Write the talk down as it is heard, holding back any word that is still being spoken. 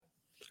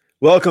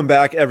Welcome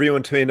back,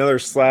 everyone, to another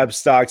Slab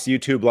Stocks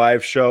YouTube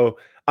live show.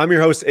 I'm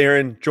your host,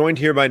 Aaron, joined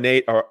here by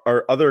Nate,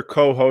 our other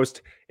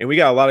co-host, and we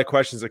got a lot of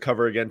questions to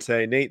cover again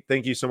today. Nate,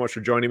 thank you so much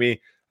for joining me.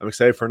 I'm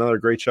excited for another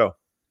great show.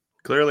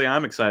 Clearly,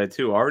 I'm excited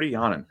too. Already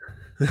yawning.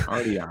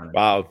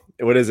 Wow.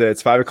 What is it?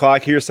 It's 5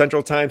 o'clock here,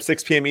 Central Time,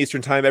 6 p.m.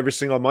 Eastern Time. Every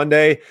single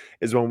Monday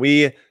is when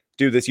we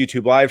do this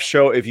YouTube live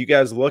show. If you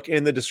guys look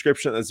in the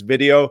description of this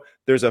video,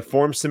 there's a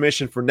form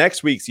submission for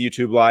next week's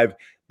YouTube live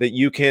that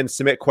you can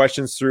submit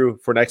questions through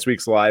for next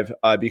week's live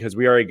because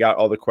we already got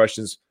all the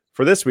questions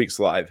for this week's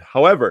live.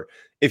 However,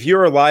 if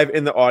you're live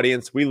in the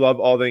audience, we love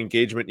all the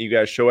engagement you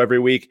guys show every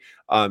week.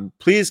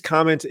 Please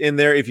comment in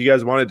there if you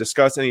guys want to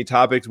discuss any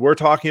topics we're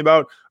talking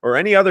about or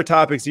any other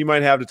topics you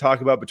might have to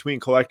talk about between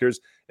collectors.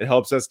 It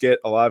helps us get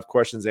a lot of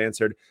questions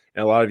answered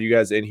and a lot of you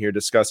guys in here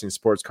discussing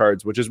sports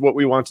cards, which is what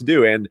we want to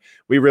do. And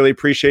we really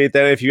appreciate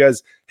that. If you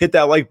guys hit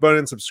that like button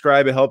and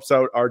subscribe, it helps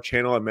out our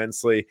channel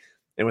immensely.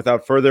 And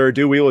without further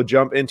ado, we will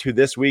jump into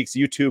this week's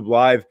YouTube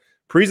live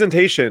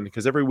presentation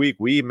because every week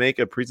we make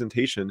a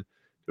presentation.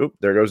 Oop,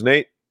 there goes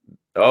Nate.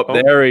 Oh,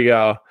 there we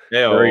go.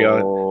 Hey-o. There we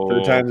go.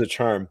 Third time's a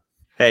charm.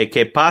 Hey,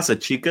 que pasa,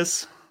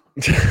 chicas?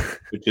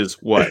 Which is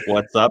what?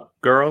 What's up,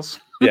 girls?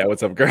 Yeah,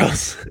 what's up,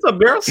 girls? What's up,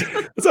 girls?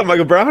 What's up,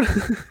 Michael Brown?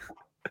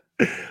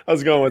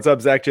 How's it going? What's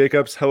up, Zach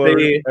Jacobs? Hello,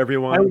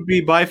 everyone. I would be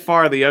by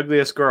far the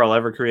ugliest girl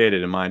ever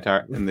created in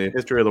the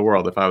history of the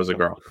world if I was a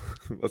girl.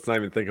 Let's not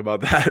even think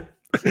about that.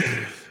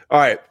 All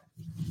right.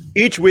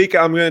 Each week,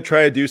 I'm going to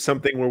try to do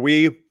something where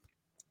we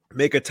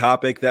make a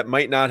topic that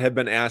might not have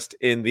been asked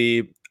in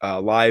the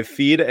live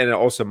feed, and it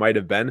also might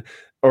have been,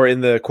 or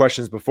in the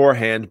questions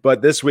beforehand.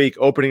 But this week,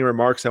 opening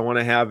remarks I want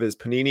to have is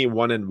Panini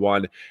 1-in-1.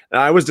 And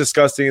I was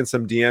discussing in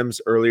some DMs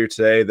earlier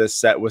today this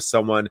set with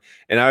someone,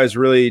 and I was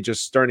really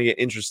just starting to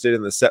get interested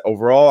in the set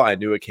overall. I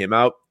knew it came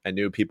out. I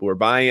knew people were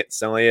buying it,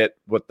 selling it,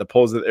 what the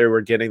pulls that they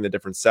were getting, the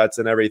different sets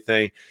and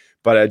everything.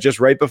 But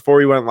just right before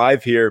we went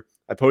live here,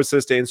 I posted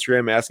this to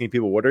Instagram asking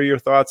people, what are your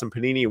thoughts on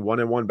Panini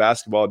 1-in-1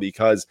 basketball?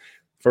 Because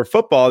for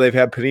football, they've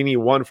had Panini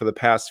 1 for the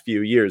past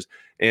few years,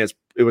 and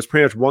it was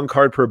pretty much one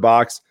card per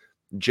box,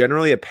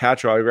 generally a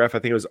patch autograph. I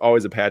think it was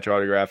always a patch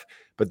autograph.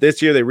 But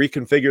this year, they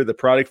reconfigured the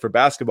product for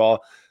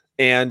basketball,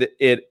 and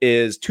it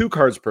is 2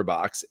 cards per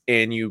box,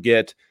 and you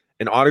get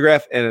an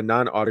autograph and a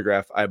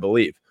non-autograph, I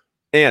believe.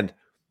 And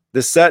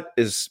the set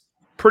is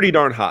pretty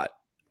darn hot.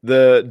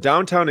 The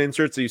downtown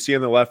inserts that you see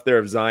on the left there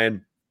of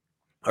Zion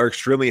are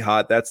extremely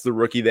hot. That's the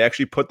rookie. They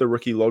actually put the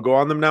rookie logo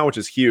on them now, which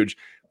is huge.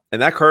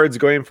 And that card's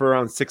going for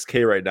around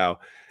 $6K right now.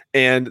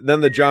 And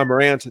then the John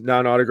Morant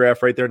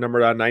non-autograph right there,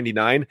 numbered on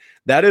 99.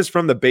 That is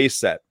from the base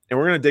set. And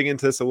we're going to dig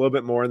into this a little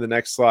bit more in the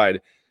next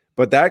slide.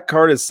 But that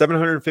card is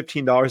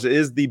 $715. It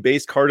is the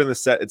base card in the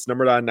set. It's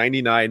numbered on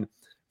 99.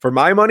 For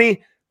my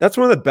money, that's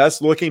one of the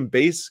best looking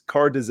base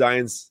card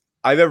designs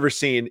I've ever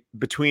seen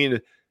between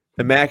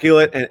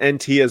Immaculate and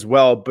NT as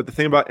well. But the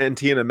thing about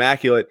NT and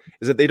Immaculate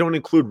is that they don't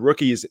include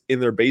rookies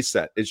in their base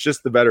set. It's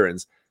just the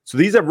veterans. So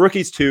these have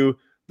rookies too.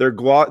 They're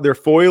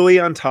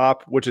foily on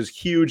top, which is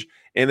huge,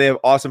 and they have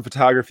awesome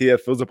photography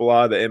that fills up a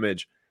lot of the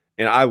image,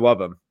 and I love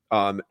them.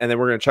 And then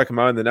we're going to check them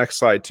out in the next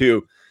slide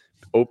too,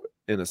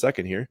 in a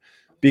second here,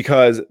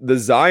 because the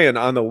Zion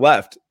on the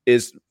left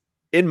is,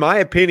 in my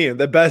opinion,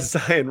 the best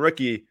Zion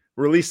rookie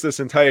released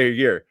this entire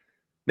year.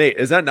 Nate,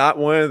 is that not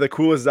one of the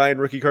coolest Zion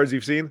rookie cards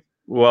you've seen?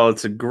 Well,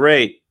 it's a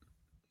great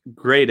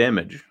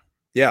image.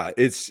 Yeah,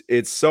 it's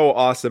so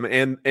awesome,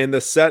 and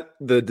the set,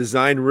 the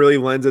design really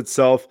lends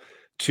itself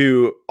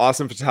to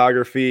awesome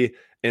photography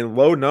and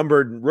low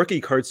numbered rookie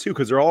cards too,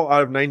 because they're all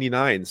out of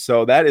 99.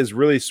 So that is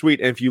really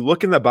sweet. And if you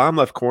look in the bottom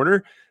left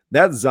corner,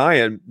 that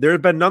Zion, there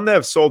have been none that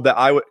have sold that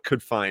I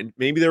could find.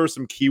 Maybe there were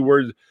some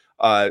keyword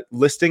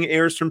listing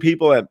errors from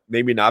people that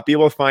maybe not be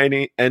able to find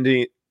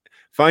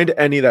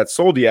any that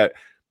sold yet.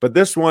 But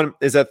this one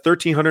is at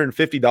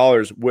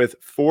 $1,350 with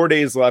 4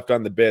 days left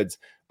on the bids.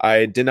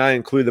 I did not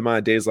include the amount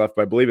of days left,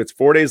 but I believe it's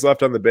 4 days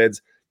left on the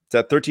bids. It's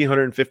at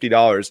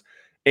 $1,350.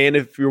 And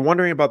if you're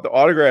wondering about the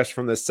autographs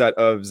from this set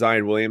of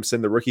Zion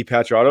Williamson, the rookie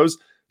patch autos,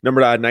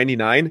 numbered at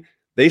 99,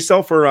 they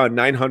sell for around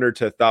 $900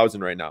 to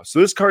 $1,000 right now.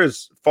 So this card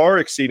is far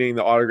exceeding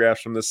the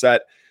autographs from the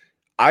set.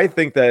 I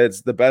think that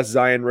it's the best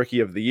Zion rookie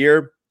of the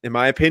year. In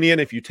my opinion,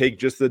 if you take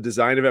just the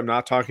design of it, I'm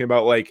not talking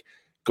about like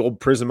gold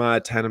prism out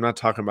of 10. I'm not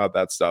talking about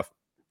that stuff.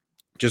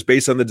 Just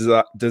based on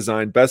the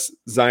design, best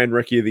Zion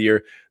rookie of the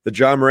year. The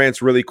John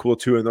Morant's really cool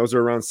too, and those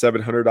are around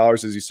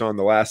 $700 as you saw on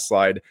the last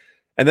slide.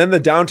 And then the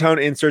downtown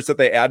inserts that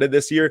they added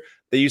this year,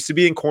 they used to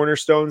be in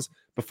Cornerstones.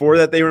 Before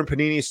that, they were in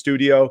Panini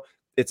Studio.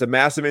 It's a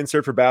massive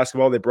insert for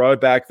basketball. They brought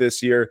it back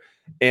this year.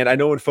 And I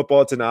know in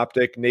football, it's an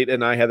optic. Nate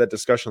and I had that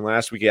discussion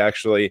last week,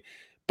 actually.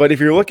 But if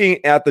you're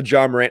looking at the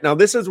John Morant, now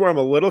this is where I'm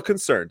a little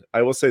concerned,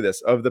 I will say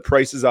this, of the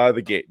prices out of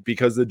the gate,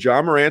 because the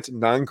John Morant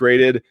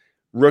non-graded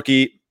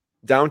rookie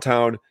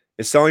downtown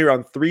is selling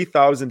around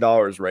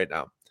 $3,000 right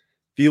now.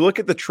 If you look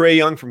at the Trae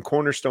Young from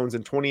Cornerstones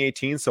in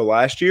 2018, so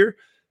last year,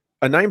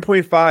 a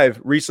 9.5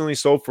 recently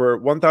sold for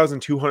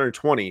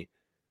 $1,220.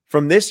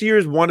 From this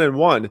year's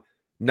 1-in-1,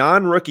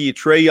 non-rookie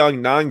Trae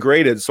Young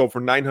non-graded sold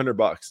for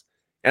 $900.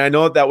 And I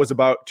know that was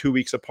about 2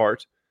 weeks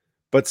apart,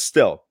 but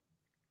still,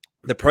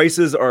 the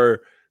prices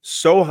are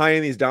so high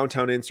in these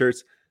downtown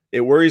inserts.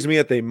 It worries me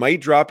that they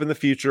might drop in the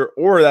future,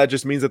 or that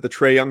just means that the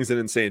Trae Young is an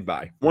insane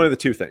buy. One of the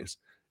two things.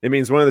 It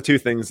means one of the two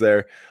things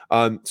there.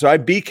 So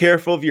I'd be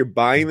careful if you're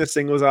buying the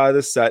singles out of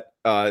this set,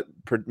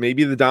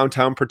 maybe the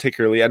downtown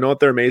particularly. I know that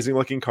they're amazing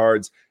looking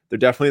cards. They're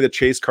definitely the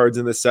chase cards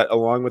in this set,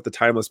 along with the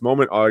timeless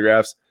moment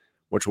autographs,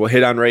 which we'll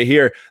hit on right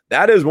here.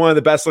 That is one of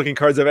the best looking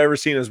cards I've ever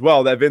seen as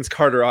well, that Vince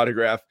Carter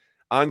autograph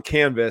on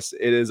canvas.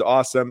 It is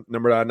awesome.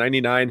 Numbered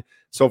 99,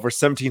 sold for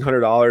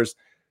 $1,700.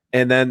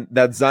 And then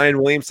that Zion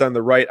Williamson on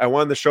the right, I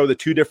wanted to show the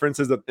two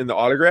differences in the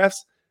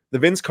autographs. The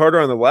Vince Carter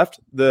on the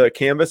left, the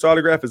canvas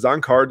autograph is on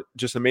card,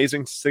 just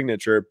amazing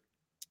signature.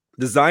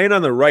 The Zion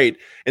on the right,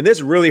 and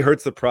this really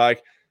hurts the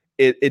product.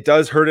 It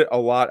does hurt it a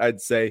lot,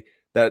 I'd say,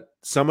 that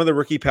some of the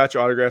rookie patch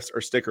autographs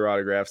are sticker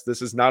autographs.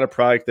 This is not a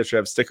product that should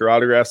have sticker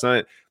autographs on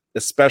it,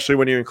 especially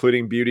when you're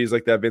including beauties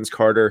like that Vince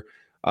Carter.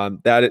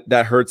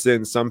 That hurts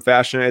in some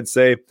fashion, I'd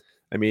say.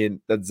 I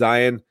mean, that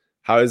Zion,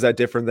 how is that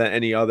different than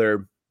any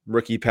other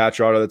rookie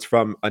patch auto that's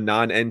from a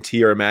non-NT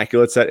or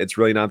immaculate set? It's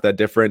really not that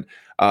different.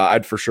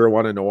 I'd for sure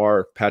want a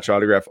Noir patch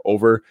autograph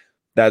over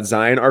that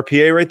Zion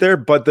RPA right there.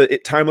 But the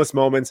timeless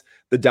moments,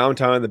 the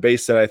downtown and the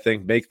base set, I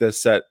think make this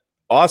set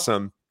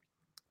awesome.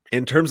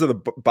 In terms of the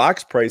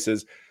box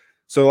prices,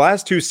 so the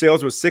last two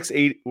sales was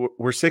 $680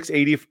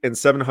 and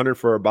 $700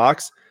 for a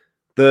box.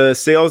 The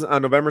sales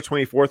on November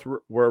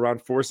 24th were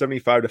around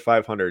 $475 to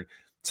 $500.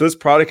 So this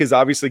product has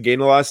obviously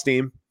gained a lot of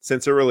steam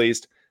since it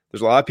released.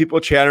 There's a lot of people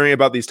chattering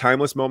about these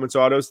timeless moments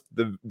autos.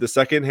 The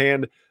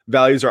secondhand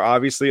values are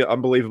obviously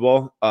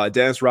unbelievable.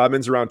 Dennis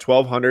Rodman's around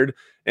 $1,200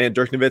 and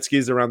Dirk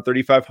Nowitzki's around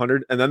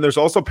 $3,500. And then there's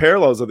also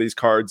parallels of these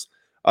cards.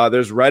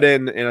 There's red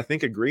and I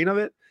think a green of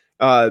it.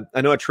 I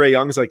know a Trae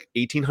Young's like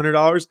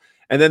 $1,800.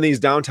 And then these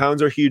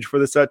downtowns are huge for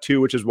the set too,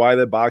 which is why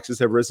the boxes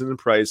have risen in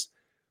price.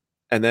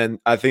 And then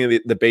I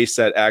think the base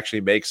set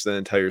actually makes the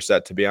entire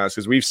set, to be honest,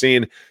 because we've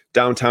seen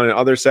downtown and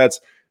other sets.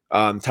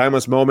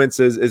 Timeless Moments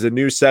is a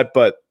new set,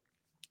 but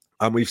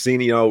we've seen,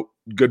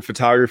 good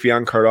photography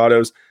on card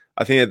autos.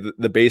 I think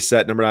the base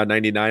set numbered on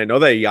 99. I know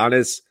that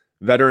Giannis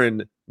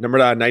veteran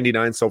numbered on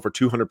 99 sold for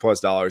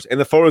 $200+. And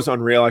the photo's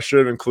unreal. I should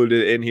have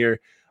included it in here.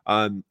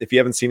 If you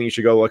haven't seen it, you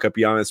should go look up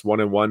Giannis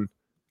 1-1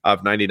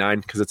 of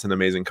 99 because it's an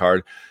amazing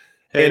card.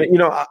 Hey, and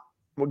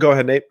go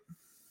ahead, Nate.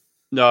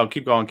 No,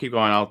 keep going.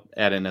 I'll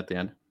add in at the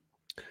end.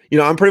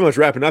 I'm pretty much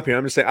wrapping up here.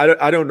 I'm just saying,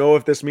 I don't know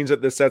if this means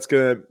that this set's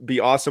going to be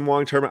awesome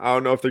long-term. I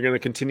don't know if they're going to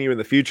continue in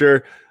the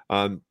future.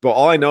 But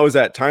all I know is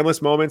that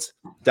Timeless Moments,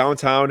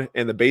 Downtown,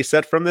 and the base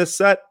set from this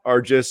set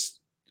are just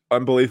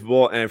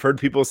unbelievable. And I've heard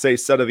people say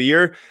set of the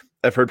year.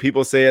 I've heard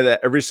people say that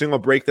every single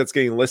break that's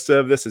getting listed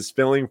of this is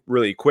filling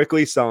really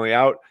quickly, selling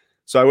out.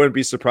 So I wouldn't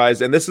be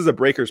surprised. And this is a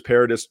breaker's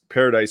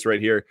paradise right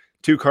here.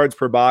 2 cards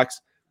per box.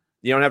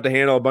 You don't have to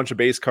handle a bunch of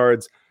base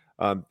cards.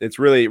 It's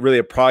really, really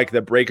a product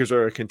that breakers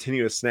are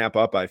continue to snap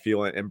up, I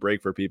feel, and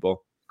break for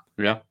people.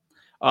 Yeah.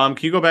 Can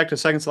you go back to the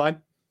second slide?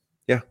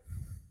 Yeah.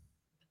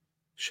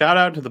 Shout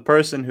out to the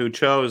person who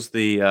chose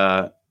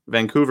the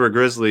Vancouver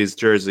Grizzlies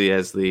jersey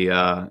as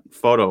the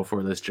photo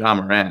for this Ja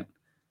Morant.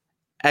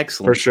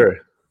 Excellent. For sure.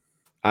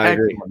 I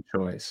agree.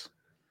 Choice.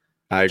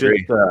 I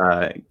agree.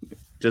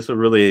 Just a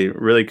really,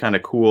 really kind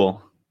of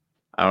cool,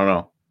 I don't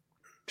know,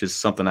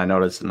 just something I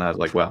noticed and I was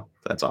like, wow,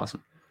 that's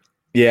awesome.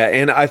 Yeah,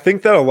 and I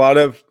think that a lot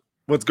of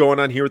what's going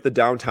on here with the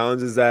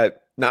downtowns is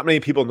that not many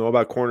people know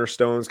about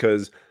Cornerstones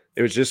because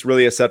it was just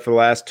really a set for the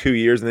last 2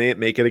 years and they didn't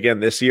make it again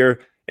this year.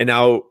 And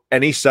now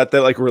any set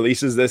that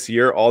releases this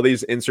year, all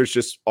these inserts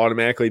just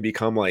automatically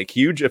become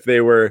huge if they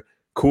were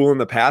cool in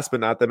the past, but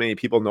not that many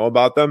people know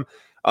about them.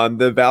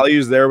 The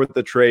values there with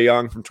the Trae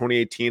Young from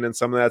 2018 and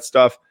some of that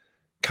stuff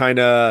kind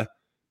of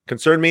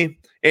concern me.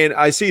 And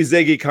I see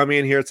Ziggy coming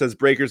in here. It says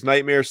Breakers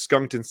Nightmare,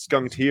 skunked and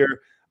skunked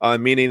here,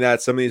 meaning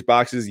that some of these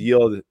boxes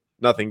yield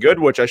nothing good,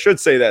 which I should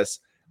say this.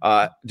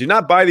 Do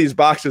not buy these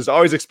boxes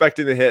always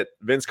expecting to hit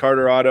Vince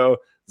Carter auto,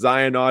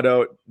 Zion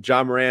auto,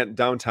 Ja Morant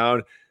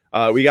downtown.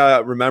 We got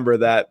to remember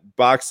that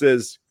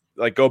boxes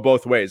go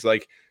both ways.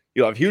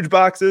 You'll have huge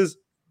boxes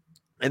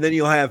and then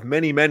you'll have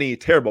many, many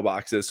terrible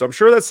boxes. So I'm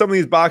sure that some of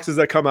these boxes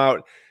that come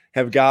out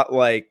have got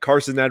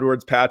Carson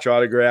Edwards patch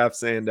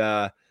autographs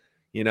and,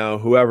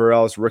 whoever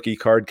else, rookie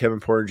card, Kevin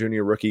Porter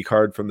Jr. rookie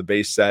card from the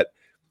base set.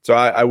 So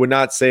I would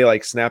not say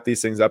snap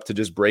these things up to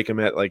just break them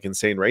at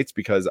insane rates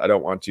because I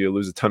don't want you to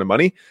lose a ton of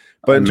money.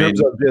 But in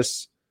terms of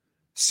just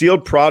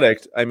sealed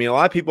product, I mean, a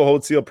lot of people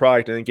hold sealed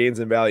product and it gains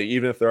in value,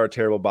 even if there are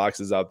terrible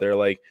boxes out there.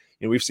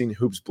 We've seen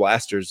Hoops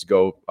Blasters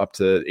go up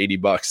to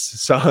 $80.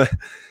 So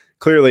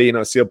clearly,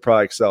 sealed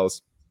product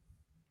sells.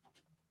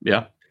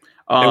 Yeah.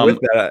 And with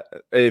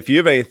that, do you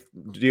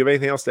have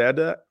anything else to add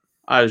to that?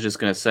 I was just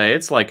gonna say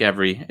it's like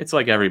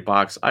every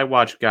box. I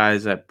watch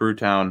guys at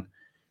Brewtown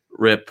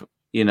rip,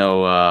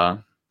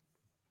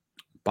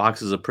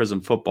 boxes of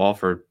Prism football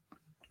for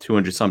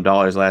 $200 some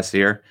last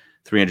year,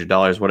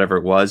 $300, whatever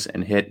it was,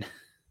 and hit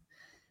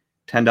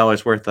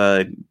 $10 worth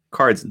of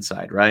cards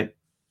inside, right?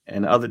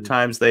 And other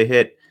times they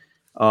hit,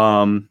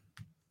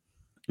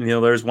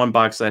 There's one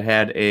box that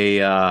had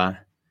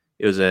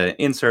it was an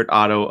insert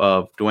auto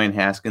of Dwayne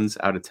Haskins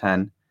out of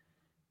 10,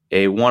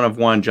 a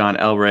 1/1 John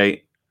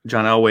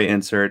Elway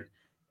insert,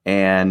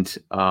 and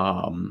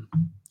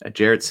a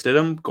Jarrett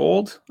Stidham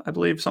gold, I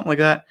believe, something like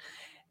that.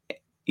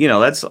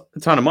 That's a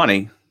ton of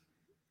money.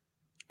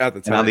 At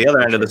the time, and on the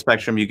other end of the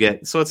spectrum, you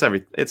get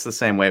it's the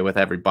same way with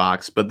every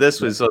box, but this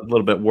was a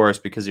little bit worse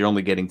because you're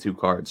only getting 2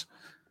 cards.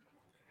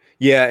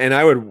 Yeah, and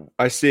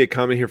I see a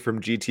comment here from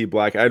GT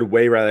Black. I'd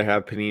way rather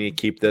have Panini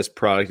keep this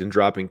product and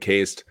drop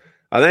encased.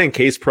 I think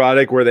encased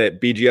product where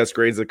that BGS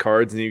grades the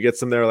cards and you get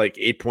some there like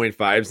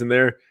 8.5s in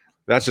there.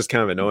 That's just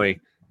kind of annoying.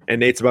 And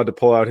Nate's about to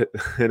pull out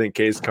an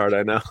encased card.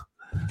 I know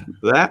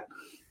that.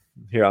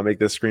 Here, I'll make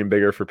this screen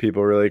bigger for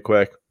people really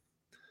quick.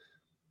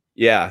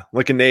 Yeah,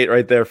 look at Nate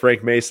right there.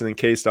 Frank Mason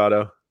encased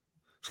auto.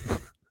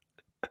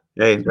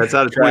 Hey, that's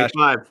out of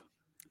 25.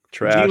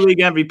 Trash. G League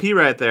MVP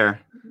right there.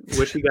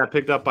 Wish he got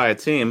picked up by a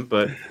team,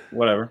 but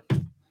whatever.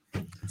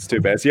 It's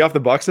too bad. Is he off the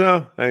Bucks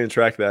now? I didn't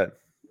track that.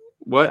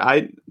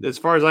 As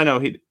far as I know,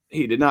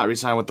 he did not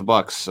resign with the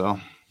Bucks. So,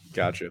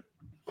 gotcha.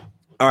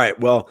 All right.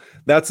 Well,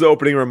 that's the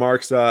opening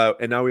remarks,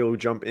 and now we will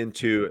jump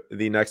into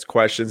the next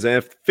questions. And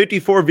if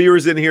 54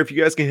 viewers in here, if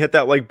you guys can hit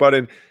that like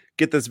button,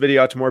 get this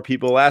video out to more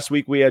people. Last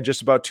week we had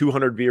just about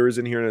 200 viewers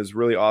in here, and it was a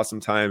really awesome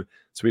time.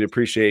 So we'd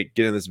appreciate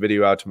getting this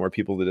video out to more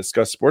people to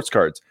discuss sports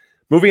cards.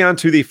 Moving on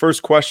to the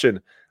first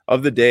question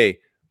of the day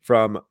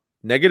from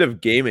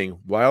Negative Gaming,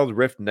 Wild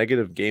Rift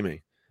Negative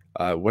Gaming.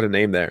 What a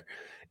name there.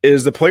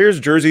 Is the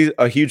player's jersey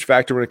a huge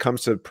factor when it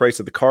comes to the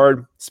price of the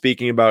card?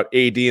 Speaking about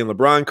AD and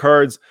LeBron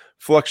cards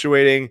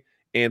fluctuating,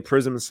 and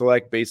Prism and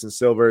Select base and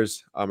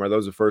silvers are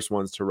those the first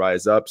ones to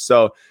rise up.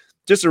 So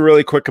just a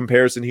really quick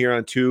comparison here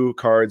on 2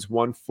 cards,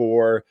 one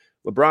for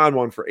LeBron,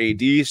 one for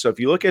AD. So if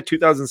you look at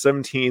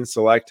 2017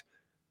 Select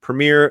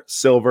Premier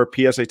Silver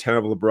PSA 10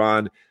 of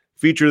LeBron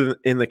featured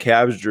in the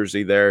Cavs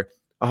jersey there,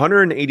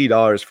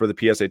 $180 for the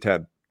PSA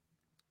 10.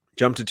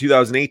 Jump to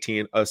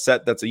 2018, a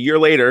set that's a year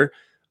later.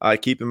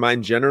 Keep in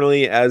mind,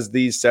 generally, as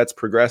these sets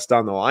progress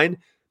down the line,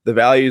 the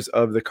values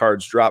of the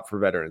cards drop for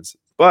veterans.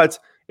 But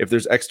if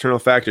there's external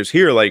factors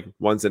here, like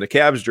one's in a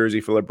Cavs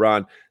jersey for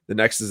LeBron, the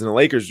next is in a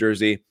Lakers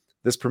jersey,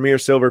 this Premier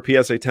Silver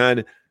PSA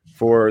 10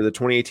 for the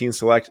 2018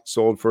 Select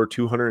sold for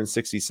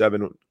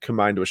 $267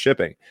 combined with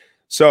shipping.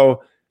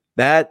 So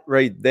that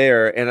right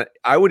there, and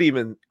I would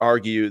even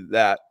argue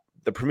that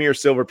the Premier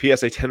Silver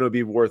PSA 10 would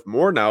be worth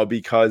more now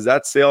because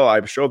that sale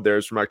I showed there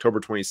is from October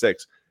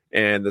 26th.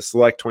 And the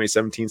Select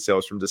 2017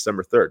 sales from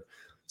December 3rd.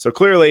 So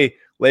clearly,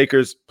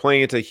 Lakers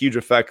playing into a huge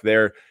effect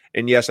there.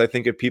 And yes, I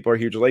think if people are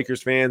huge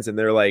Lakers fans and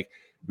they're like,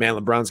 man,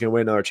 LeBron's going to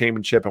win another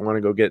championship, I want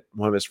to go get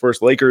one of his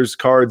first Lakers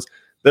cards,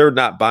 they're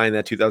not buying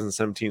that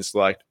 2017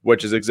 Select,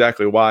 which is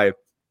exactly why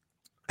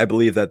I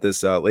believe that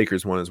this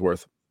Lakers one is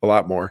worth a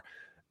lot more.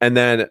 And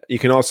then you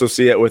can also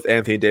see it with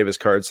Anthony Davis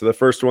cards. So the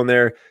first one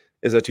there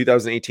is a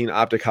 2018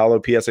 Optic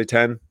Holo PSA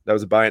 10. That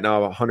was a buy it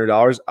now of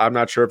 $100. I'm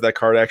not sure if that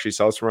card actually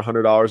sells for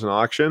 $100 in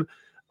auction.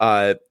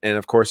 And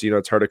of course,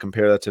 it's hard to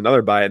compare that to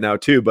another buy it now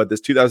too. But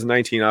this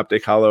 2019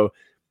 Optic Holo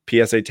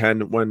PSA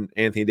 10, when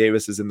Anthony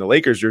Davis is in the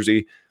Lakers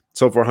jersey,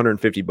 sold for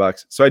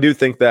 $150. So I do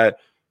think that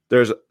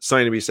there's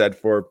something to be said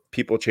for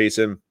people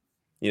chasing,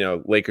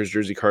 Lakers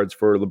jersey cards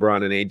for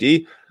LeBron and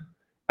AD.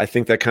 I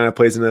think that kind of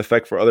plays an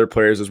effect for other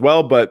players as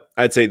well. But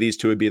I'd say these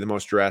two would be the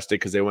most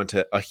drastic because they went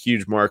to a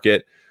huge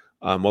market.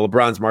 Well,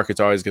 LeBron's market's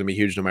always going to be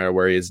huge no matter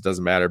where he is. It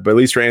doesn't matter. But at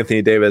least for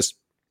Anthony Davis,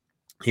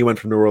 he went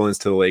from New Orleans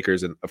to the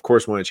Lakers and, of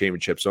course, won a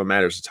championship. So it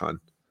matters a ton.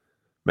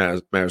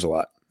 Matters a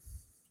lot.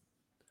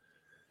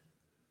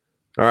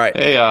 All right.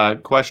 Hey,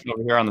 question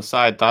over here on the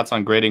side. Thoughts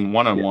on grading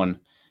one-on-one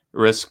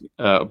risk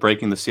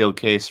breaking the sealed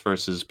case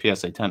versus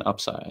PSA 10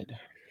 upside?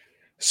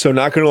 So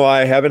not going to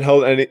lie, I haven't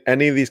held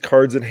any of these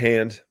cards in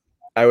hand.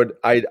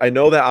 I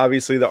know that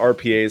obviously the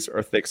RPAs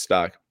are thick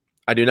stock.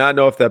 I do not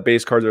know if that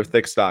base cards are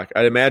thick stock.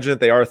 I'd imagine that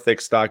they are thick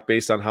stock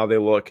based on how they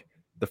look,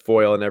 the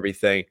foil and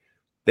everything.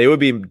 They would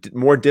be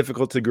more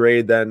difficult to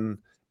grade than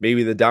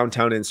maybe the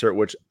downtown insert,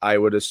 which I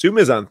would assume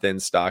is on thin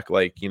stock,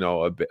 like,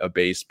 a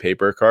base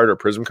paper card or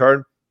Prism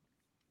card.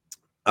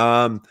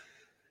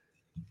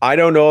 I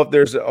don't know if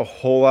there's a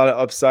whole lot of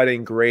upside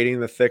in grading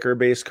the thicker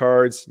base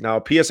cards.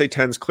 Now, PSA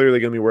 10 is clearly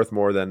going to be worth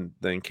more than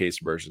case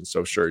versions.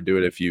 So sure, do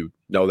it if you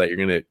know that you're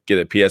going to get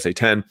a PSA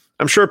 10.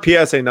 I'm sure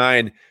PSA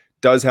 9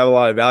 does have a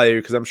lot of value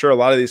because I'm sure a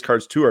lot of these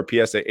cards too are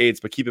PSA 8s,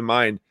 but keep in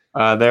mind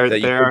they are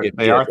thick,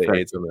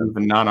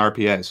 even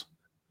non-RPAs.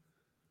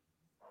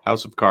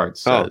 House of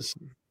Cards says.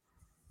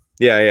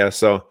 Yeah.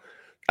 So,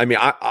 I mean,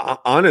 I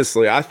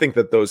honestly, I think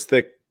that those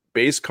thick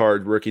base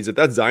card rookies, if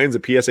that Zion's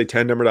a PSA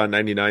 10 numbered on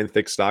 99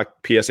 thick stock,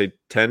 PSA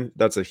 10,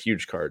 that's a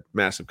huge card,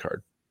 massive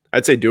card.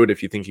 I'd say do it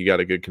if you think you got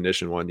a good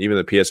condition one, even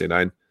the PSA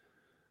 9.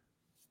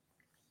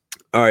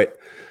 All right.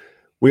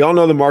 We all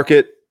know the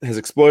market has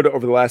exploded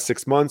over the last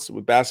 6 months,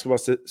 with basketball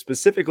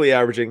specifically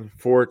averaging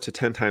 4 to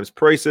 10 times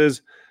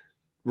prices.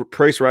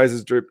 Price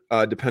rises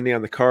depending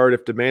on the card.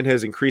 If demand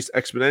has increased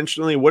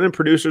exponentially, wouldn't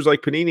producers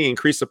like Panini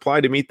increase supply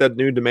to meet that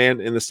new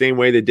demand in the same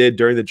way they did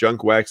during the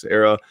junk wax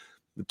era?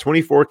 The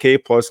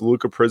 24K plus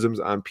Luka Prisms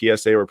on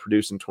PSA were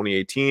produced in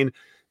 2018.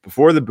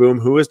 Before the boom,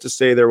 who is to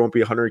say there won't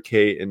be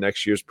 100K in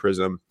next year's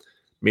Prism,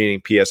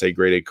 meaning PSA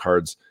graded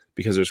cards,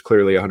 because there's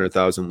clearly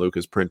 100,000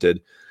 Lukas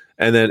printed.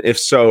 And then if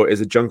so,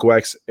 is it Junk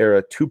Wax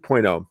era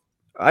 2.0?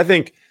 I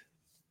think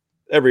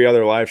every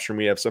other live stream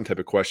we have some type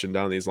of question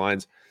down these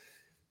lines.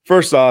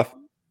 First off,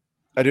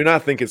 I do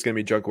not think it's going to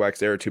be Junk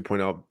Wax era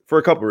 2.0 for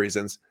a couple of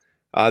reasons.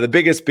 The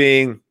biggest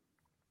being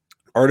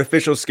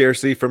artificial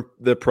scarcity from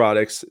the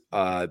products,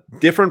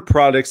 different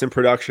products in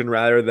production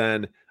rather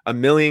than a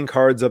million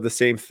cards of the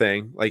same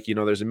thing. Like,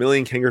 there's a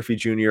million Ken Griffey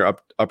Jr.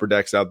 upper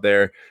decks out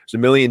there. There's a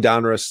million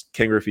Donruss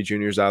Ken Griffey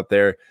Jr.'s out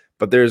there,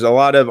 but there's a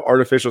lot of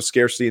artificial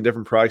scarcity in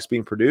different products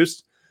being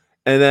produced.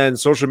 And then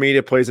social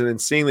media plays an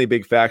insanely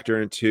big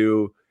factor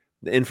into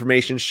the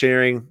information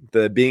sharing,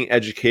 the being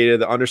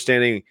educated, the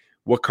understanding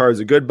what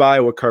card's a good buy,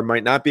 what card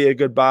might not be a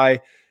good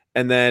buy.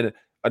 And then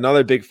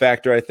another big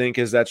factor, I think,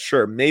 is that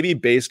sure, maybe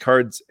base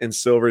cards and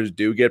silvers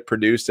do get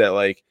produced at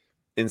like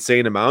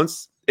insane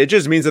amounts. It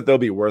just means that they'll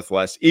be worth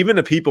less, even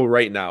to people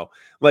right now.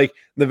 Like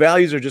the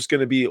values are just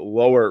going to be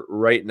lower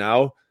right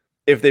now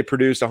if they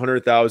produced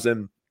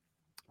 100,000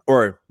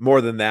 or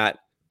more than that,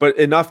 but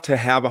enough to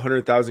have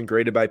 100,000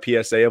 graded by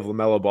PSA of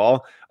LaMelo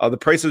Ball. The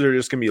prices are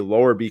just going to be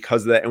lower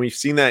because of that. And we've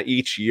seen that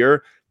each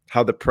year,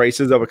 how the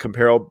prices of a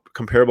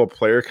comparable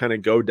player kind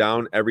of go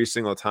down every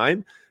single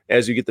time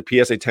as you get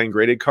the PSA 10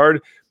 graded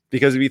card.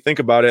 Because if you think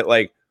about it,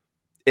 like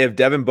if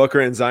Devin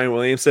Booker and Zion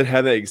Williamson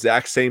had the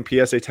exact same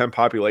PSA 10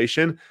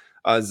 population,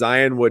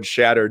 Zion would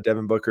shatter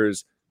Devin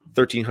Booker's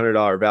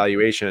 $1,300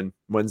 valuation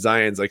when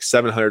Zion's like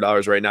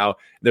 $700 right now.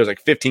 There's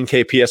like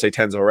 15K PSA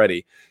 10s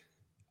already.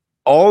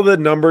 All the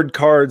numbered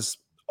cards,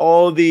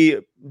 all the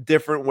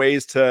different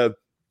ways to,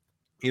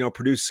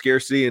 produce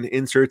scarcity and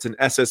inserts and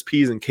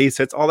SSPs and case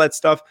hits, all that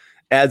stuff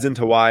adds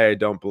into why I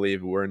don't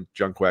believe we're in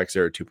Junk Wax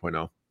era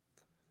 2.0.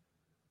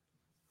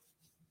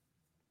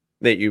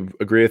 Nate, you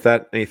agree with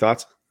that? Any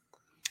thoughts?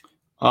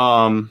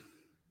 I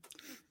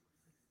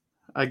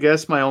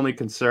guess my only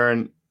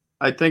concern,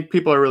 I think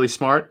people are really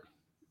smart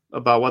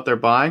about what they're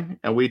buying,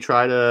 and we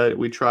try to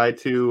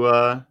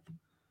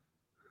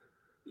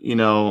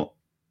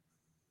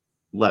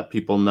let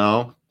people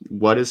know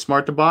what is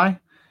smart to buy.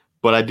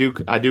 But I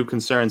do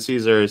concern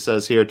Caesar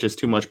says here just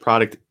too much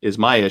product is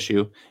my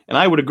issue, and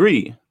I would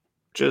agree.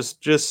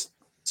 Just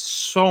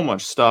so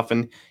much stuff,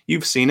 and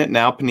you've seen it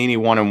now. Panini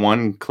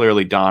 1-in-1,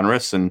 clearly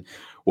Donruss, and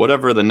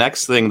whatever the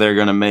next thing they're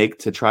going to make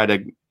to try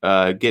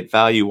to get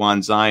value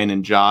on Zion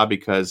and Ja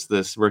because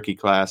this rookie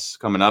class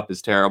coming up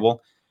is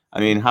terrible.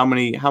 I mean, how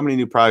many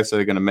new products are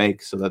they going to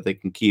make so that they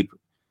can keep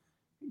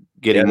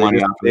getting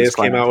money off of this? They just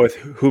came out with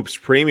Hoops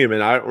Premium,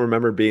 and I don't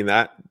remember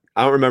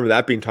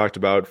that being talked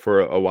about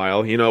for a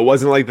while. It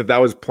wasn't like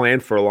that was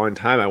planned for a long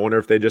time. I wonder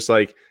if they just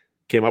like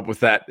came up with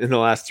that in the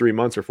last 3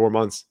 months or 4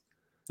 months.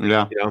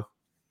 Yeah.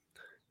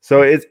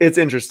 So it's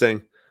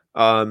interesting.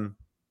 I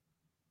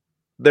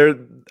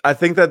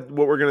think that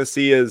what we're going to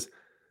see is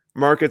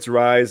markets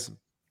rise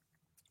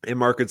and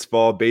markets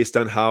fall based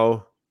on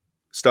how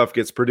stuff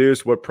gets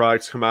produced, what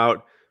products come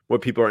out,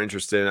 what people are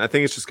interested in. I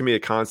think it's just going to be a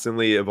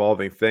constantly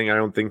evolving thing. I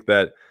don't think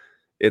that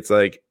it's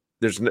like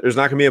there's not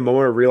going to be a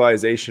moment of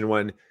realization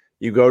when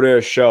you go to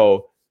a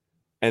show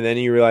and then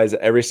you realize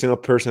that every single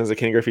person has a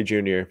Ken Griffey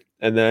Jr.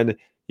 And then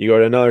you go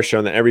to another show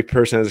and then every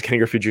person has a Ken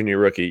Griffey Jr.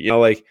 rookie.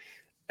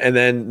 And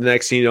then the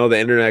next thing you know, the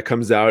internet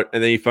comes out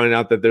and then you find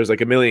out that there's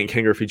like a million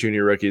Ken Griffey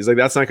Jr. rookies. Like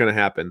that's not going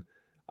to happen.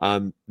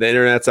 The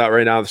internet's out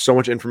right now. So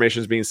much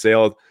information is being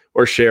sold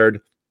or shared.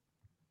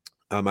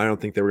 I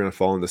don't think they were going to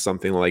fall into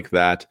something like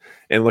that.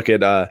 And look at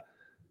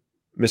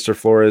Mr.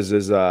 Flores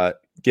is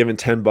giving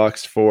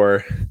 $10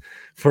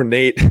 for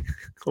Nate.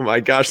 Oh my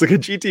gosh, look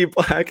at GT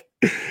Black.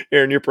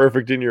 Aaron, you're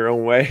perfect in your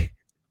own way.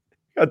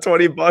 Got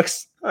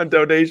 $20 on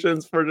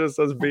donations for just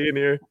us being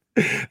here.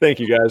 Thank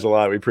you guys a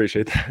lot. We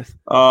appreciate that.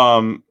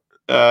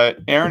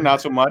 Aaron,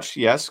 not so much.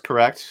 Yes,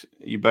 correct.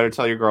 You better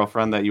tell your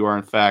girlfriend that you are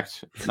in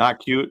fact not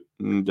cute,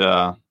 and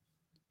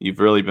you've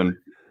really been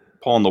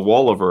pulling the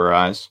wool over her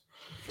eyes.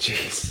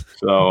 Jeez.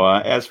 So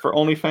as for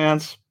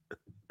OnlyFans,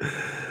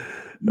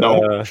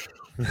 no.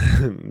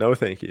 No,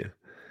 thank you.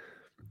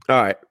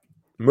 All right,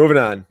 moving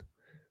on.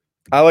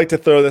 I like to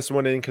throw this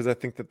one in because I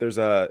think that there's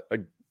a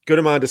good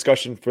amount of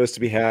discussion for this to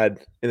be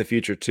had in the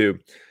future too.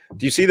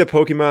 Do you see the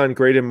Pokemon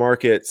graded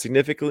market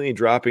significantly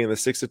dropping in the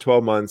 6 to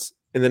 12 months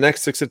in the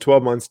next 6 to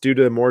 12 months due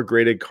to more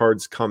graded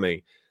cards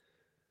coming?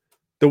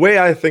 The way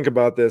I think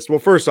about this, well,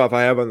 first off,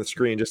 I have on the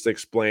screen just to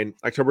explain.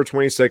 October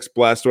 26th,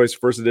 Blastoise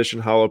first edition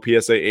Holo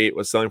PSA 8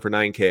 was selling for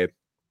 $9K.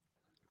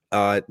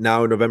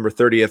 Now November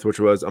 30th, which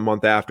was a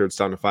month after, it's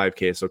down to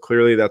 $5K. So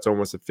clearly that's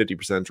almost a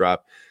 50%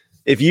 drop.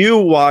 If you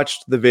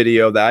watched the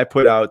video that I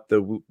put out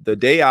the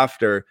day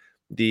after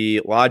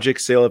the Logic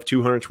sale of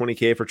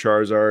 $220K for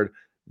Charizard,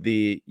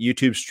 the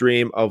YouTube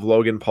stream of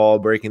Logan Paul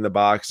breaking the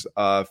box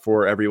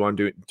for everyone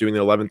doing the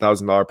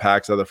 $11,000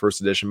 packs of the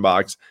first edition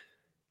box,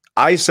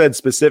 I said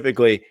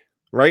specifically,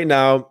 right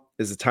now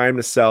is the time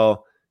to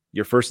sell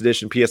your first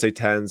edition PSA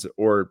 10s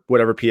or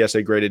whatever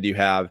PSA graded you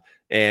have,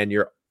 and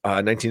your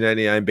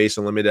 1999 base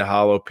unlimited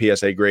hollow,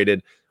 PSA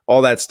graded,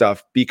 all that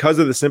stuff, because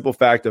of the simple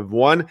fact of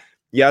one,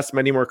 yes,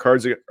 many more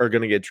cards are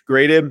going to get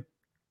graded,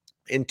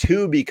 and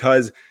two,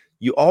 because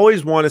you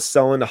always want to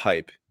sell into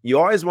hype. You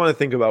always want to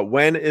think about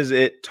when is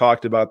it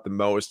talked about the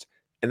most.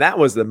 And that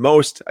was the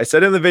most, I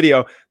said in the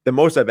video, the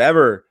most I've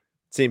ever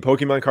seen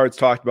Pokemon cards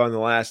talked about in the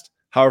last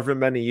however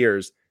many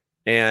years.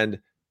 And,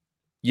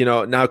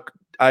 now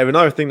I have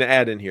another thing to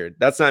add in here.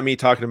 That's not me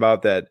talking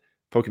about that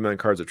Pokemon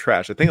cards are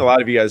trash. I think a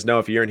lot of you guys know,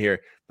 if you're in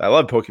here, I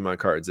love Pokemon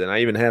cards, and I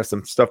even have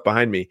some stuff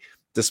behind me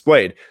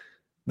displayed.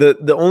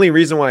 The only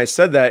reason why I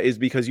said that is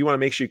because you want to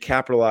make sure you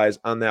capitalize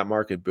on that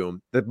market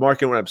boom. The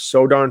market went up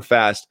so darn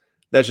fast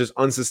that's just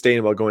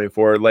unsustainable going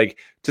forward. Like,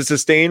 to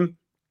sustain,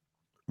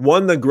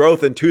 one, the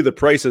growth, and two, the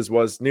prices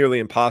was nearly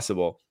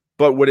impossible.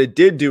 But what it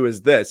did do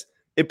is this: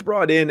 it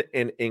brought in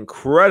an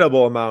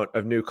incredible amount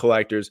of new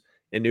collectors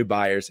and new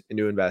buyers and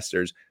new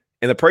investors.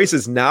 And the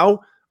prices now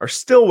are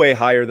still way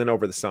higher than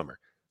over the summer.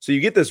 So you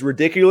get this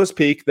ridiculous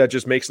peak that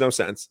just makes no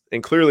sense.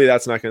 And clearly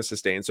that's not going to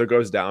sustain. So it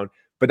goes down.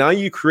 But now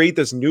you create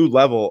this new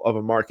level of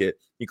a market.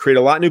 You create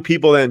a lot of new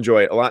people that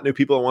enjoy it, a lot of new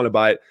people that want to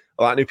buy it,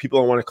 a lot of new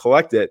people that want to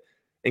collect it.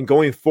 And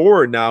going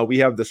forward now, we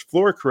have this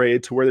floor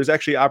created to where there's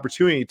actually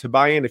opportunity to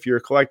buy in if you're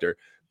a collector.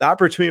 The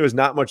opportunity was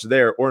not much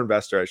there, or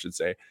investor, I should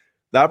say.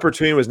 The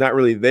opportunity was not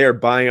really there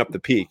buying up the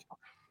peak,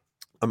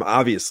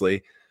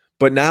 obviously.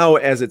 But now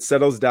as it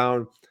settles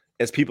down,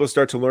 as people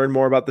start to learn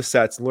more about the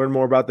sets, learn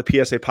more about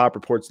the PSA pop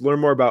reports,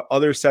 learn more about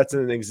other sets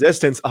in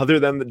existence other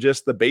than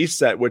just the base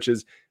set, which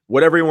is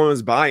what everyone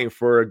was buying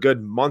for a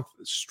good month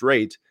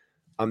straight.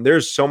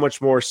 There's so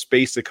much more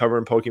space to cover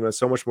in Pokemon,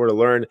 so much more to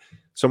learn,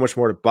 so much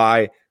more to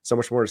buy, so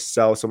much more to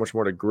sell, so much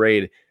more to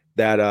grade,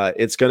 that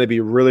it's going to be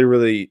really,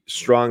 really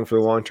strong for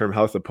the long-term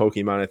health of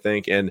Pokemon, I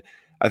think. And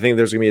I think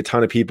there's going to be a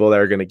ton of people that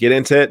are going to get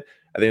into it.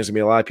 I think there's going to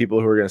be a lot of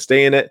people who are going to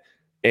stay in it.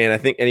 And I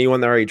think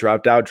anyone that already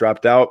dropped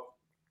out.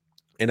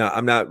 And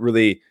I'm not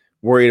really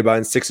worried about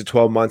in 6 to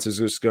 12 months is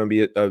just going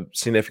to be a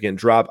significant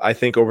drop. I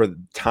think over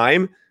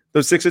time,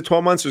 those 6 to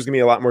 12 months, there's going to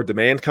be a lot more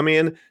demand coming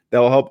in that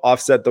will help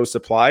offset those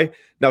supply.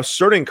 Now,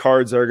 certain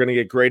cards are going to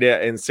get graded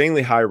at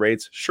insanely high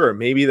rates. Sure,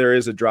 maybe there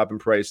is a drop in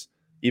price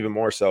even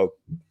more so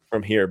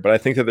from here, but I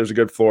think that there's a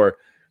good floor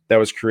that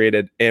was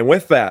created. And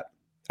with that,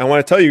 I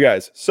want to tell you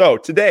guys, so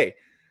today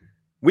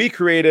we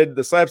created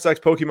the Slabstocks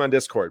Pokemon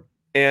Discord.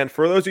 And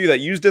for those of you that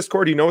use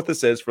Discord, you know what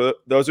this is. For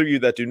those of you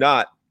that do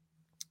not,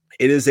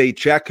 it is a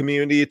chat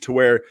community to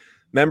where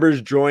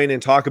members join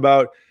and talk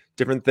about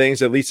different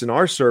things, at least in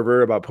our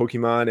server, about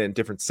Pokemon and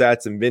different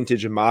sets and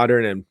vintage and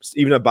modern, and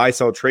even a buy,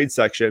 sell, trade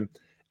section.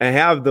 I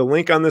have the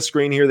link on the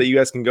screen here that you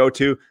guys can go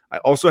to. I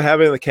also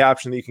have it in the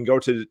caption that you can go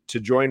to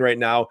join right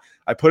now.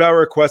 I put out a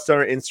request on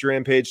our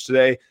Instagram page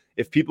today.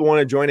 If people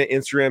want to join an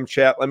Instagram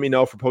chat, let me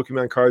know for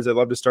Pokemon cards. I'd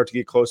love to start to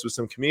get close with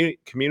some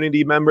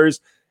community members.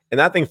 And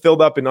that thing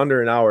filled up in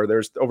under an hour.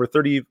 There's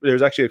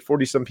actually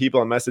 40 some people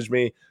that messaged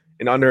me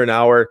in under an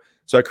hour.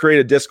 So I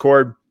created a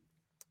Discord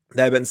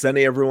that I've been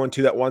sending everyone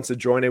to that wants to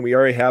join in. We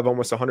already have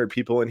almost 100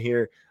 people in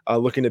here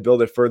looking to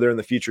build it further in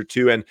the future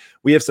too. And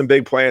we have some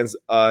big plans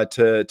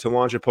to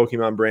launch a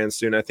Pokemon brand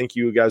soon. I think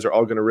you guys are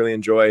all going to really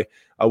enjoy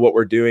what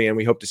we're doing, and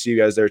we hope to see you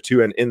guys there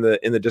too, and in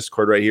the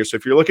Discord right here. So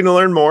if you're looking to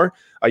learn more,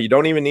 you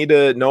don't even need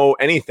to know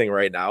anything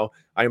right now.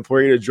 I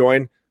implore you to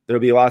join. There'll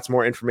be lots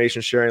more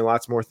information sharing,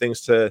 lots more things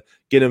to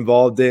get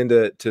involved in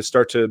to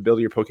start to build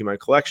your Pokemon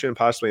collection,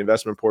 possibly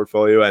investment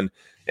portfolio,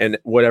 and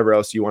whatever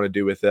else you want to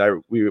do with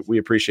it. We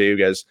appreciate you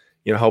guys,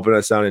 helping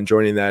us out and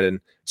joining that and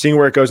seeing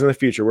where it goes in the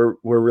future.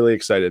 We're really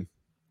excited.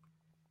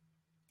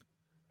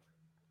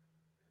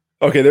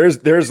 Okay,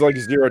 there's like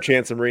zero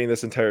chance I'm reading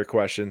this entire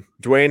question.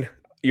 Dwayne,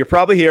 you're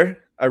probably here.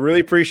 I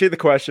really appreciate the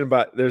question,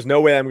 but there's no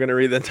way I'm going to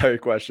read the entire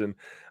question.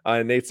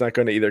 Nate's not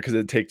going to either because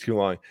it'd take too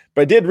long.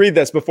 But I did read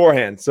this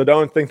beforehand, so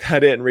don't think that I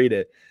didn't read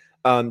it.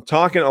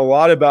 Talking a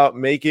lot about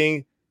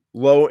making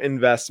low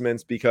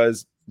investments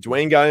because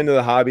Dwayne got into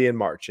the hobby in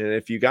March. And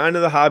if you got into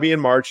the hobby in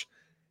March,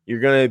 you're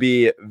going to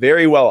be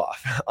very well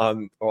off.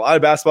 A lot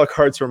of basketball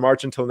cards from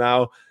March until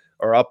now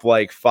are up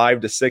like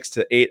 5 to 6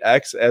 to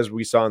 8x, as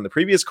we saw in the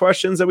previous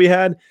questions that we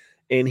had.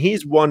 And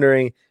he's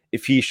wondering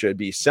if he should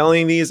be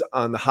selling these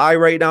on the high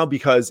right now,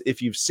 because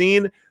if you've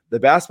seen, the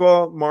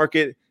basketball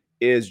market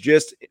is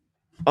just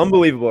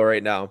unbelievable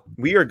right now.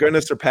 We are going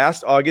to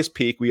surpass August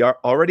peak. We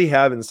already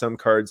have in some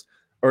cards,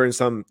 or in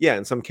some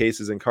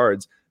cases in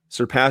cards,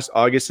 surpassed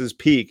August's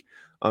peak.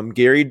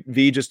 Gary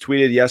V just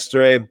tweeted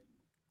yesterday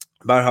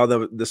about how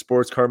the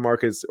sports card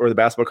markets, or the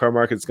basketball card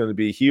market, is going to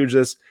be huge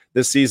this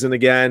season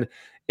again.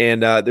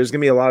 And there's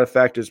going to be a lot of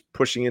factors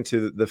pushing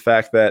into the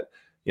fact that,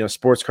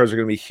 sports cards are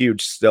going to be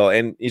huge still.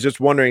 And he's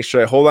just wondering,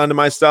 should I hold on to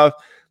my stuff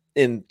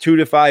in 2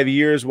 to 5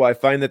 years while I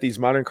find that these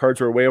modern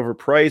cards are way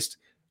overpriced,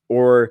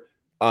 or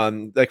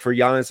like for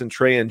Giannis and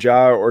Trey and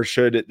Ja, or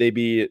should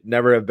they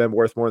never have been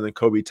worth more than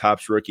Kobe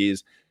Topps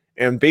rookies?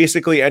 And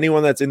basically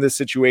anyone that's in this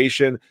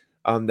situation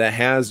that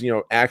has,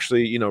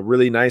 actually,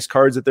 really nice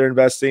cards that they're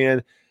investing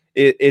in,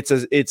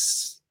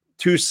 it's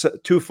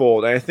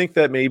twofold. And I think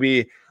that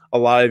maybe a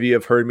lot of you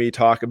have heard me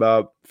talk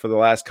about for the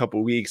last couple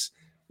of weeks,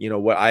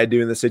 what I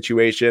do in the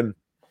situation.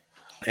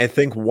 I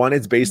think one,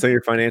 it's based on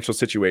your financial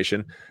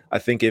situation. I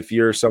think if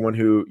you're someone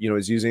who,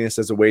 is using this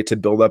as a way to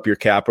build up your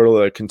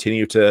capital, to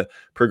continue to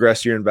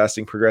progress your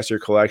investing, progress your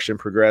collection,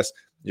 progress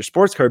your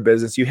sports card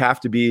business, you have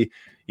to be,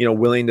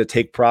 willing to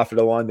take profit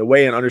along the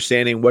way and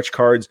understanding which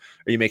cards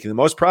are you making the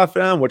most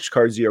profit on, which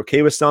cards you're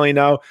okay with selling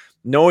now,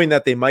 knowing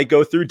that they might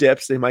go through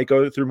dips, they might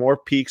go through more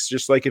peaks.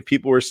 Just like if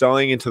people were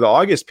selling into the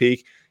August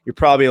peak, you're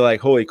probably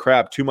like, holy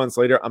crap, 2 months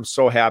later, I'm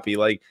so happy.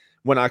 Like,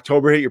 when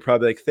October hit, you're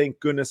probably like, thank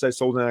goodness I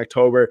sold in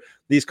October.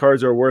 These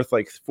cards are worth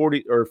like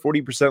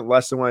 40%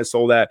 less than when I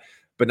sold at.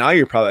 But now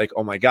you're probably like,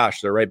 oh my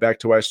gosh, they're right back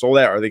to where I sold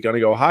at. Are they going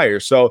to go higher?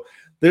 So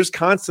there's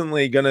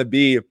constantly going to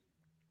be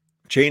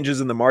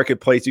changes in the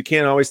marketplace. You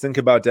can't always think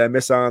about, did I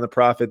miss out on the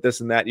profit, this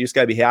and that. You just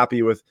got to be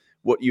happy with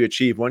what you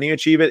achieve. When you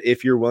achieve it,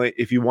 if you're willing,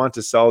 if you want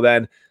to sell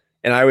then.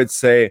 And I would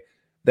say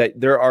that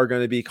there are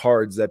going to be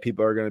cards that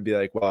people are going to be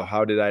like, well,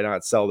 how did I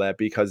not sell that?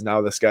 Because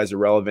now this guy's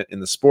irrelevant in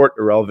the sport,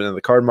 irrelevant in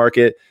the card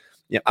market.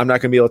 Yeah, I'm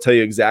not going to be able to tell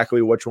you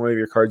exactly which one of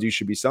your cards you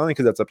should be selling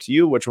because that's up to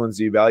you. Which ones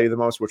do you value the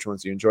most? Which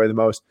ones do you enjoy the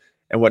most?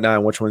 And whatnot,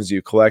 and which ones do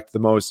you collect the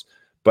most?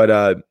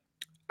 But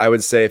I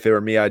would say if it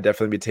were me, I'd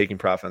definitely be taking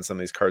profit on some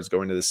of these cards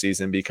going into the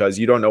season because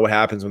you don't know what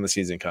happens when the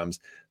season comes.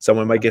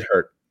 Someone might get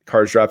hurt.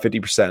 Cards drop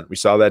 50%. We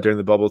saw that during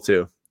the bubble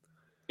too.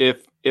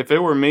 If it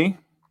were me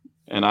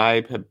and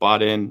I had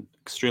bought in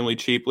extremely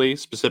cheaply,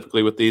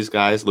 specifically with these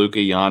guys, Luka,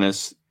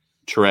 Giannis,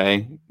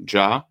 Trae,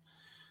 Ja,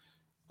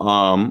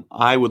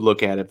 I would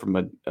look at it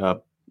from a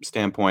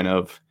standpoint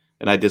of,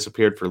 and I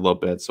disappeared for a little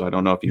bit, so I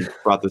don't know if you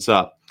brought this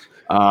up,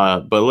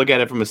 but look at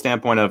it from a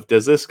standpoint of,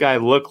 does this guy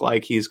look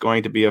like he's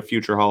going to be a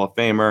future Hall of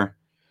Famer,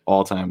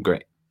 all-time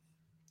great?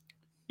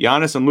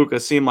 Giannis and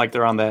Luka seem like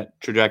they're on that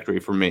trajectory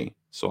for me,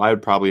 so I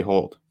would probably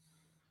hold.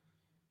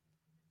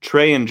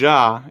 Trae and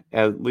Ja,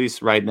 at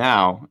least right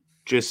now,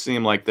 just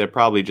seem like they'll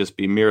probably just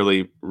be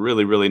merely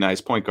really, really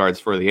nice point guards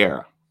for the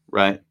era,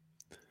 right?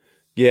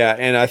 Yeah,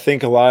 and I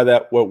think a lot of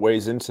that, what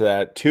weighs into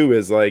that too,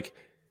 is like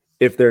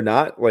if they're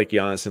not like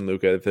Giannis and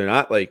Luka, if they're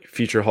not like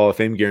future Hall of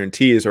Fame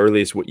guarantees, or at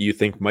least what you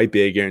think might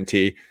be a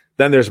guarantee,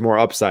 then there's more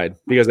upside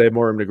because they have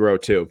more room to grow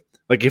too.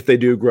 Like if they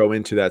do grow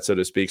into that, so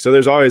to speak. So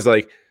there's always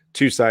like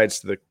two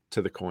sides to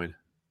the coin.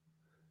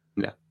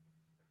 Yeah.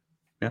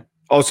 Yeah.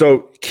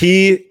 Also,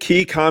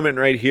 key comment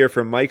right here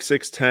from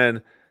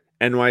Mike610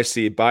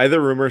 NYC: buy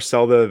the rumor,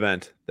 sell the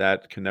event.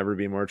 That can never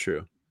be more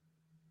true.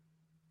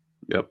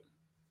 Yep.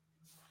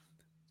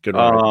 Good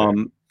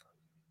one.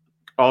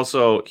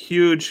 Also,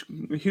 huge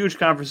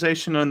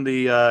conversation on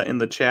the in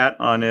the chat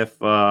on if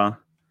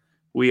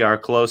we are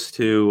close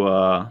to.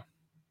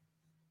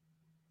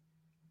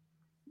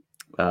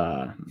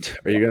 Are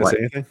you going to say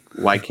anything?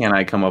 Why can't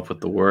I come up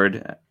with the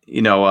word?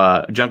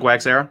 Junk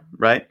wax era,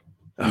 right?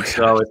 Oh,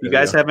 so if you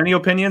guys have any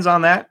opinions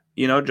on that,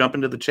 jump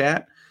into the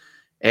chat,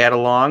 add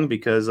along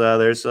because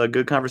there's a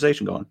good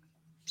conversation going.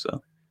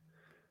 So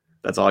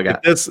that's all I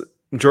got.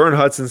 Jordan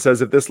Hudson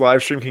says, if this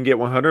live stream can get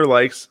 100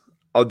 likes,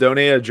 I'll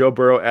donate a Joe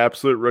Burrow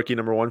absolute rookie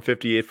number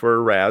 158 for a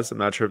Raz. I'm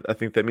not sure. I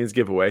think that means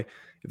giveaway.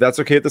 If that's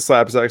okay with the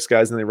Slapsacks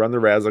guys and they run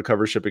the Raz, I'll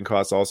cover shipping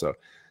costs also.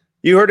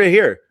 You heard it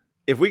here.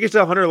 If we get to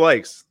 100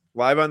 likes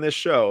live on this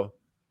show,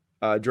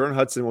 Jordan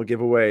Hudson will give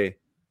away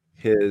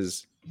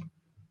his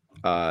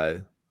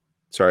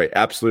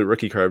absolute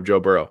rookie card of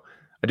Joe Burrow.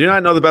 I do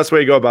not know the best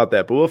way to go about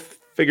that, but we'll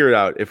figure it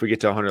out if we get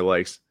to 100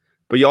 likes.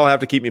 But y'all have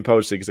to keep me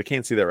posted because I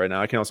can't see that right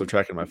now. I can also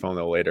track it on my phone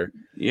though later.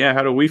 Yeah,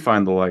 how do we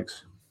find the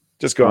likes?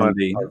 Just go on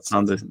the.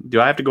 Do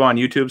I have to go on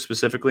YouTube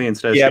specifically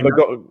instead? Yeah, but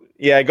go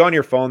on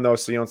your phone though,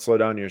 so you don't slow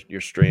down your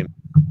stream.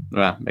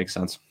 Yeah, makes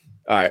sense.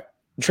 All right,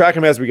 track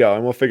them as we go,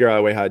 and we'll figure out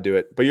a way how to do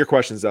it. But your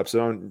question's up,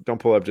 so don't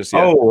pull up just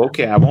yet. Oh,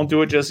 okay. I won't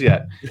do it just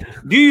yet.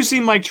 Do you see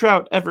Mike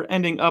Trout ever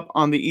ending up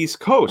on the East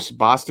Coast,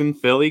 Boston,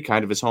 Philly,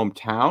 kind of his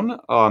hometown,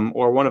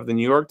 or one of the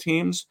New York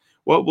teams?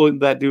 What will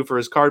that do for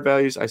his card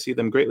values? I see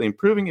them greatly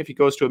improving if he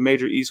goes to a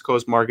major East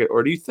Coast market,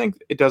 or do you think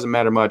it doesn't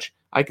matter much?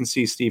 I can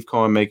see Steve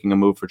Cohen making a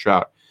move for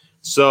Trout.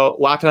 So, a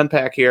lot to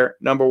unpack here.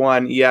 Number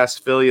one, yes,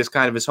 Philly is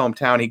kind of his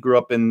hometown. He grew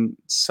up in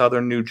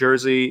southern New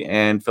Jersey,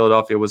 and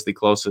Philadelphia was the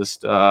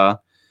closest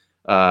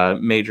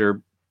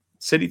major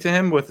city to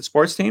him with the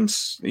sports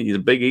teams. He's a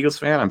big Eagles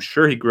fan. I'm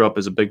sure he grew up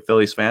as a big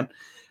Phillies fan.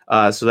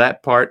 So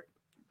that part,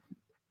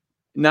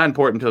 not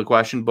important to the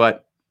question,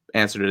 but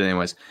answered it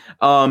anyways.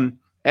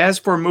 As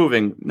for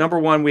moving, number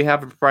one, we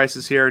have the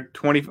prices here: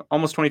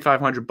 almost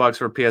 $2,500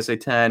 for a PSA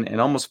 10, and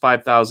almost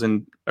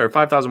 5,000 or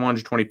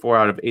 5,124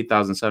 out of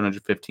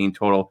 8,715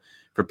 total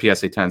for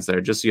PSA 10s.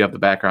 There, just so you have the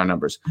background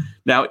numbers.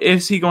 Now,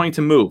 is he going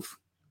to move?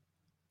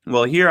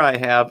 Well, here I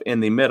have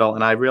in the middle,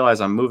 and I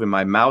realize I'm moving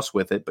my mouse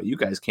with it, but you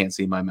guys can't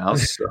see my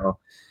mouse. So,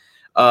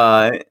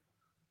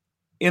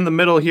 in the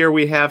middle here,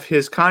 we have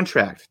his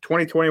contract,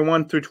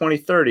 2021 through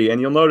 2030, and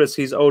you'll notice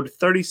he's owed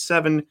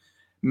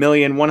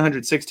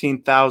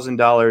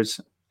 $37,116,000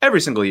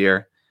 every single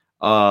year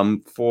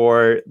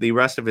for the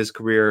rest of his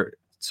career,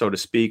 so to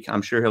speak.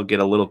 I'm sure he'll get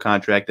a little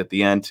contract at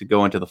the end to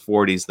go into the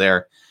 40s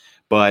there,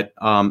 but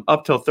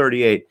up till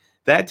 38.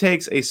 That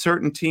takes a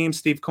certain team.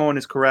 Steve Cohen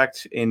is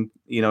correct in,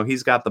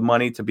 he's got the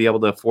money to be able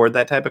to afford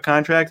that type of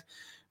contract,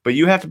 but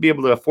you have to be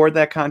able to afford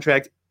that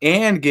contract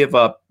and give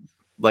up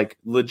like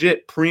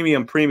legit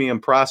premium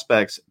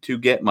prospects to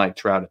get Mike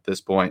Trout at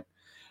this point.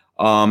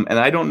 And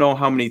I don't know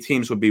how many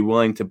teams would be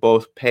willing to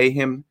both pay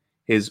him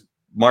his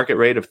market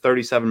rate of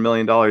 $37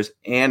 million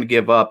and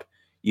give up,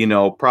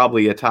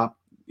 probably a top,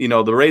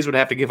 the Rays would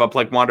have to give up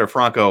like Wander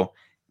Franco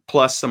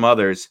plus some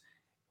others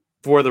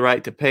for the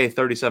right to pay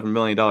 $37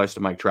 million to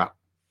Mike Trout.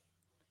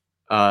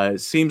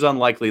 Seems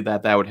unlikely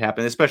that would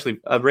happen, especially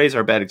Rays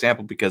are a bad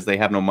example because they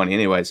have no money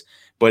anyways.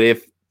 But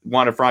if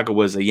Wander Franco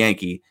was a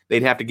Yankee,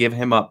 they'd have to give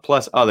him up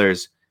plus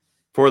others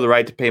for the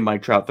right to pay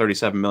Mike Trout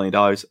 $37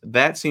 million.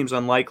 That seems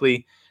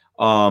unlikely.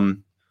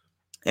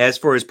 As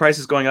for his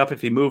prices going up,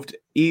 if he moved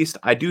east,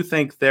 I do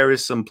think there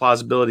is some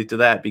plausibility to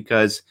that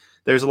because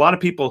there's a lot of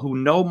people who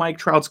know Mike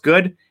Trout's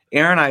good.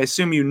 Aaron, I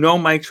assume you know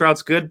Mike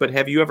Trout's good, but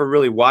have you ever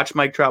really watched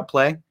Mike Trout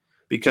play?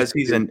 Because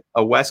he's in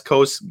a West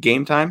Coast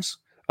game times?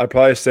 I'd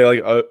probably say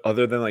like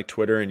other than like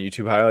Twitter and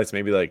YouTube highlights,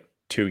 maybe like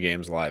 2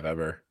 games live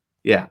ever.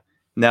 Yeah.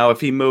 Now,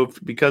 if he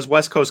moved, because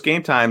West Coast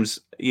game times,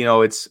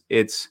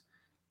 it's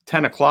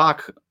 10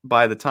 o'clock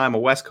by the time a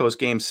West Coast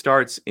game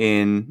starts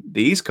in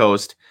the East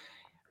Coast.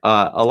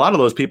 A lot of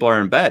those people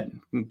are in bed,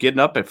 getting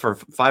up for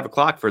 5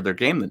 o'clock for their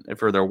game,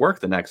 for their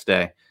work the next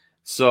day.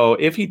 So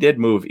if he did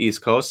move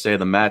East Coast, say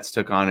the Mets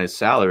took on his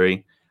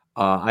salary,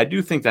 I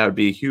do think that would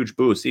be a huge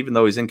boost, even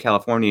though he's in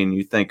California and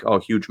you think, oh,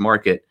 huge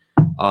market.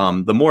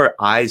 The more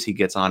eyes he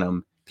gets on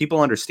him,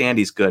 people understand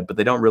he's good, but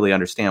they don't really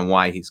understand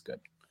why he's good.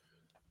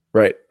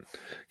 Right.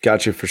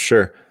 Got you for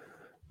sure.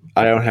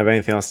 I don't have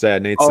anything else to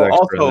add. Nate's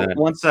also,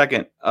 1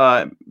 second.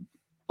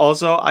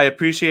 Also, I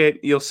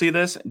appreciate, you'll see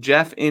this,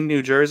 Jeff in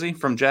New Jersey,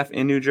 from Jeff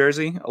in New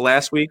Jersey.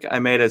 Last week, I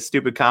made a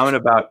stupid comment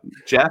about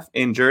Jeff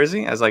in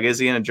Jersey. I was like, is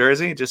he in a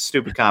Jersey? Just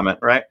stupid comment,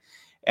 right?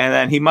 And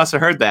then he must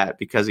have heard that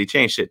because he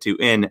changed it to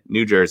in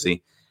New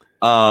Jersey.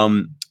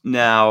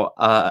 Now,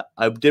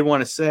 I did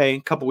want to say,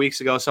 a couple weeks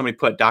ago, somebody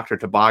put Dr.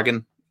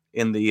 Toboggan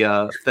in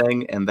the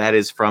thing, and that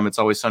is from It's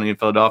Always Sunny in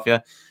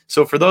Philadelphia.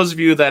 So for those of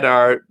you that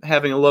are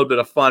having a little bit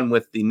of fun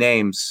with the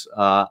names,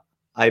 I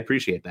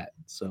appreciate that.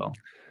 So...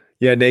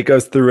 yeah, Nate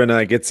goes through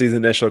and gets these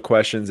initial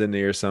questions in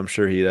here, so I'm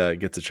sure he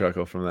gets a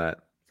chuckle from that.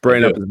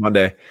 Brain up is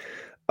Monday.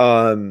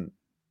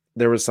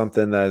 There was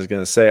something that I was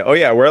going to say. Oh,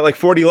 yeah, we're at like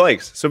 40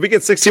 likes. So if we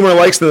get 60 more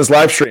likes in this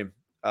live stream,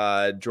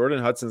 Jordan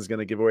Hudson is going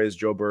to give away his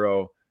Joe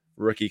Burrow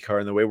rookie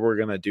card. And the way we're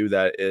going to do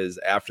that is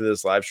after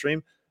this live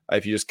stream,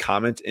 if you just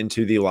comment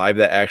into the live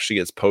that actually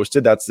gets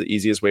posted, that's the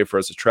easiest way for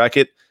us to track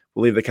it.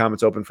 We'll leave the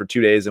comments open for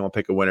 2 days, and we'll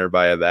pick a winner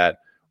via that.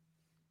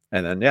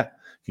 And then, yeah,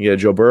 you can get a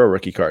Joe Burrow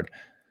rookie card.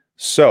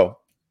 So...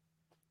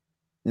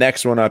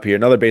 next one up here,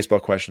 another baseball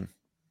question.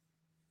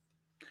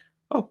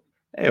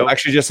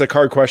 Actually, just a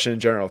card question in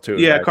general too.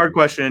 Yeah, card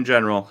question in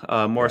general,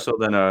 more so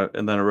than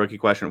a rookie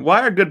question. Why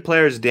are good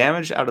players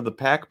damaged out of the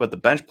pack, but the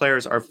bench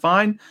players are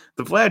fine?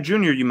 The Vlad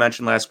Jr. you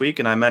mentioned last week,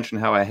 and I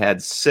mentioned how I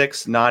had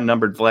 6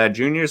 non-numbered Vlad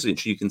Jr.'s,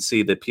 which you can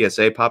see the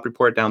PSA pop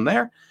report down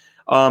there.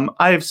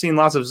 I have seen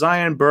lots of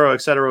Zion, Burrow,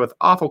 etc. with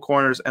awful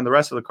corners, and the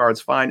rest of the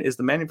cards fine. Is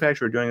the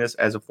manufacturer doing this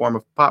as a form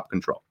of pop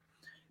control?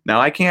 Now,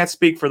 I can't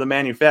speak for the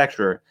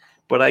manufacturer,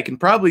 but I can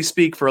probably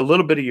speak for a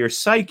little bit of your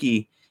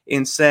psyche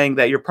in saying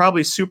that you're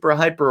probably super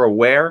hyper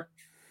aware.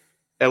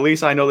 At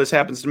least I know this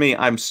happens to me.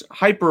 I'm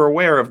hyper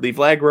aware of the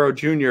Vlad Guerrero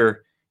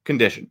Jr.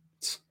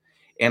 conditions.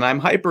 And I'm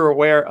hyper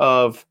aware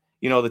of,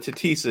 the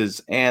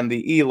Tatises and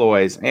the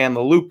Eloys and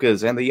the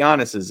Lucas and the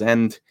Giannis's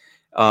and,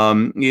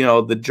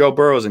 the Joe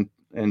Burrows and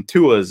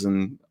Tuas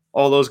and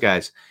all those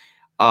guys.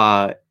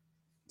 So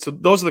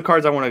those are the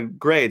cards I want to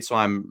grade. So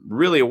I'm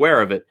really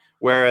aware of it.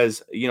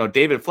 Whereas,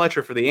 David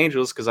Fletcher for the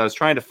Angels, because I was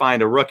trying to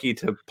find a rookie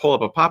to pull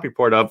up a pop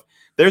report of,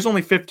 there's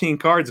only 15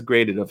 cards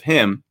graded of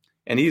him,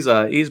 and he's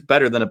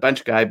better than a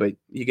bench guy, but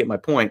you get my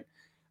point.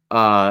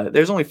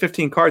 There's only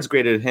 15 cards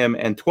graded of him,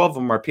 and 12 of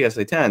them are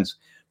PSA 10s.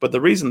 But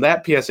the reason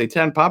that PSA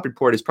 10 pop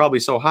report is probably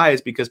so high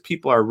is because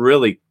people are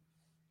really,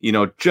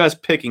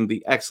 just picking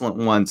the excellent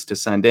ones to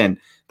send in.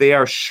 They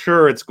are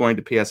sure it's going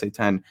to PSA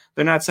 10.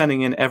 They're not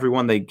sending in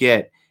everyone they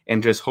get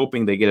and just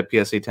hoping they get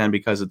a PSA 10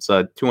 because it's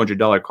a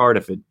 $200 card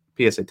if it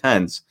PSA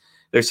 10s.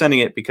 They're sending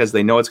it because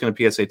they know it's going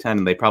to PSA 10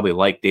 and they probably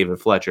like David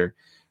Fletcher.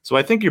 So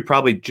I think you're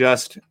probably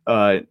just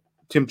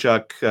Tim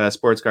Chuck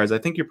Sports Cards. I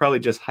think you're probably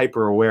just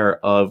hyper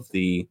aware of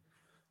the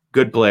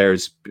good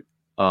players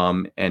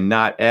and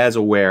not as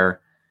aware,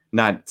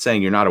 not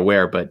saying you're not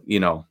aware, but you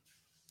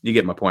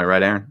get my point,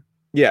 right, Aaron?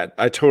 Yeah,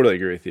 I totally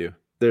agree with you.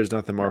 There's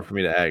nothing more for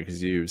me to add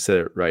because you said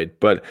it right.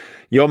 But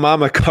Yo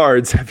Mama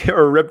Cards, have you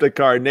ever ripped a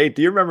card? Nate,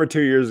 do you remember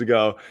 2 years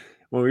ago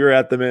when we were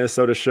at the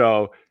Minnesota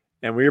show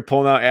and we were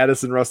pulling out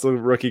Addison Russell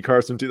rookie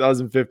cards from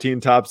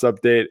 2015 Topps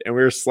Update, and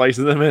we were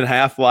slicing them in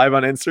half live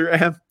on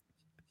Instagram?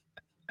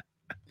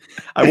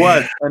 I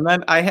was, and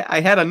then I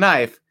had a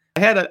knife. I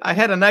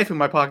had a knife in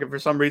my pocket for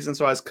some reason,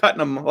 so I was cutting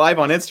them live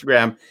on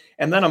Instagram.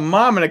 And then a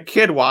mom and a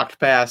kid walked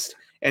past,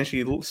 and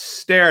she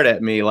stared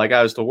at me like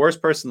I was the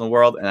worst person in the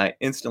world, and I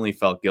instantly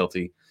felt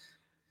guilty.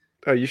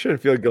 Oh, you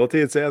shouldn't feel guilty.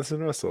 It's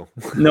Addison Russell.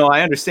 No,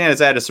 I understand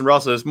it's Addison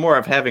Russell. It's more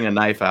of having a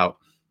knife out.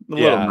 A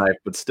little Yeah. knife,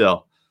 but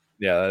still.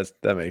 Yeah,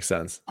 that makes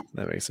sense.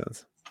 That makes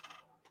sense.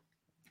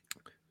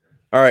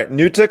 All right,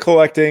 new to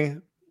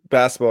collecting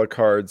basketball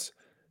cards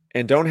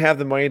and don't have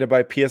the money to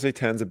buy PSA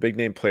 10s of big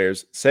name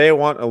players. Say I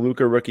want a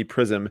Luka rookie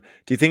prism.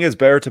 Do you think it's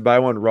better to buy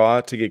one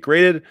raw to get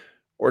graded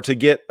or to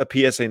get a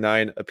PSA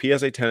 9? A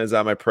PSA 10 is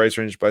out my price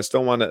range, but I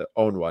still want to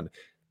own one.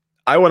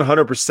 I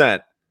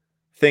 100%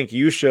 think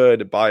you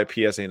should buy a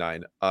PSA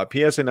 9.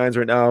 PSA 9s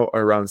right now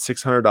are around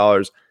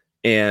 $600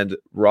 and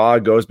raw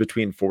goes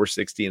between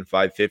 $460 and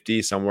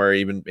 $550, somewhere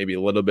even maybe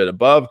a little bit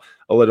above,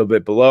 a little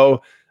bit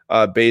below,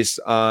 based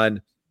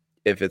on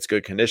if it's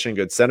good condition,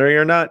 good centering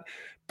or not.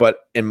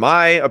 But in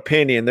my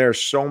opinion, there are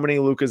so many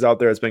Lukas out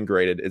there that's been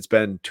graded. It's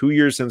been 2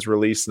 years since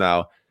release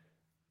now.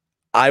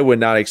 I would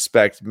not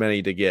expect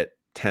many to get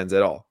 10s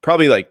at all.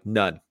 Probably like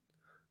none.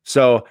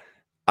 So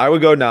I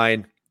would go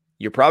 9.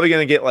 You're probably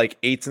going to get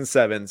like 8s and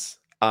 7s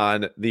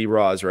on the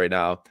raws right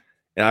now.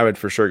 And I would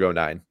for sure go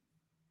 9.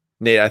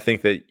 Nate, I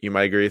think that you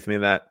might agree with me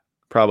in that,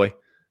 probably,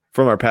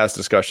 from our past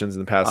discussions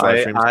in the past live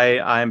streams.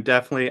 I'm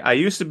definitely, I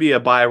used to be a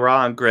buy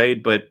raw and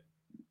grade, but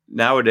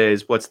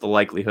nowadays, what's the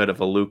likelihood of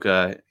a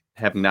Luka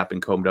having not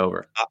been combed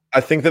over? I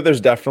think that there's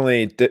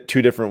definitely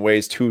two different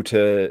ways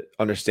to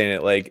understand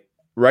it. Like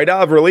right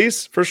out of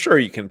release, for sure,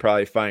 you can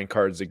probably find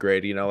cards to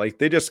grade. You know, like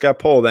they just got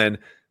pulled and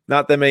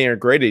not that many are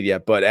graded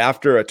yet. But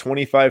after a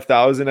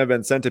 25,000 have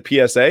been sent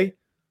to PSA,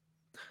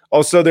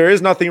 also there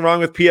is nothing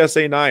wrong with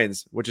PSA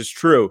 9s, which is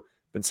true.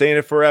 Been saying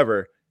it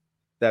forever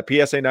that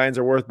PSA 9s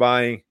are worth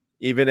buying,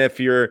 even if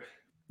you're,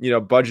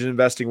 budget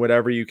investing,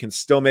 whatever, you can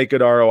still make good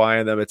ROI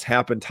on them. It's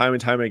happened time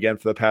and time again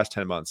for the past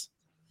 10 months.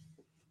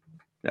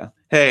 Yeah.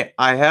 Hey,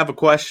 I have a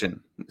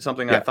question,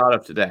 something I thought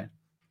of today.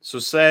 So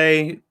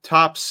say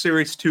Topps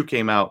Series 2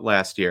 came out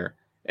last year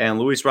and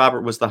Luis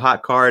Robert was the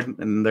hot card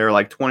and they're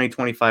like $20,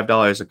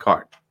 $25 a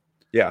card.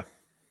 Yeah.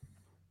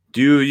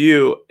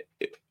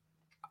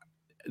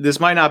 This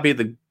might not be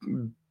the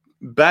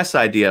best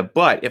idea,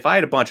 but if I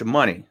had a bunch of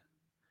money,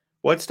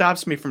 what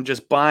stops me from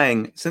just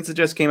buying, since it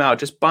just came out,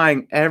 just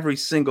buying every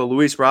single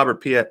Luis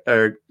Robert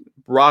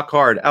raw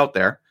card out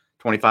there,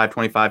 25,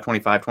 25,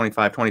 25,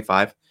 25,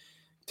 25,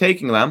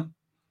 taking them,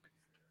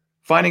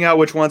 finding out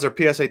which ones are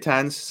PSA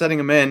 10s, setting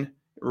them in,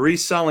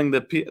 reselling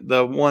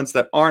the ones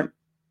that aren't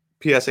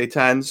PSA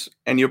 10s,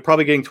 and you're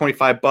probably getting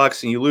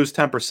 $25 and you lose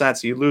 10%.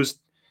 So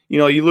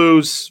you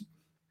lose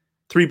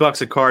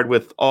 $3 a card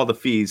with all the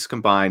fees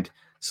combined.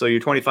 So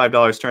your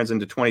 $25 turns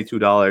into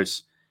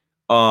 $22.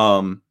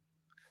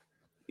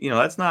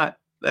 That's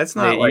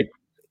not like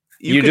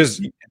you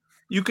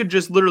could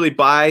just literally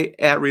buy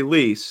at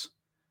release,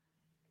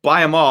 buy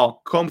them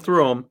all, comb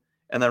through them,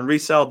 and then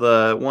resell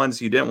the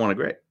ones you didn't want to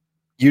grade.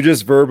 You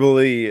just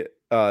verbally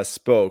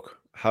spoke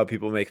how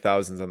people make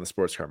thousands on the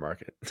sports card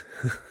market.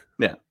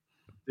 Yeah.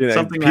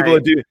 A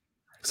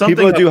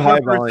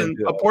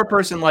poor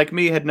person like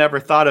me had never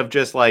thought of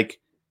just like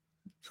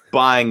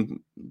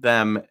buying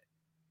them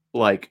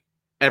like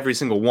every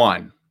single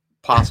one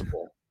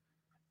possible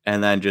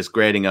and then just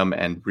grading them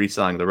and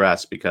reselling the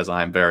rest because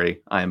I am very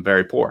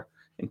poor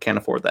and can't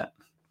afford that.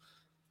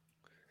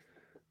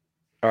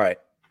 All right.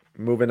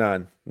 Moving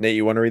on. Nate,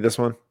 you want to read this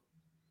one?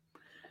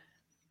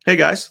 Hey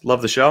guys,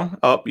 love the show.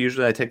 Oh,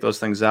 usually I take those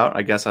things out.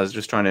 I guess I was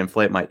just trying to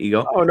inflate my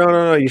ego. Oh,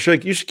 no. You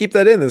should keep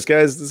that in. He's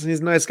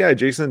a nice guy.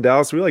 Jason in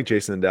Dallas. We like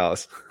Jason in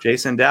Dallas.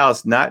 Jason in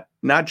Dallas, not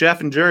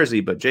Jeff in Jersey,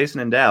 but Jason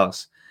in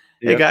Dallas.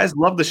 Hey guys,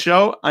 love the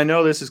show. I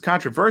know this is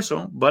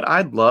controversial, but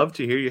I'd love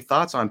to hear your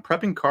thoughts on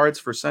prepping cards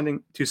for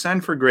send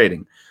for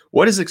grading.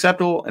 What is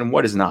acceptable and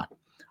what is not?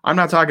 I'm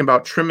not talking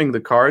about trimming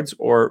the cards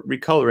or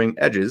recoloring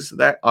edges.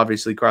 That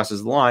obviously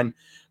crosses the line.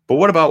 But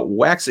what about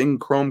waxing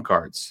chrome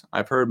cards?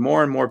 I've heard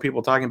more and more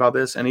people talking about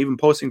this and even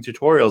posting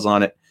tutorials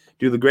on it.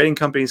 Do the grading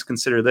companies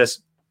consider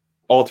this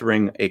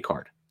altering a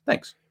card?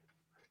 Thanks.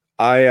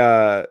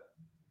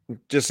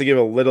 Just to give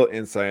a little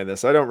insight on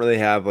this, I don't really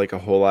have like a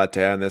whole lot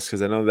to add on this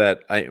because I know that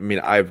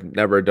I've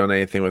never done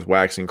anything with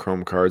waxing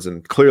chrome cards,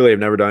 and clearly I've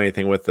never done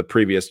anything with the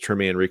previous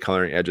trimming and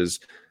recoloring edges.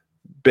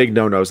 Big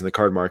no-nos in the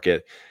card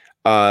market.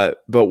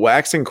 But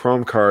waxing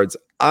chrome cards,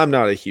 I'm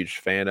not a huge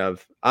fan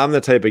of. I'm the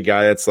type of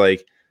guy that's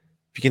like,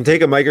 if you can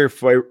take a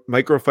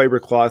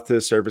microfiber cloth to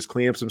the surface,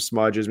 clean up some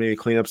smudges, maybe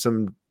clean up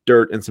some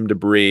dirt and some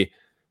debris,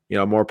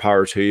 more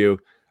power to you.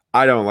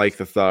 I don't like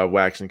the thought of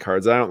waxing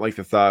cards. I don't like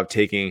the thought of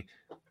taking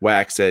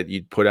wax that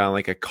you'd put on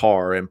like a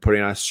car and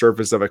putting on a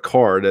surface of a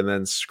card and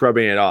then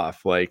scrubbing it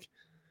off. Like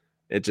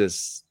it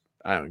just,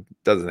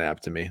 doesn't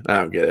happen to me. I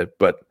don't get it.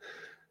 But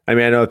I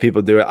know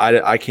people do it. I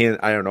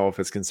don't know if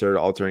it's considered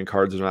altering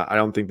cards or not. I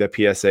don't think that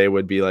PSA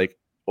would be like,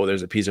 oh,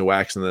 there's a piece of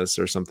wax in this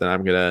or something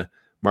I'm going to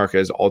mark it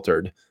as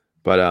altered.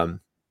 But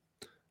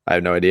I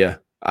have no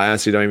idea. I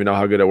honestly don't even know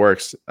how good it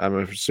works. I'm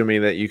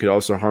assuming that you could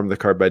also harm the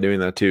card by doing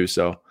that too.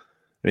 So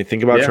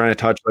think about trying to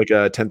touch like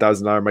a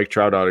 $10,000 Mike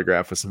Trout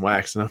autograph with some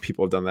wax. I know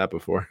people have done that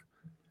before.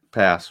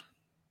 Pass.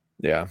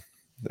 Yeah,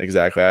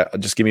 exactly.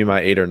 Just give me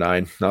my 8 or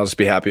 9. I'll just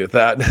be happy with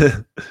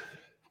that.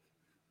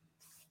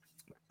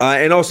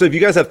 And also, if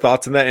you guys have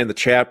thoughts on that in the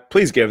chat,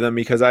 please give them,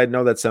 because I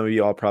know that some of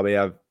you all probably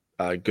have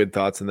good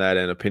thoughts on that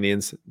and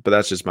opinions, but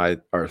that's just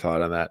our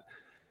thought on that.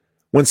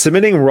 When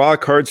submitting raw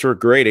cards for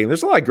grading,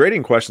 there's a lot of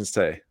grading questions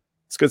today.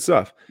 It's good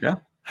stuff. Yeah.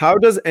 How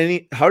does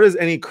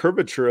any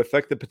curvature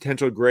affect the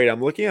potential grade?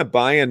 I'm looking at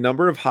buying a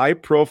number of high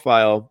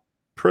profile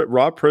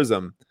raw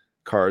prism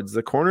cards.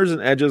 The corners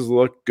and edges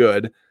look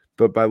good,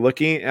 but by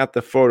looking at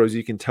the photos,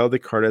 you can tell the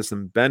card has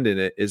some bend in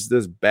it. Is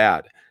this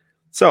bad?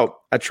 So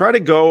I try to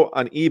go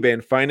on eBay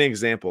and find an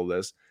example of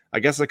this. I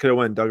guess I could have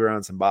went and dug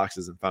around some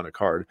boxes and found a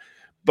card.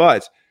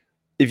 But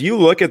if you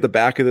look at the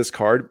back of this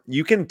card,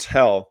 you can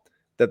tell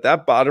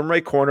that bottom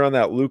right corner on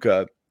that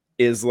Luka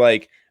is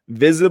like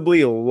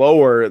visibly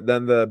lower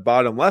than the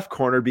bottom left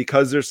corner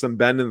because there's some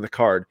bend in the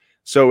card.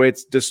 So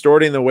it's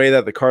distorting the way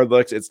that the card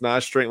looks. It's not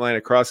a straight line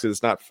across because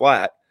it's not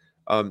flat.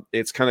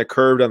 It's kind of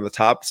curved on the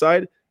top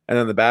side, and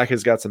then the back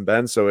has got some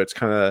bend, so it's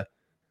kind of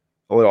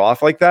a little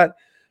off like that.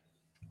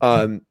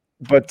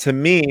 But to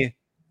me,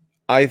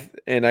 I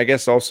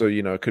guess also,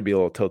 it could be a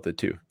little tilted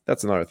too.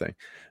 That's another thing.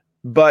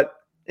 But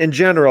in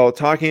general,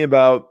 talking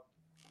about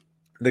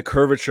the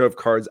curvature of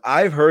cards,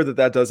 I've heard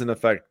that doesn't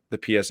affect the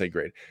PSA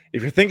grade.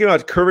 If you're thinking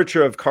about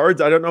curvature of cards,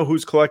 I don't know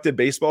who's collected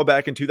baseball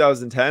back in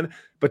 2010,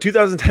 but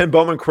 2010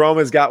 Bowman Chrome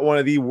has got one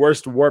of the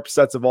worst warp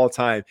sets of all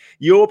time.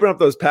 You open up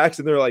those packs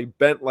and they're like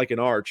bent like an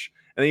arch,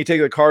 and then you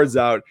take the cards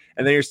out,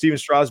 and then your Steven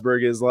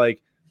Strasburg is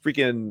like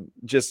freaking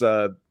just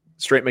a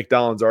straight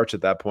McDonald's arch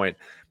at that point.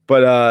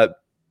 But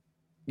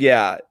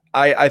yeah,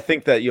 I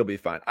think that you'll be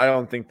fine. I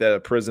don't think that a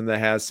prism that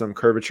has some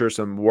curvature,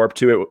 some warp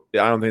to it,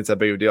 I don't think it's that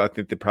big of a deal. I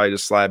think they probably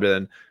just slab it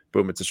and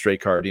boom, it's a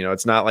straight card.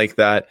 It's not like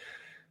that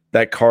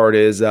card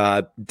is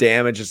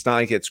damaged. It's not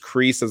like it's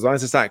creased. As long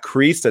as it's not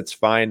creased, it's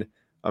fine.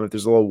 If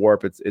there's a little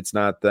warp, it's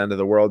not the end of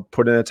the world.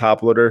 Put in a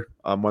top loader,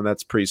 one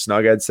that's pretty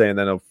snug, I'd say, and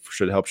then it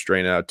should help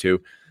strain it out too.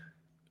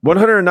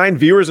 109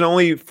 viewers and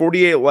only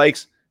 48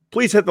 likes.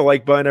 Please hit the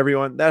like button,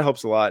 everyone. That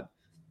helps a lot.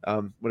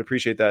 Would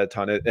appreciate that a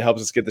ton. It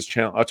helps us get this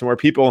channel out to more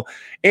people,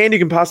 and you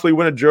can possibly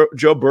win a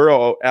Joe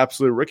Burrow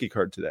absolute rookie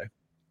card today.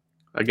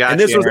 I got and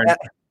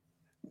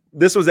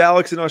this was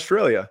Alex in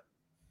Australia,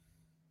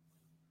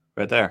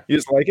 right there. You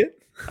just like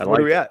it? What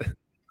are we at?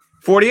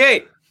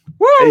 48.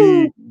 Woo!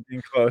 Hey,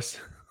 getting close.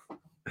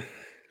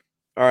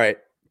 All right.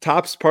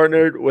 Topps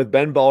partnered with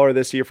Ben Baller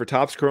this year for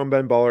Topps Chrome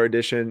Ben Baller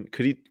Edition.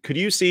 Could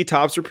you see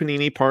Topps or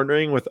Panini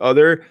partnering with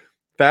other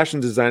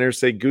fashion designers,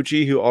 say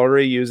Gucci, who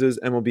already uses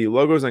MLB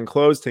logos on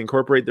clothes, to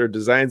incorporate their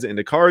designs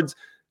into cards?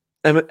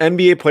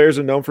 NBA players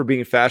are known for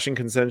being fashion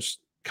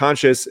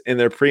conscious in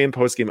their pre- and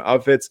post-game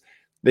outfits.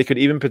 They could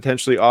even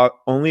potentially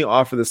only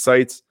offer the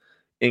sites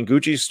in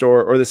Gucci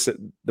store or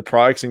the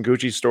products in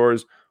Gucci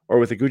stores or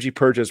with a Gucci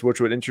purchase,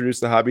 which would introduce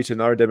the hobby to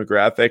another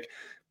demographic.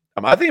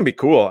 I think it'd be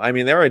cool. I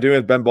mean, they already doing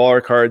with Ben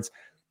Baller cards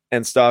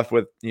and stuff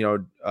with,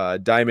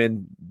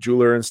 Diamond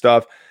Jeweler and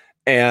stuff.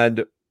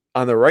 And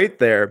on the right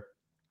there,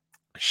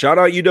 shout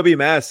out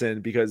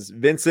UW-Madison, because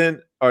Virgil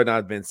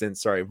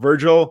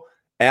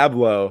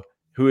Abloh,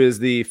 who is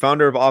the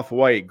founder of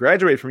Off-White,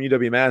 graduated from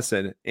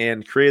UW-Madison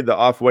and created the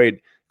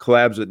Off-White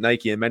collabs with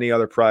Nike and many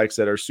other products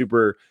that are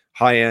super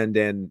high-end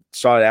and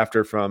sought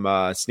after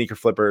from sneaker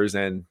flippers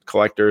and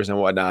collectors and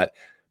whatnot.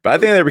 But I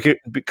think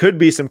there could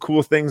be some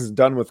cool things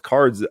done with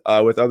cards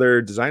with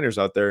other designers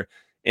out there.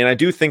 And I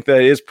do think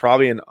that it is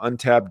probably an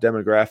untapped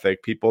demographic,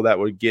 people that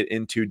would get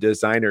into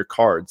designer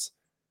cards.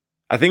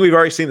 I think we've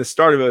already seen the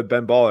start of it with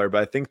Ben Baller,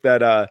 but I think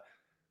that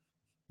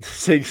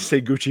say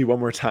Gucci one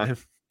more time.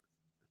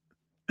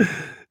 Did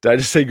I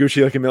just say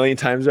Gucci like a million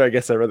times there? I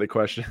guess I read the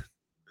question.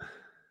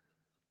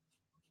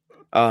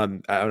 I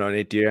don't know,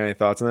 Nate, do you have any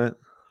thoughts on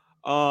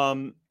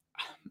that?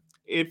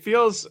 It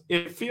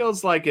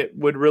feels like it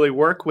would really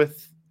work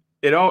with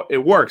it. It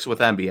works with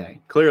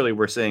NBA. Clearly,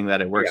 we're seeing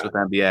that it works with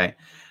NBA.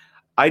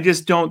 I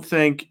just don't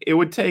think it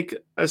would take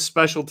a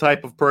special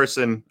type of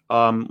person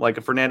like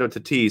a Fernando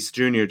Tatis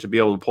Jr. to be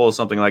able to pull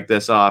something like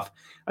this off.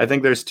 I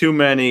think there's too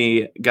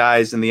many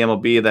guys in the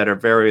MLB that are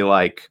very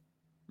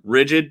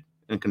rigid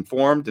and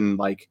conformed, and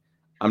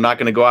I'm not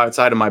going to go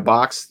outside of my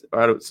box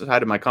or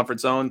outside of my comfort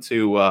zone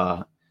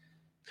to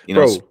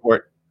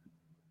support.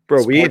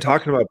 Bro, we ain't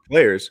talking about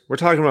players. We're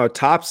talking about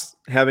Topps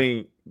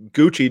having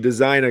Gucci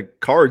design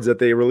cards that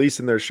they release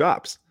in their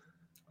shops.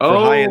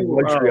 High-end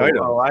luxury items.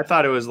 I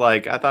thought it was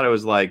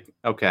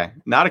okay,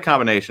 not a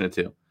combination of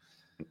two.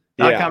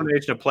 Not a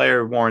combination of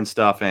player worn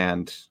stuff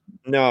and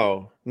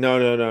no.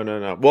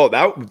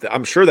 Well,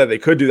 I'm sure that they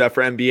could do that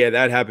for NBA.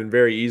 That happened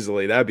very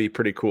easily. That'd be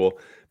pretty cool.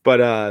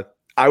 But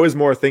I was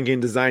more thinking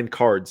design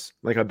cards,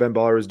 like how Ben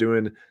Baller was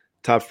doing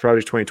Topps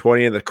Project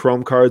 2020 and the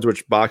Chrome cards,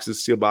 which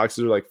steel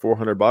boxes are like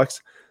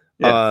 $400.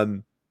 Yeah.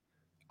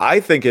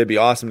 I think it'd be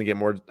awesome to get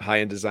more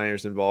high-end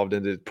designers involved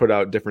and to put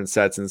out different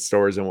sets in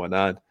stores and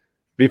whatnot.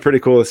 Be pretty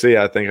cool to see.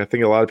 I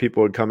think a lot of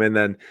people would come in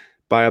then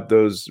buy up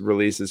those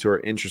releases who are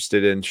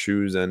interested in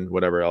shoes and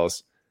whatever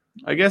else.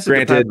 I guess it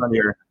depends on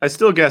I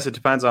still guess it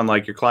depends on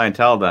your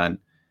clientele then.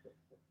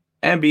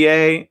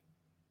 NBA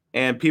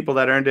and people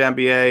that are into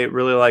NBA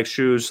really like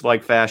shoes,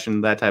 like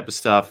fashion, that type of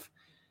stuff.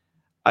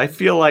 I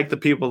feel like the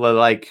people that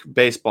like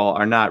baseball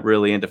are not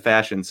really into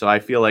fashion, so I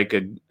feel like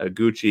a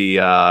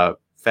Gucci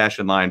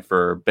fashion line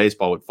for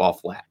baseball would fall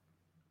flat.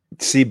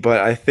 See, but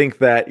I think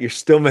that you're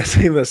still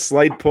missing the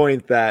slight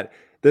point that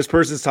this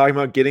person's talking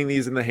about getting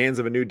these in the hands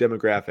of a new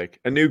demographic,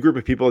 a new group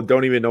of people that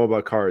don't even know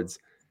about cards.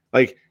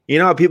 Like, you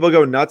know how people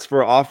go nuts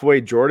for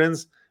off-white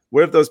Jordans?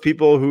 What if those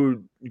people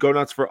who go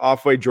nuts for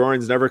off-white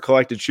Jordans never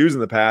collected shoes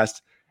in the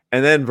past,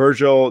 and then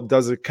Virgil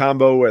does a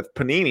combo with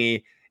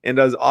Panini and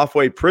does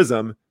off-white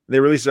Prism? They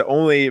release it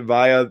only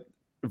via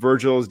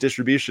Virgil's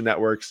distribution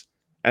networks,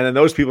 and then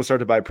those people start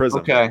to buy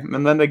Prism. Okay,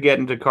 and then they get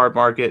into card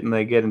market and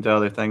they get into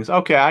other things.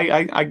 Okay,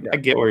 I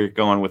get where you're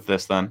going with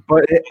this then.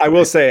 But I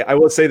will say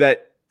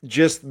that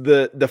just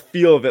the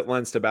feel of it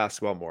lends to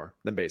basketball more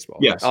than baseball.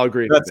 Yes, I'll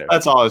agree.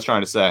 That's all I was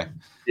trying to say.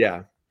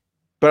 Yeah.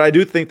 But I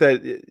do think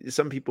that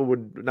some people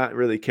would not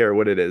really care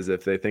what it is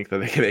if they think that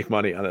they can make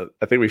money on it.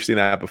 I think we've seen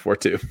that before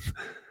too.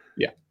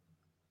 Yeah.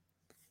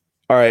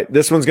 All right.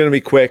 This one's going to be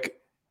quick.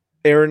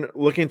 Aaron,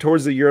 looking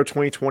towards the Euro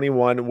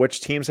 2021,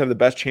 which teams have the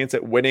best chance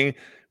at winning?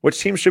 Which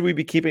teams should we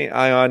be keeping an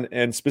eye on?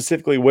 And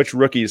specifically, which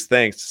rookies?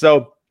 Thanks.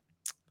 So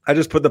I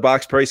just put the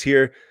box price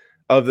here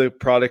of the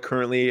product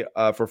currently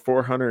for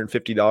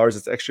 $450.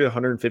 It's actually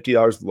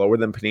 $150 lower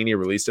than Panini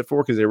released it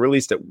for because they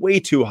released it way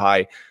too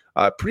high.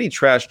 Pretty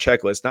trash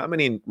checklist. Not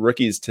many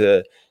rookies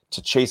to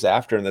chase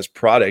after in this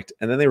product.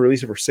 And then they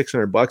released it for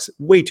 $600,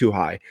 way too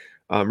high.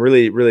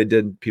 Really, really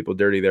did people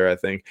dirty there, I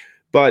think.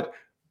 But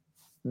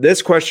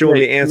this question will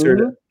be answered.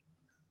 Panini?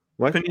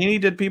 What?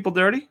 Panini did people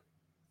dirty?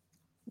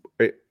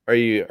 Are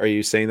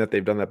you saying that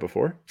they've done that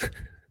before?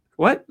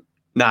 What?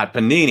 Not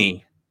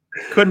Panini.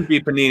 Couldn't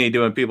be Panini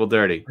doing people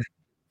dirty.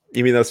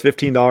 You mean those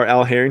 $15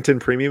 Al Harrington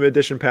Premium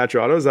Edition patch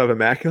autos of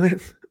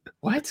Immaculate?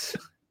 What?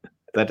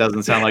 That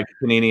doesn't sound like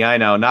the Panini I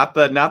know. Not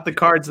the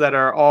cards that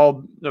are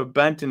all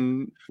bent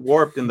and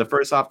warped in the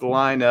first off the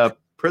line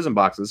Prism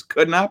boxes.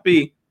 Could not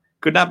be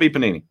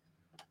Panini.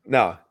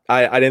 No,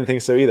 I didn't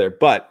think so either.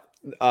 But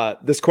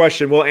this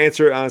question we'll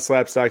answer on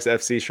Slapstocks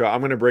FC show. I'm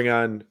going to bring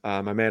on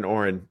my man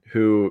Oren,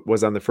 who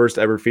was on the first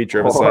ever feature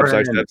of a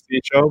Slapstocks FC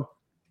show.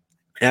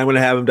 And I'm going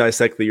to have him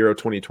dissect the Euro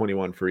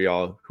 2021 for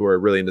y'all who are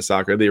really into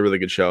soccer. It'll be a really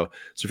good show.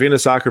 So if you're into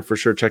soccer, for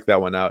sure, check that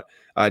one out.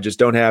 Just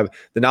don't have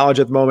the knowledge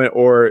at the moment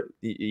or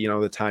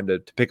the time to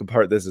pick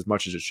apart this as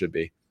much as it should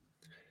be.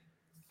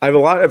 I have a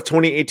lot of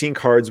 2018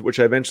 cards, which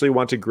I eventually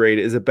want to grade.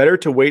 Is it better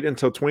to wait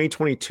until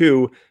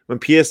 2022 when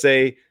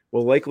PSA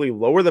will likely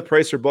lower the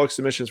price for bulk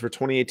submissions for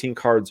 2018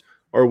 cards,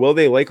 or will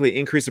they likely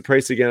increase the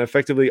price again,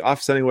 effectively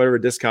offsetting whatever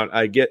discount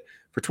I get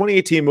for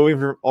 2018 moving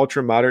from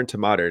ultra modern to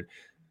modern?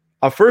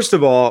 First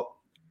of all,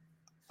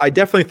 I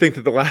definitely think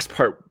that the last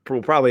part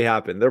will probably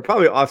happen. They'll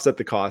probably offset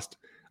the cost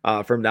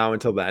from now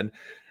until then.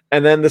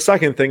 And then the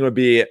second thing would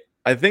be,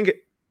 I think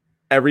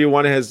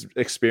everyone has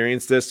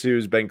experienced this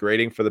who's been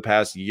grading for the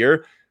past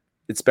year.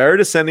 It's better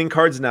to send in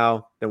cards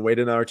now than wait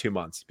another 2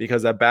 months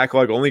because that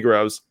backlog only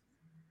grows.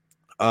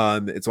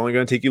 It's only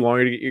going to take you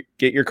longer to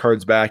get your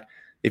cards back.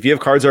 If you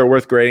have cards that are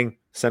worth grading,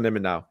 send them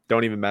in now.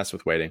 Don't even mess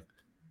with waiting.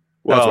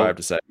 That's what I have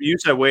to say. You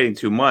said waiting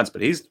 2 months,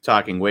 but he's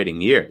talking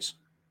waiting years.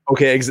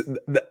 Okay,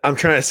 I'm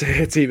trying to say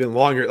it's even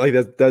longer. Like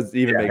that does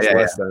even make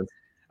less sense.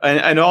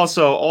 And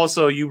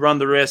also you run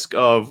the risk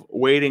of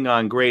waiting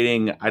on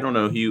grading. I don't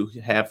know who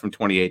you have from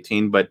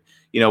 2018, but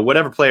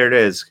whatever player it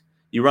is,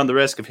 you run the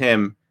risk of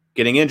him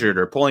getting injured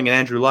or pulling an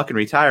Andrew Luck and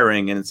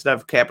retiring. And instead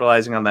of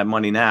capitalizing on that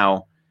money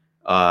now,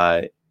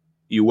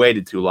 you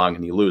waited too long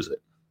and you lose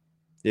it.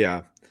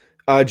 Yeah.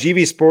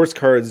 GV Sports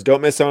Cards,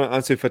 don't miss out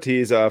on Ansu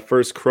Fati's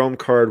first Chrome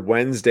card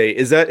Wednesday.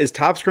 Is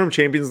Topps Chrome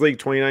Champions League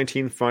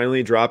 2019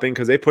 finally dropping?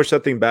 Because they pushed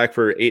that thing back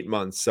for 8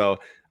 months. So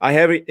I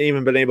haven't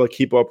even been able to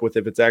keep up with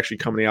if it's actually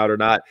coming out or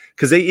not.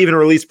 Because they even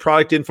released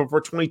product info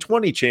for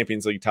 2020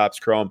 Champions League Topps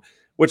Chrome,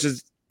 which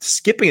is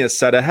skipping a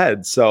set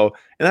ahead. So,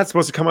 and that's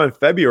supposed to come out in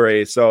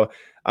February. So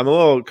I'm a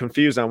little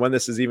confused on when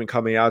this is even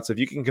coming out. So if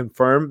you can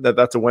confirm that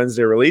that's a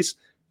Wednesday release,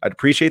 I'd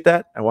appreciate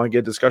that. I want to get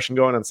a discussion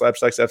going on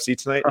Slapstocks FC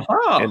tonight.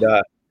 And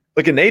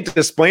look at Nate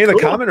displaying the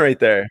comment right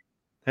there.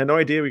 I had no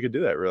idea we could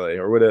do that really,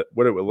 or what it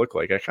would look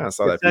like. I kind of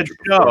saw that feature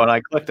before. And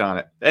I clicked on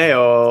it.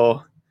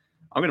 Heyo,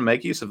 I'm going to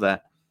make use of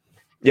that.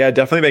 Yeah,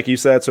 definitely make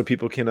use of that so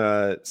people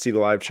can see the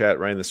live chat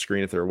right on the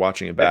screen if they're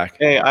watching it back.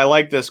 Hey, I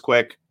like this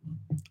quick.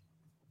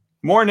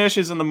 More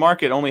niches in the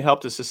market only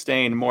help to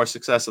sustain more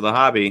success of the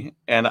hobby,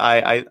 and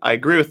I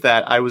agree with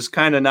that. I was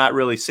kind of not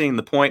really seeing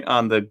the point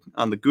on the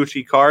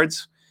Gucci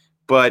cards,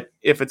 but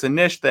if it's a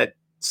niche that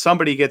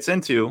somebody gets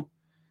into,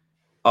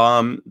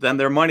 then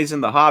their money's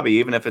in the hobby,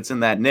 even if it's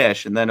in that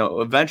niche, and then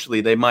eventually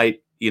they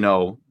might,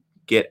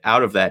 get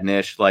out of that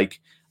niche.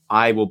 Like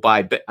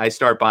I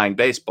start buying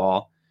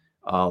baseball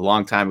a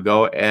long time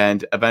ago,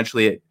 and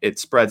eventually it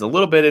spreads a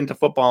little bit into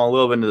football, and a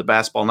little bit into the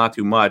basketball, not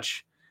too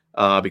much.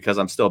 Because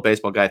I'm still a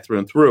baseball guy through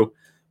and through.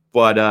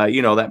 But,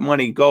 that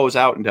money goes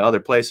out into other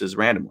places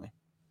randomly.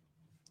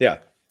 Yeah,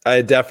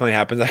 it definitely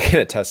happens. I can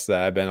attest to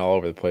that. I've been all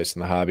over the place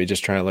in the hobby,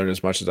 just trying to learn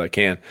as much as I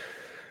can.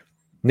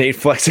 Nate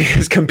flexing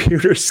his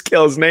computer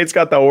skills. Nate's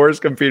got the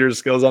worst computer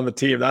skills on the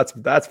team.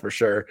 That's for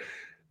sure.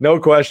 No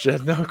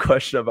question. No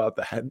question about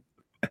that.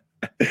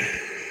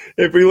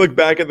 If we look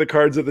back at the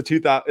cards of the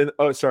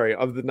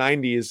of the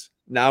 90s,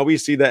 now we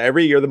see that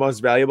every year the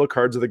most valuable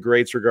cards are the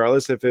greats,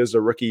 regardless if it was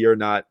a rookie year or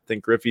not.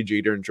 Think Griffey,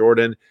 Jeter, and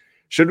Jordan.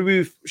 Should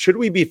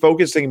we be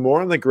focusing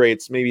more on the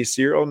greats, maybe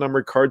serial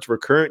numbered cards for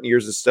current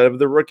years instead of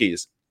the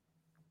rookies?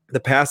 The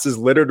past is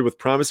littered with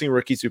promising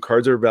rookies whose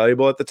cards are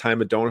valuable at the time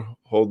but don't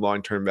hold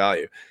long-term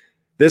value.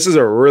 This is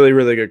a really,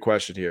 really good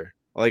question here.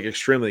 Like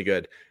extremely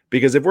good.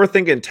 Because if we're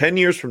thinking 10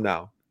 years from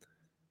now,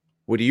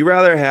 would you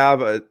rather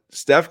have a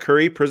Steph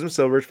Curry Prism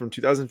Silver from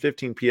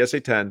 2015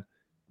 PSA 10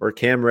 or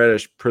Cam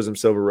Reddish Prism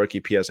Silver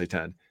Rookie PSA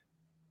 10?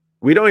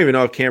 We don't even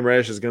know if Cam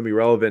Reddish is going to be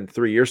relevant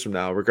 3 years from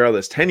now,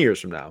 regardless, 10 years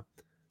from now.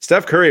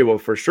 Steph Curry will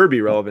for sure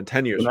be relevant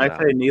 10 years from now.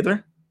 Can I say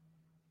neither?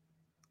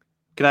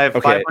 Can I have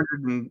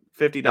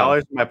 $550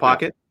 in my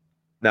pocket?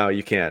 No,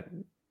 you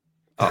can't.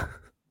 Oh.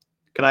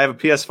 Can I have a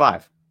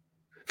PS5?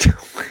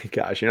 Oh my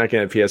gosh, you're not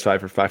getting a PS5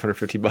 for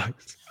 $550.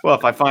 Well,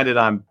 if I find it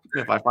on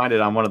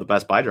one of the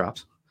best buy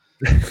drops.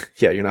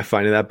 Yeah, you're not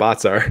finding that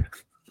bots are.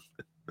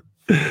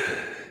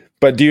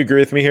 But do you agree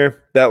with me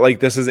here that like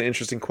this is an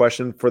interesting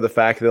question for the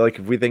fact that like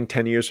if we think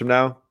 10 years from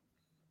now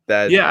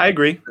that I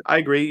agree.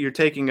 You're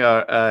taking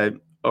a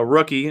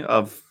rookie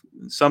of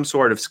some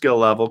sort of skill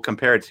level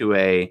compared to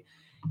a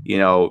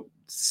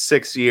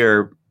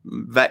 6-year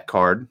vet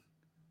card,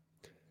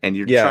 and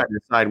you're trying to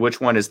decide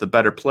which one is the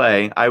better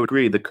play. I would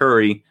agree the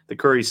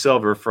Curry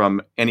Silver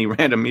from any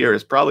random year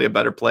is probably a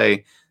better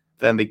play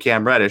than the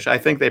Cam Reddish. I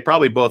think they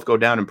probably both go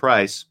down in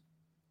price.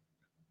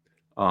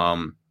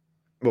 Well,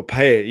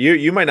 pay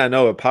you might not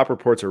know, but pop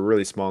reports are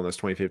really small in those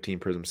 2015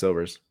 Prism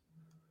Silvers.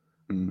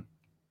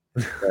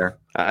 Fair.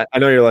 I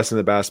know you're less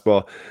into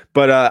basketball,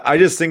 but I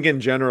just think in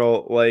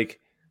general,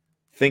 like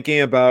thinking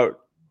about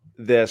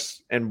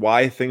this and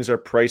why things are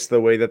priced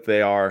the way that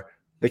they are,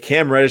 the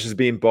Cam Reddish is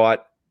being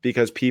bought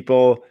because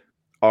people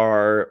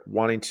are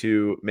wanting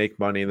to make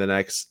money in the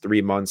next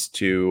 3 months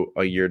to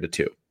a year to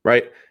 2,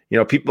 right?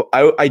 People,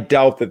 I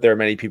doubt that there are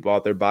many people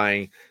out there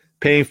paying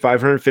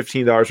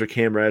 $515 for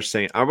Cam Reddish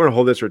saying, I'm going to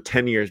hold this for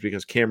 10 years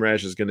because Cam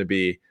Reddish is going to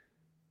be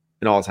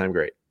an all-time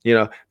great.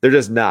 They're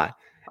just not.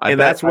 I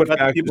bet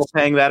the people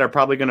paying that are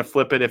probably going to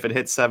flip it if it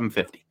hits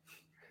 $750.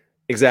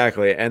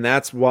 Exactly. And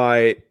that's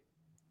why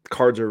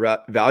cards are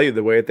valued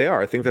the way that they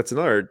are. I think that's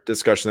another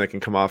discussion that can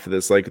come off of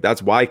this. Like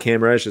that's why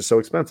Cam Reddish is so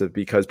expensive,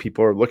 because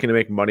people are looking to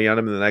make money on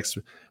him in the next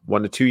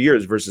 1 to 2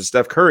 years versus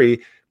Steph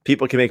Curry.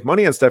 People can make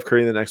money on Steph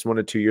Curry in the next 1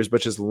 to 2 years,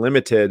 but just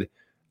limited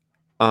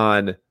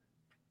on,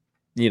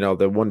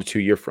 the 1 to 2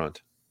 year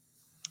front.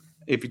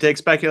 If you take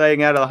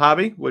speculating out of the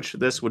hobby, which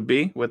this would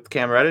be with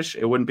Cam Reddish,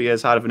 it wouldn't be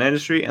as hot of an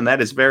industry. And that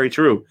is very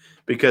true,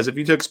 because if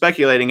you took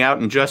speculating out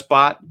and just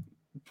bought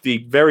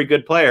the very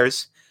good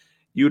players,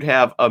 you'd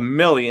have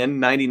 1,000,000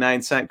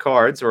 99-cent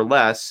cards or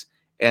less,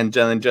 and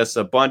then just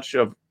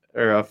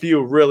a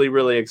few really,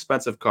 really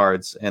expensive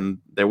cards, and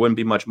there wouldn't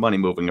be much money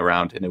moving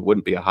around, and it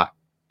wouldn't be a hot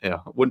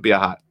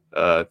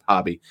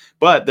hobby.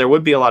 But there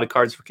would be a lot of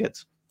cards for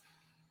kids.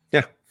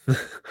 Yeah,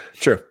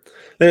 true.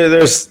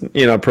 There's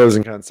pros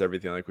and cons to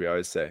everything, like we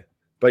always say.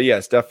 But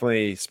yes,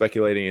 definitely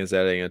speculating is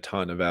adding a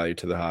ton of value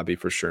to the hobby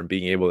for sure, and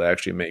being able to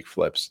actually make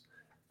flips.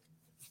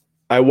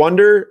 I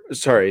wonder.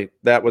 Sorry,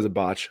 that was a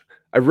botch.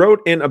 I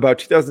wrote in about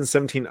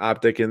 2017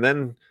 Optic, and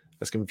then I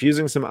was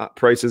confusing some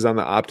prices on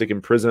the Optic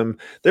and Prism.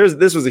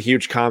 This was a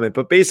huge comment,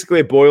 but basically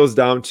it boils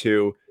down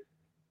to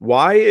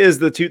why is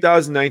the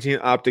 2019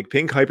 Optic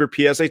Pink Hyper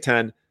PSA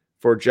 10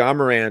 for Ja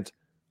Morant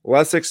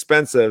less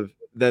expensive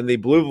than the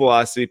Blue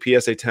Velocity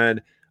PSA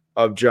 10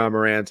 of Ja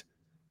Morant?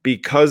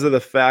 Because of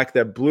the fact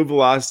that Blue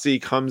Velocity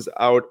comes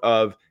out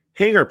of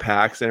hanger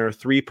packs and are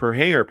 3 per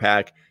hanger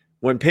pack,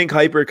 when Pink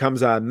Hyper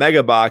comes on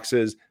mega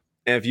boxes.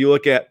 And if you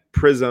look at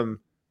Prism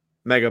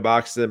mega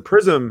boxes and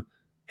Prism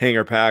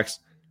hanger packs,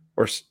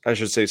 or I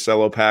should say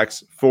cello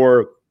packs,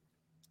 for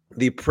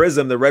the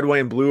Prism, the red,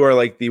 white, and blue are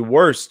like the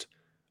worst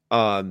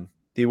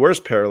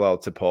parallel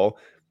to pull.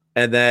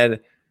 And then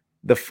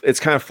it's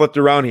kind of flipped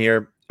around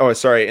here. Oh,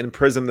 sorry. In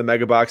Prism, the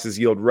mega boxes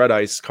yield red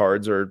ice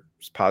cards or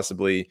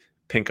possibly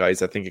pink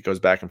ice. I think it goes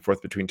back and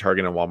forth between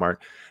Target and Walmart.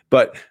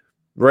 But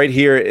right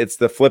here, it's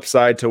the flip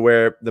side to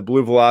where the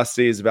Blue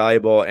Velocity is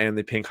valuable and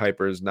the Pink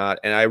Hyper is not.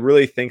 And I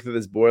really think that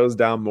this boils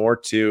down more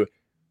to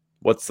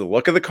what's the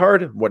look of the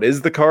card, what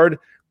is the card,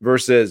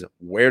 versus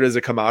where does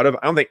it come out of.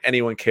 I don't think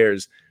anyone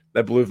cares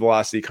that Blue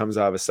Velocity comes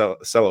out of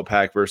a cello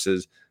pack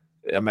versus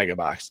a mega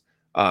box.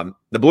 The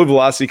Blue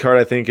Velocity card,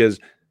 I think, is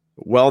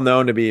well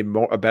known to be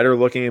a better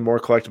looking and more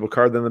collectible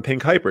card than the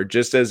Pink Hyper.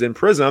 Just as in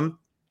Prism,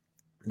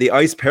 the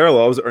ice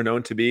parallels are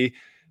known to be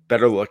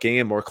better looking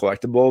and more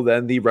collectible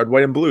than the red,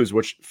 white, and blues,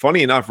 which,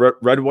 funny enough,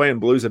 red, white,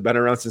 and blues have been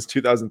around since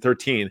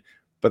 2013,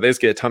 but they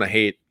just get a ton of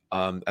hate.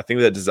 I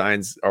think the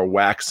designs are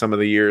whack some of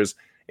the years,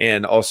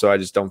 and also I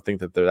just don't think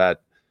that they're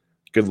that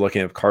good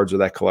looking if cards are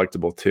that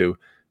collectible too,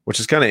 which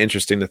is kind of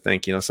interesting to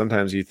think.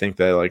 Sometimes you think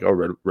that like,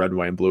 oh, red,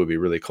 white, and blue would be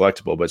really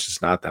collectible, but it's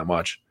just not that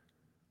much.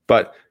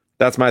 But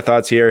that's my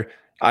thoughts here.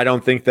 I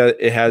don't think that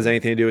it has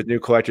anything to do with new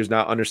collectors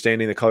not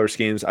understanding the color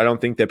schemes. I don't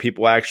think that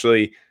people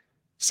actually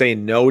say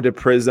no to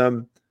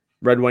Prism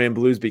red, white, and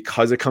blues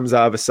because it comes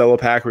out of a cello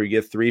pack where you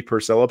get 3 per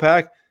cello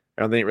pack.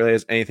 I don't think it really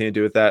has anything to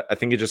do with that. I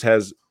think it just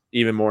has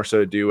even more so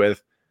to do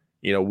with,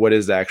 what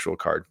is the actual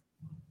card.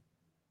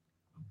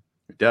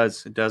 It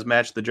does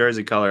match the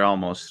jersey color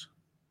almost,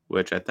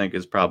 which I think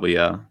is probably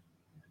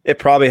it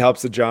probably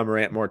helps the John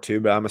Morant more too,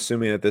 but I'm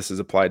assuming that this is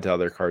applied to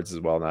other cards as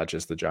well, not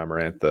just the John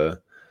Morant, the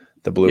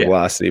blue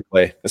velocity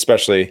play,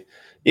 especially.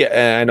 Yeah,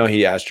 and I know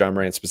he asked John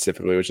Morant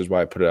specifically, which is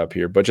why I put it up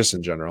here, but just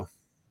in general.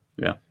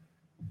 Yeah.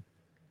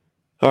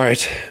 All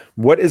right.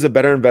 What is a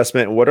better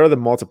investment? What are the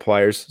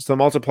multipliers? So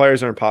the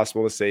multipliers are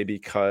impossible to say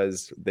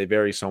because they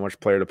vary so much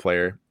player to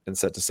player and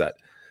set to set.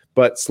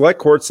 But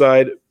select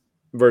courtside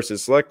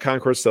versus select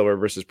Concourse Silver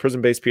versus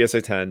Prism Base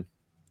PSA 10.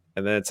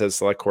 And then it says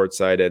select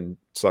courtside and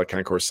select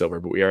Concourse Silver,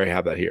 but we already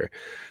have that here.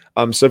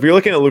 So if you're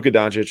looking at Luka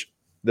Doncic,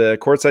 the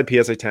courtside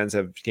PSA 10s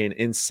have gained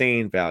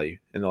insane value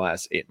in the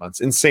last 8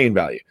 months. Insane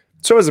value.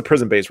 So has the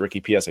Prism Base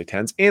rookie PSA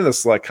 10s and the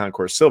select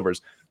Concourse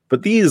Silvers.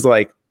 But these,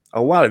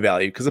 a lot of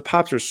value because the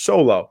pops are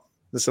so low.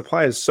 The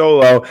supply is so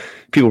low.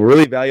 People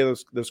really value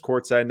those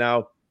courtside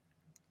now.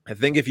 I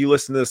think if you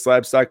listen to the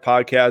Slab Stock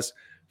podcast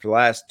for the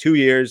last 2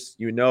 years,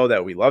 you know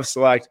that we love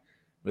select,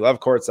 we love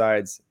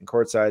courtsides, and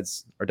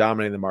courtsides are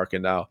dominating the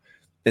market now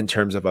in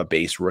terms of a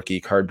base rookie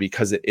card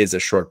because it is a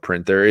short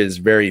print. There is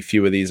very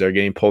few of these that are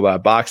getting pulled out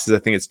of boxes. I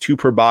think it's 2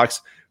 per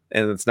box,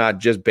 and it's not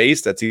just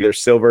base. That's either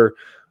silver.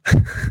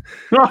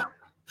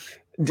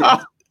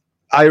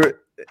 I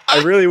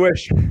really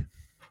wish.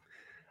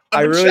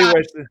 I really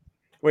wish.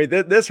 Wait,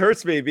 this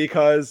hurts me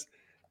because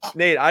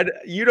Nate,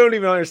 you don't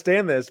even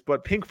understand this,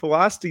 but Pink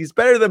Velocity is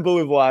better than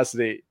Blue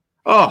Velocity.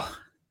 Oh,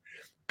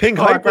 Pink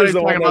Hyper is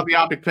the one about the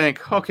Optic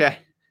Pink. Okay,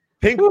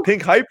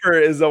 Pink Hyper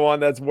is the one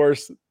that's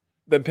worse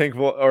than Pink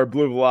or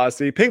Blue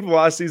Velocity. Pink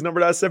Velocity is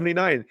numbered at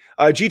 79.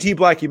 GT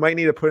Black, you might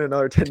need to put in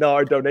another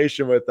 $10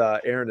 donation with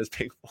Aaron as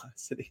Pink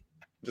Velocity.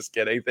 Just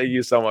kidding. Thank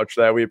you so much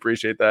for that. We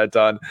appreciate that a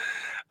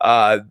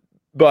ton.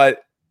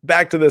 But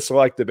back to the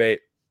select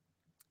debate.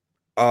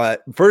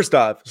 First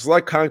off,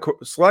 select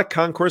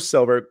Concourse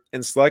Silver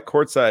and select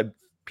courtside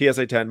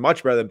PSA 10,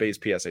 much better than base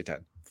PSA 10.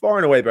 Far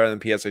and away better than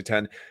PSA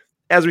 10,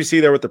 as we see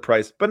there with the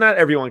price. But not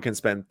everyone can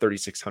spend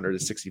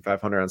 $3,600 to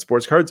 $6,500 on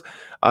sports cards.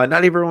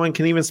 Not everyone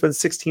can even spend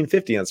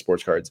 $1,650 on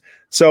sports cards.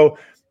 So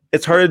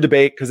it's hard to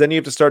debate because then you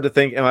have to start to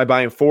think, am I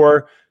buying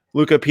 4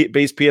 Luka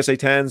base PSA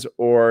 10s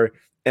or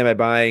am I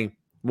buying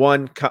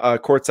 1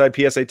 courtside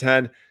PSA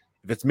 10?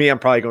 If it's me, I'm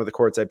probably going with the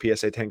courtside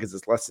PSA 10 because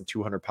it's less than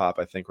 200 pop,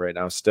 I think, right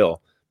now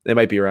still. They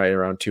might be right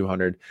around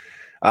 200.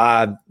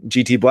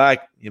 GT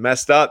Black, you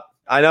messed up.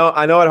 I know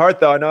at heart,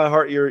 though. I know at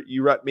heart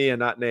you rep me and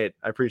not Nate.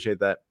 I appreciate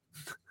that.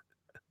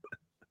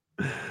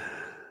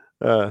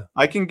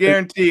 I can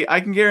guarantee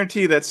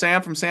that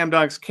Sam from Sam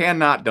Dunks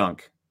cannot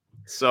dunk.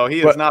 So he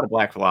is not a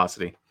Black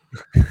Velocity.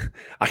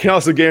 I can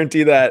also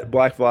guarantee that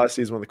Black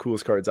Velocity is one of the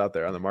coolest cards out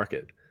there on the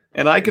market.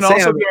 And I can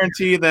also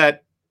guarantee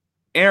that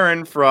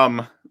Aaron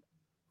from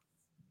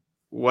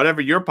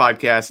whatever your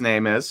podcast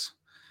name is,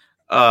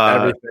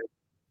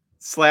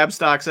 Slab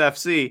Stocks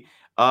FC,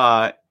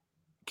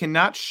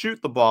 cannot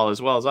shoot the ball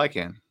as well as I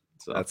can.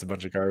 So that's a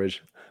bunch of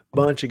garbage.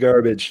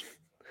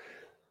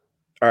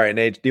 All right,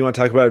 Nate, do you want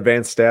to talk about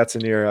advanced stats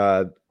in your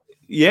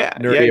Yeah.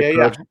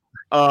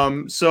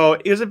 So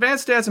is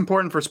advanced stats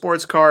important for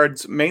sports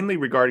cards, mainly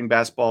regarding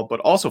basketball,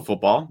 but also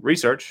football,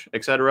 research,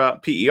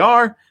 etc.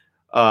 PER,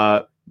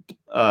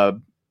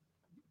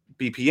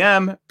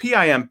 BPM,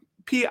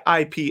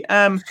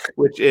 PIPM,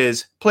 which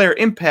is player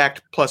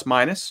impact plus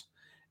minus,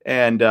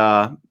 and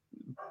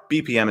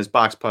BPM is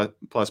box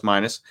plus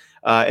minus,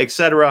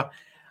 etc.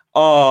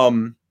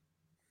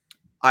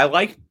 I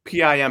like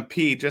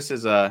PIMP just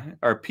as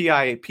or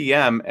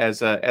PIPM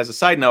as a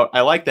side note.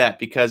 I like that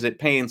because it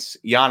paints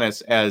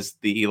Giannis as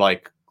the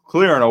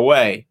clear and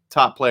away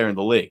top player in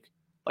the league,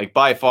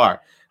 by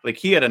far.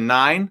 He had a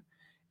 9,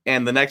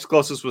 and the next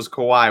closest was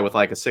Kawhi with a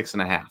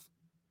 6.5.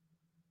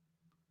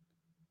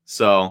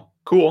 So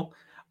cool.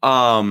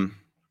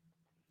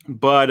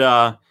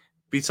 But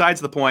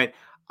besides the point,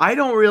 I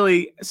don't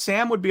really.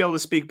 Sam would be able to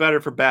speak better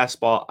for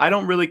basketball. I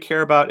don't really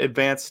care about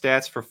advanced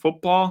stats for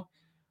football.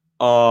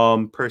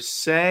 Per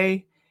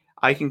se,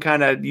 I can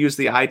kind of use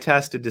the eye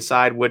test to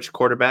decide which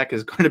quarterback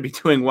is going to be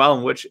doing well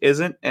and which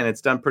isn't, and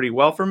it's done pretty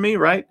well for me,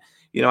 right?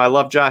 I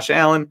love Josh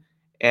Allen,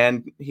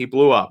 and he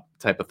blew up,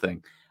 type of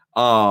thing.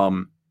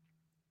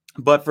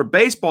 But for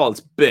baseball,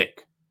 it's big,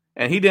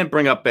 and he didn't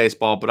bring up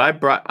baseball, but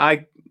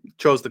I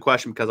chose the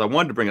question because I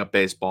wanted to bring up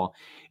baseball.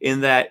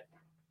 In that,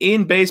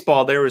 in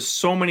baseball, there is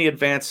so many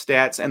advanced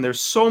stats, and there's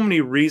so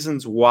many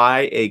reasons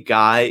why a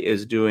guy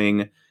is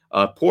doing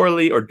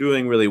poorly or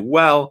doing really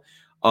well.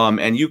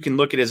 And you can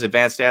look at his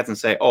advanced stats and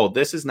say, oh,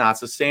 this is not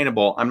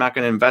sustainable. I'm not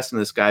going to invest in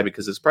this guy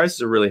because his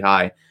prices are really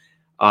high.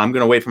 I'm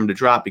going to wait for him to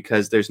drop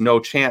because there's no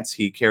chance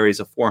he carries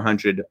a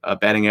 400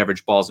 batting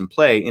average balls in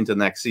play into the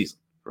next season,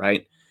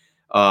 right?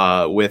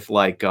 With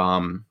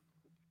Brian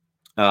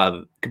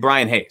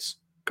Hayes.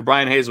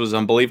 Brian Hayes was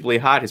unbelievably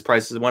hot. His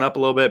prices went up a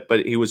little bit,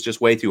 but he was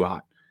just way too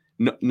hot.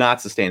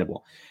 Not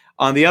sustainable.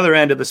 On the other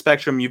end of the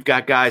spectrum, you've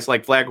got guys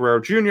like Vlad Guerrero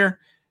Jr.,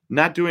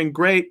 not doing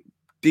great,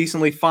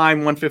 decently fine,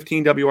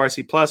 115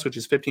 WRC plus, which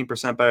is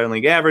 15% better than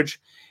league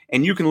average.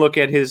 And you can look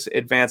at his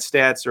advanced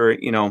stats or,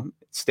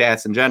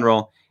 stats in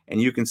general, and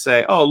you can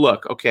say, oh,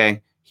 look,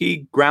 okay,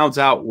 he grounds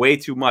out way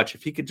too much.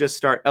 If he could just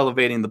start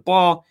elevating the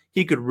ball,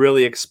 he could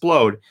really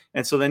explode.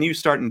 And so then you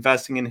start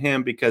investing in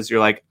him because you're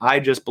like, I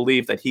just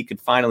believe that he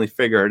could finally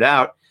figure it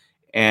out,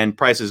 and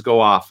prices go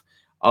off.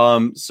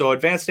 So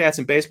advanced stats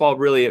in baseball,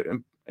 really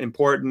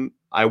important.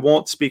 I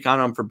won't speak on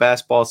them for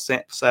basketball.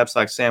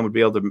 Sam would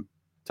be able to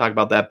talk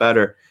about that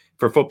better.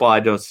 For football,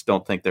 I just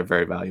don't think they're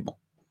very valuable.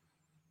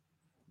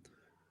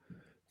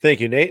 Thank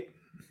you, Nate,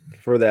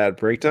 for that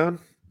breakdown.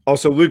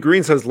 Also, Luke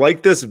Green says,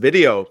 like this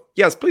video.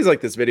 Yes, please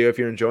like this video if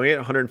you're enjoying it.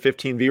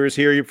 115 viewers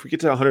here. If we get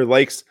to 100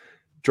 likes,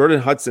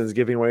 Jordan Hudson is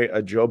giving away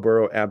a Joe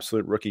Burrow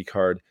Absolute Rookie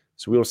card.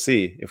 So we'll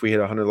see if we hit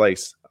 100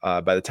 likes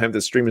by the time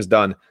the stream is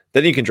done.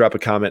 Then you can drop a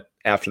comment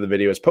after the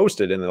video is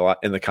posted in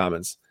the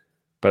comments.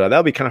 But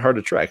that'll be kind of hard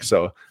to track.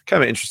 So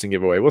kind of an interesting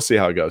giveaway. We'll see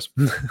how it goes.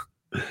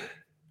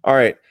 All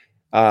right.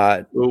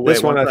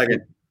 This one,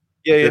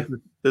 yeah.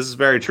 This is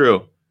very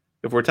true.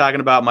 If we're talking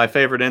about my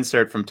favorite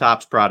insert from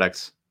Topps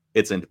products,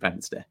 it's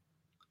Independence Day.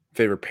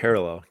 Favorite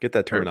parallel. Get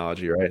that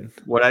terminology right.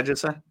 What did I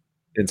just say?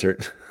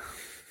 Insert.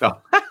 Oh,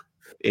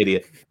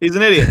 idiot. He's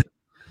an idiot.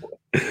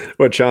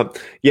 What, chump?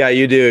 Yeah,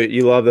 you do.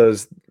 You love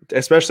those,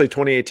 especially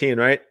 2018,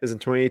 right? Isn't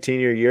 2018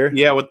 your year?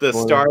 Yeah, with the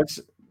stars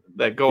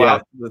that go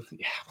out.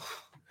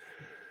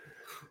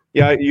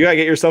 Yeah, you got to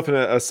get yourself in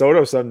a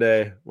Soto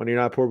someday when you're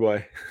not poor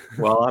boy.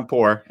 Well, I'm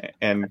poor,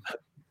 and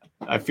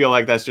I feel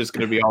like that's just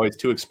going to be always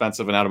too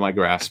expensive and out of my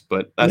grasp,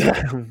 but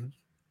that's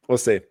we'll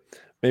see.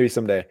 Maybe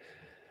someday.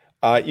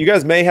 You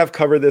guys may have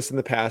covered this in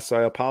the past, so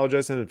I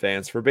apologize in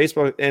advance for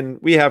baseball. And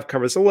we have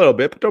covered this a little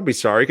bit, but don't be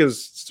sorry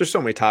because there's so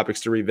many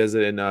topics to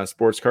revisit in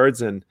sports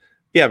cards, and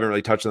we haven't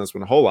really touched on this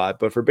one a whole lot.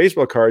 But for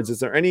baseball cards, is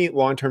there any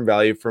long-term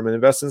value from an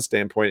investment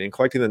standpoint in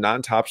collecting the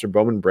non-Topps or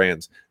Bowman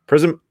brands,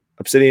 Prism,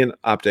 Obsidian,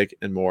 Optic,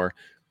 and more?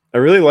 I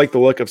really like the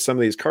look of some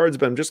of these cards,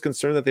 but I'm just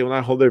concerned that they will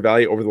not hold their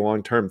value over the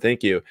long term.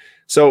 Thank you.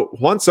 So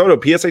Juan Soto,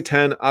 PSA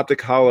 10,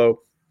 Optic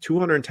Hollow,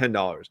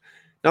 $210.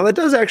 Now, that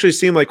does actually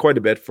seem like quite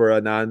a bit for a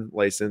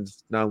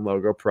non-licensed,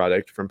 non-logo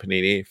product from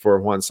Panini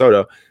for Juan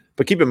Soto.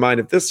 But keep in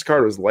mind, if this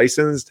card was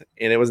licensed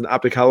and it was an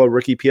Optic Hollow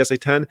rookie PSA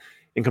 10,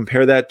 and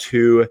compare that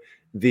to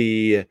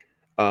the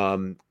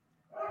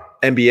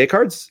NBA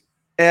cards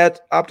at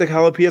Optic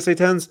Hollow PSA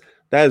 10s,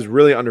 that is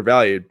really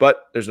undervalued.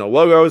 But there's no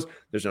logos,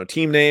 there's no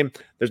team name,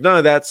 there's none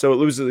of that, so it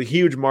loses a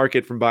huge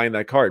market from buying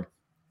that card.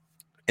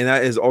 And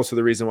that is also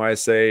the reason why I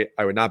say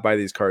I would not buy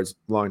these cards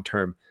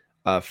long-term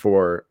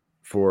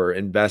for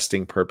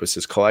investing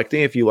purposes.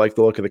 Collecting, if you like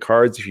the look of the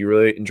cards, if you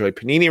really enjoy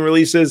Panini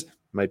releases,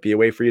 might be a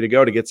way for you to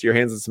go to get your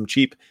hands on some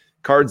cheap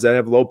cards that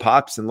have low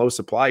pops and low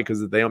supply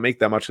because they don't make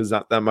that much because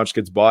not that much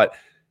gets bought.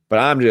 But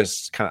I'm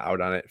just kind of out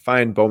on it.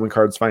 Find Bowman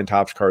cards, find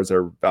Topps cards that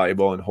are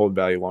valuable and hold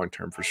value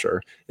long-term for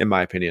sure, in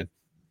my opinion.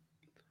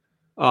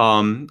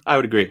 I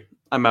would agree.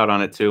 I'm out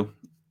on it too.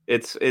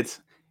 It's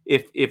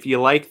if you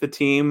like the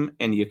team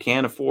and you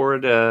can't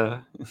afford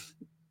a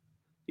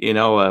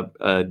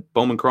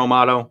Bowman Chrome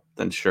Auto,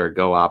 then sure,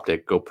 go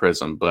Optic, go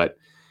Prism. But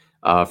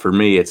for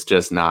me, it's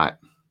just not.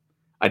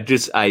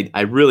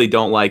 I really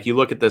don't like. You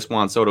look at this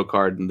Juan Soto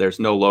card and there's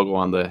no logo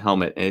on the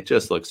helmet, and it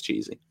just looks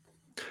cheesy.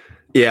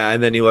 Yeah,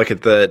 and then you look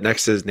at the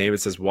next to his name, it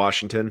says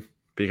Washington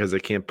because they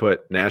can't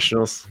put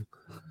Nationals.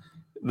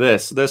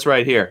 This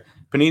right here.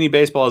 Panini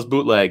Baseball is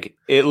bootleg.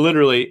 It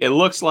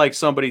looks like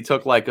somebody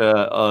took like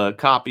a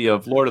copy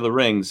of Lord of the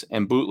Rings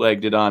and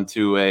bootlegged it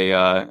onto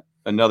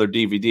another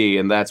DVD,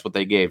 and that's what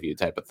they gave you,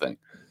 type of thing.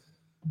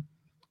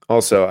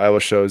 Also, I will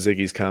show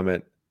Ziggy's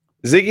comment.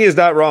 Ziggy is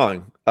not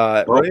wrong.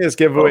 Running this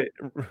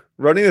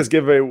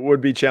giveaway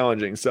would be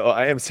challenging, so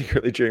I am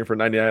secretly cheering for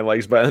 99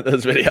 likes by the end of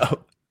this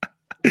video.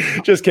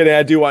 Just kidding.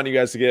 I do want you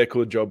guys to get a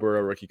cool Joe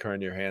Burrow rookie card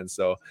in your hands,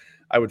 so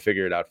I would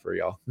figure it out for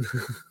y'all.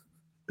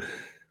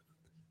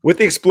 With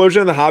the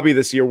explosion of the hobby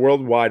this year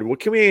worldwide, what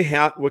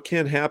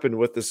can happen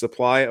with the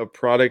supply of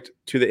product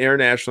to the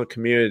international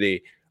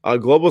community? A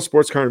global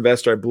sports card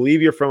investor, I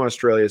believe you're from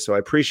Australia, so I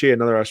appreciate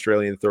another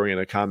Australian throwing in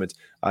a comment.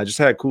 I just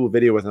had a cool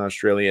video with an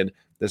Australian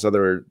the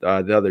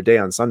other day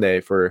on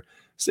Sunday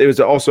it was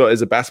also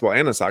as a basketball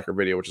and a soccer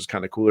video, which is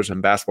kind of cool. There's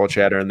some basketball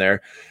chatter in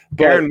there.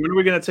 But, Aaron, when are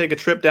we going to take a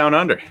trip down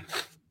under?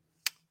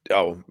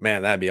 Oh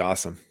man, that'd be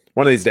awesome.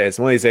 One of these days,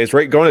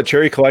 right? Going to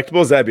Cherry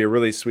Collectibles, that'd be a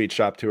really sweet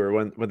shop tour.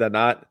 Would that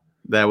not?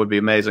 That would be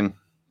amazing.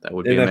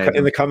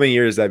 In the coming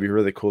years, that'd be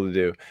really cool to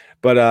do.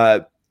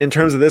 But in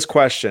terms of this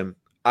question,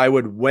 I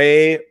would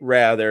way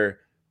rather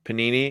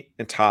Panini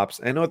and Topps.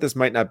 I know this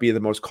might not be the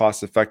most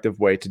cost-effective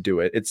way to do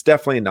it. It's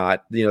definitely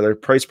not. Their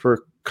price per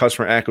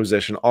customer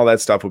acquisition, all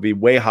that stuff would be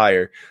way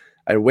higher.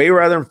 I'd way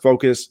rather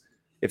focus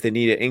if they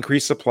need to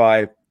increase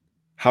supply,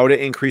 how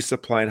to increase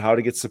supply and how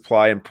to get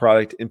supply and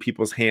product in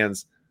people's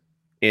hands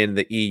in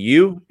the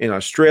EU, in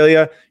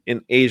Australia,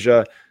 in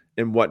Asia,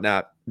 and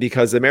whatnot.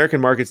 Because the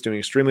American market's doing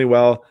extremely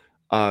well.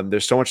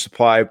 There's so much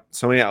supply,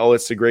 so many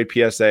outlets to grade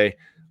PSA,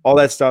 all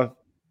that stuff.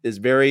 is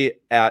very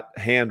at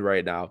hand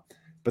right now.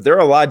 But there are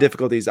a lot of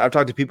difficulties. I've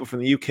talked to people from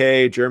the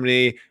UK,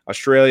 Germany,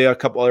 Australia, a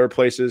couple other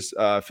places,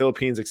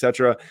 Philippines,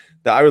 etc.,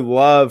 that I would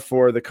love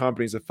for the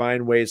companies to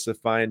find ways to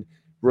find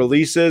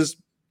releases.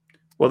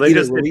 Well, they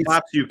just did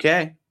Topps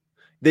UK.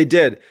 They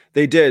did.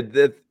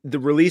 The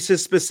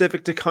releases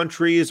specific to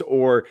countries,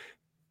 or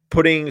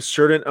putting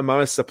certain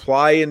amount of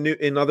supply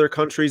in other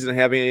countries and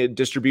having a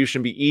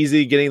distribution be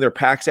easy, getting their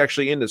packs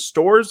actually into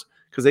stores,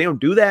 because they don't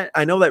do that.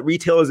 I know that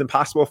retail is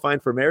impossible to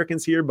find for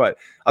Americans here, but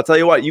I'll tell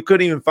you what, you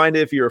couldn't even find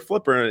it if you're a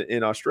flipper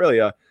in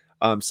Australia.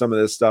 Some of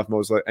this stuff,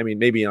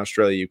 maybe in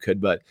Australia you could,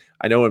 but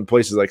I know in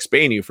places like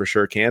Spain you for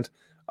sure can't.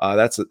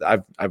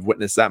 I've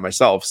witnessed that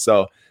myself.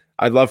 So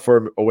I'd love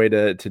for a way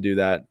to do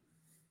that.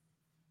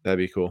 That'd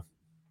be cool.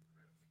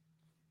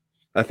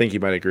 I think you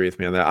might agree with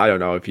me on that. I don't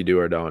know if you do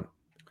or don't.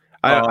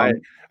 I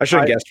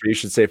shouldn't guess for you. You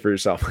should say for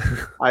yourself.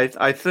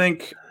 I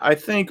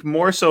think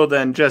more so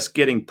than just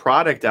getting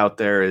product out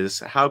there is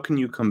how can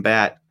you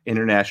combat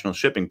international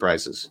shipping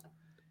prices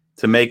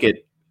to make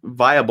it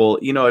viable?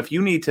 You know, if you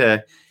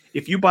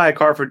buy a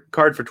card for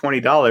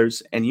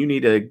 $20 and you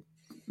need to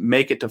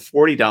make it to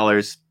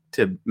 $40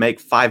 to make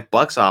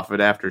 $5 off it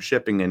after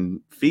shipping and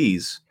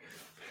fees.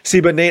 See,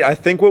 but Nate, I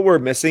think what we're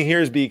missing here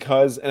is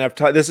because, and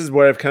this is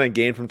what I've kind of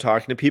gained from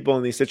talking to people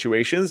in these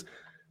situations.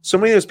 So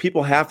many of those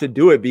people have to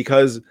do it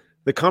because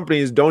the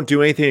companies don't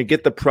do anything to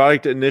get the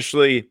product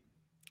initially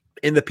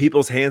in the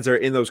people's hands that are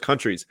in those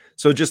countries.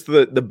 So just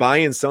the buy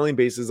and selling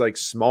base is like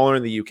smaller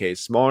in the UK,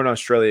 smaller in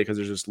Australia because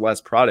there's just less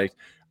product.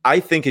 I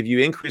think if you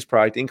increase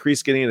product,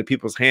 increase getting into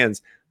people's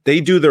hands, they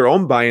do their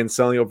own buy and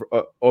selling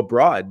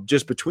abroad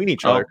just between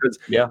each other.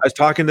 I was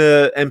talking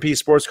to MP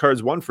Sports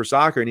Cards 1 for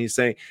soccer, and he's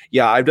saying,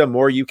 yeah, I've done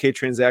more UK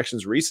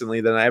transactions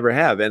recently than I ever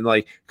have. And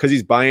like, because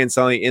he's buying and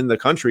selling in the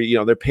country, you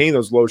know, they're paying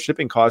those low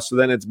shipping costs. So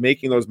then it's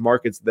making those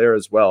markets there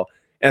as well.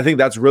 And I think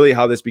that's really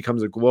how this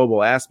becomes a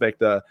global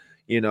aspect,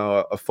 you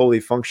know, a fully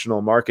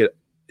functional market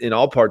in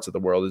all parts of the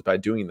world is by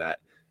doing that.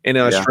 And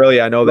in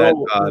Australia, I know that.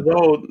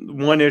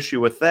 One issue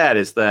with that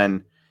is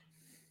then,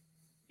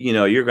 you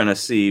know, you're going to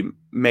see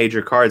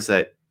major cards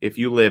that if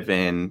you live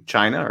in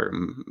China or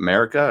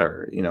America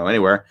or, you know,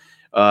 anywhere,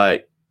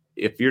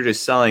 if you're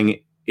just selling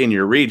in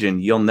your region,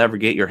 you'll never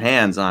get your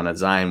hands on a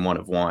Zion 1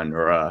 of 1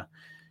 or a,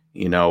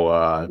 you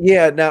know,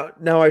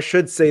 now I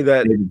should say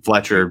that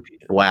Fletcher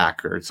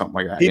Black or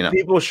something like that.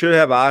 People should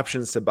have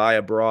options to buy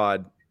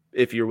abroad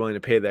if you're willing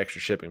to pay the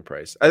extra shipping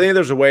price. I think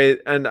there's a way,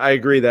 and I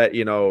agree that,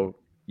 you know,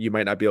 you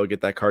might not be able to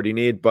get that card you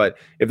need, but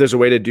if there's a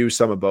way to do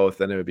some of both,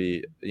 then it would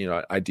be, you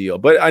know, ideal.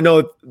 But I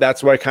know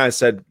that's what I kind of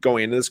said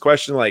going into this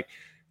question, like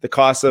the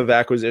cost of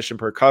acquisition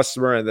per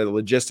customer and the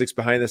logistics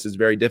behind this is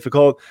very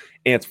difficult.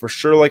 And it's for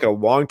sure like a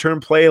long-term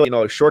play, you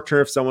know, like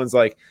short-term, if someone's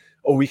like,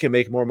 oh, we can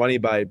make more money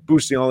by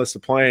boosting all the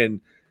supply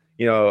and,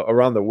 you know,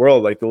 around the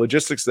world, like the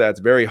logistics of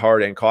that's very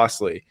hard and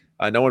costly.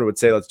 No one would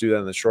say let's do that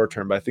in the short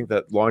term, but I think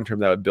that long-term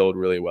that would build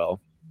really well.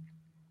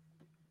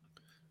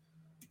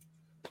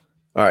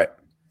 All right.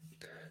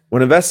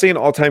 When investing in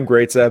all-time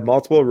greats that have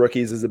multiple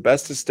rookies, is it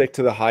best to stick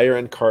to the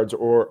higher-end cards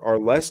or are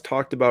less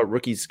talked about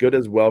rookies good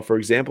as well? For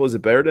example, is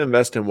it better to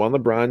invest in one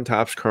LeBron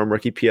Topps Chrome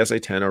rookie PSA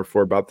 10 or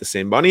for about the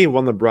same money,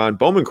 one LeBron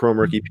Bowman Chrome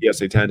rookie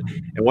PSA 10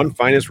 and one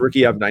finest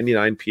rookie of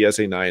 99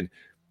 PSA 9?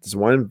 Does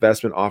one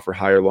investment offer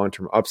higher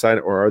long-term upside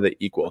or are they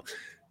equal?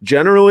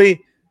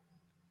 Generally,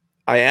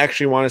 I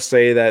actually want to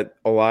say that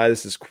a lot of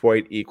this is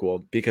quite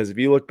equal because if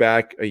you look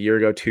back a year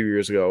ago, 2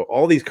 years ago,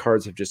 all these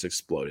cards have just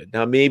exploded.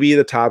 Now, maybe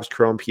the Topps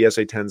Chrome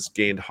PSA 10s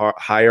gained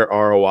higher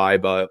ROI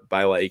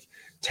by like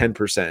 10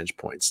 percentage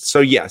points. So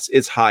yes,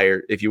 it's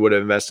higher if you would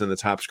have invested in the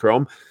Topps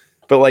Chrome,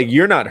 but like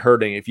you're not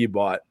hurting if you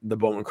bought the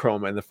Bowman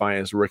Chrome and the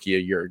finest rookie a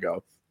year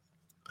ago.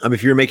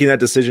 If you're making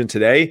that decision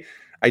today,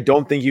 I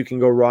don't think you can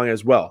go wrong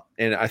as well.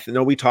 And I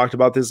know we talked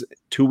about this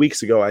 2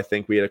 weeks ago. I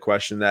think we had a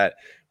question that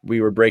we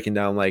were breaking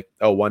down like,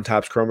 one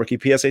Topps Chrome rookie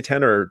PSA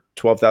 10 or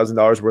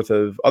 $12,000 worth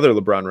of other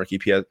LeBron rookie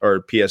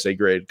PSA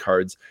grade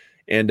cards.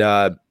 And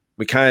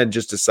we kind of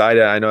just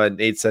decided, I know that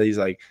Nate said he's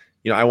like,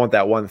 you know, I want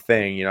that one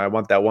thing, you know, I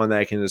want that one that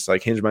I can just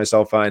like hinge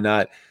myself on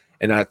not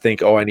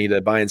think, I need to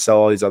buy and sell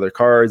all these other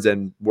cards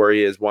and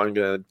worry is one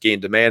going to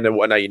gain demand and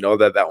whatnot. You know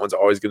that one's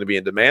always going to be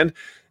in demand.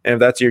 And if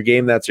that's your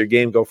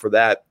game, go for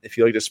that. If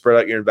you like to spread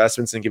out your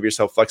investments and give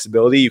yourself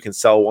flexibility, you can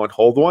sell one,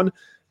 hold one,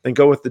 then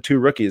go with the two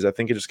rookies. I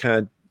think it just kind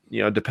of,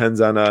 you know,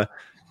 depends on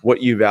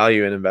what you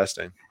value in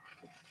investing.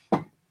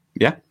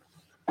 Yeah.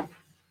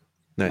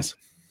 Nice.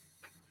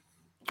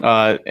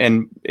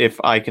 And if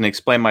I can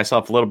explain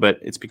myself a little bit,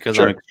 it's because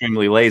I'm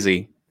extremely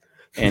lazy.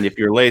 And if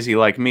you're lazy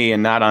like me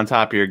and not on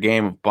top of your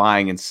game of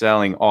buying and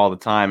selling all the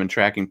time and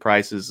tracking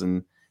prices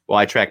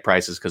I track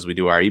prices because we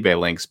do our eBay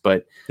links,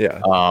 but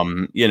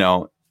you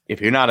know, if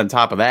you're not on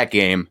top of that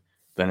game,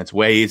 then it's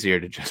way easier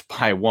to just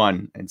buy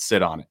one and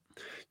sit on it.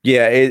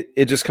 Yeah.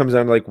 It just comes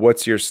down to like,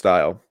 what's your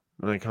style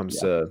when it comes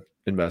to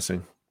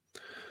investing.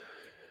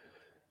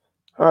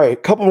 All right, a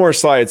couple more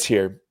slides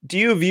here. Do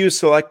you view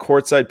select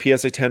courtside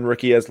PSA 10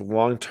 rookie as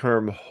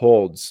long-term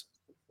holds?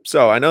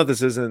 So I know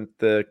this isn't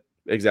the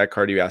exact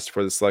card you asked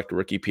for, the Select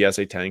Rookie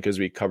PSA 10, because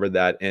we covered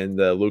that in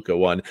the Luka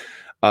one.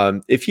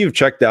 If you've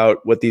checked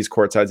out what these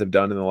courtsides have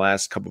done in the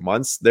last couple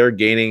months, they're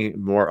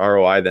gaining more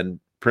ROI than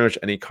pretty much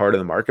any card in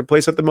the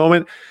marketplace at the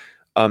moment.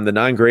 The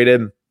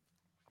non-graded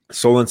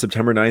sold on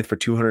September 9th for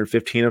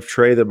 $215 of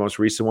Trey. The most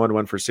recent one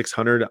went for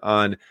 $600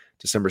 on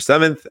December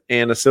 7th.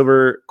 And a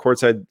silver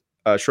courtside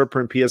short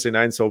print PSA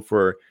 9 sold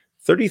for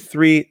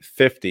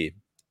 $33.50.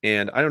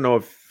 And I don't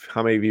know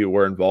how many of you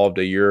were involved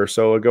a year or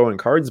so ago in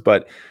cards,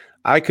 but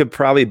I could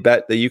probably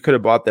bet that you could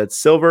have bought that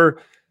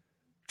silver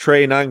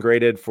Trey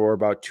non-graded for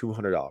about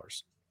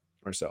 $200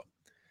 or so.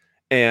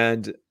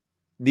 And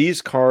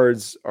these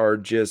cards are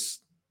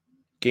just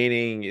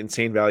gaining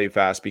insane value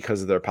fast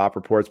because of their pop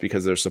reports,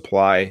 because of their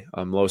supply,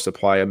 low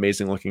supply,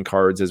 amazing looking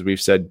cards, as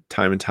we've said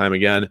time and time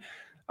again.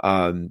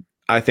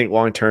 I think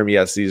long-term,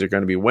 yes, these are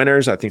going to be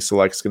winners. I think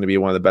Select is going to be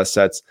one of the best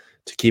sets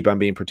to keep on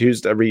being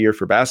produced every year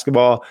for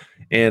basketball.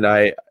 And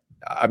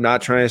I'm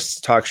not trying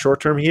to talk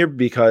short-term here,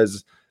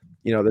 because,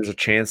 there's a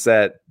chance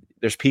that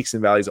there's peaks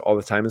and valleys all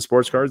the time in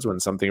sports cards.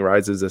 When something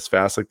rises as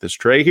fast like this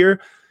Trey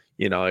here,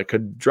 it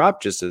could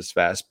drop just as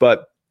fast.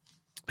 But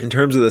in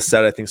terms of the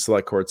set, I think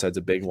Select Courtside's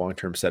a big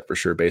long-term set for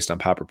sure, based on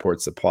pop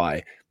report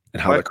supply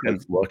and how the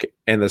cards look,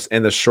 and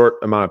the short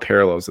amount of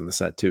parallels in the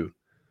set too.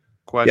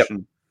 Question.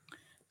 Yep.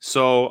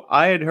 So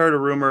I had heard a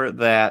rumor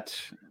that,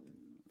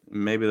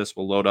 maybe this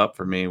will load up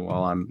for me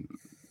while I'm.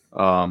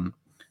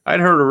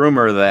 I'd heard a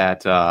rumor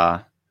that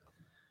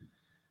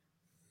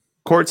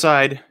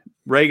courtside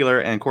regular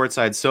and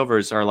courtside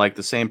silvers are like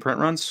the same print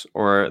runs,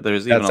 or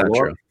there's even a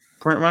lower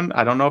print run.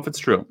 I don't know if it's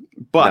true,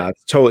 but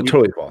it's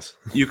totally false.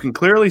 You can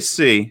clearly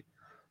see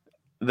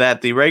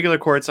that the regular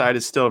courtside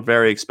is still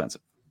very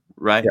expensive,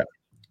 right? Yeah.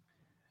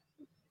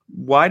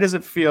 Why does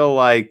it feel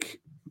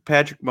like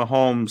Patrick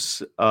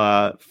Mahomes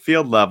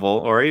field level,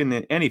 or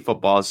even any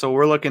football? So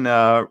we're looking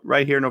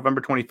right here,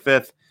 November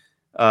 25th,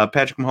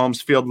 Patrick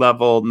Mahomes field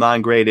level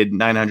non-graded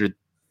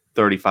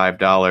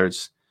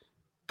 $935,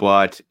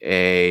 but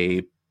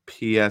a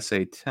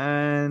PSA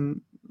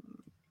 10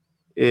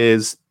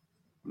 is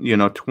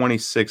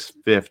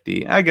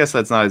 $26.50. I guess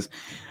that's not as.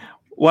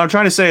 What I'm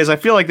trying to say is I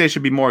feel like they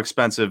should be more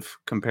expensive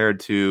compared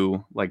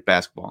to like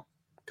basketball,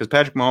 because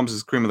Patrick Mahomes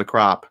is cream of the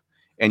crop,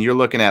 and you're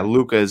looking at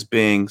Luka as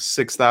being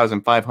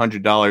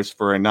 $6,500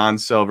 for a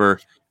non-silver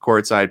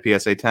courtside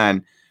PSA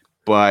 10,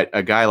 but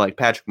a guy like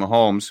Patrick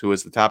Mahomes, who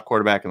is the top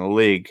quarterback in the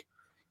league,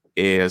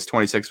 is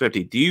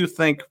 $26.50. Do you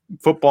think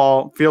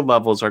football field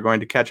levels are going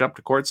to catch up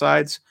to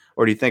courtsides,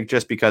 or do you think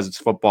just because it's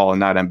football and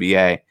not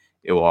NBA,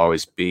 it will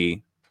always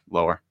be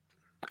lower?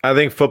 I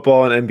think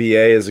football and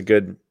NBA is a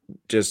good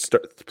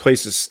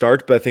place to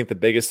start, but I think the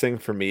biggest thing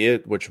for me,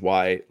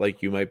 why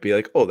like you might be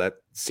like, oh, that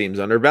seems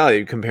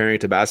undervalued comparing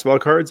it to basketball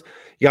cards.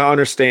 You gotta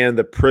understand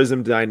the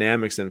prism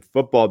dynamics in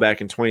football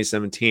back in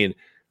 2017.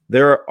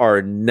 There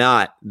are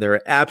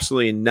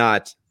absolutely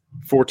not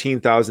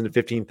 14,000 to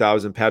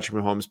 15,000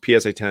 Patrick Mahomes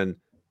PSA 10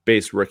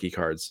 base rookie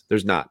cards.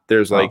 There's not.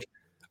 There's like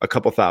a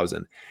couple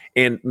thousand.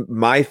 And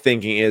my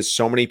thinking is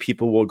so many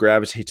people will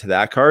gravitate to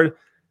that card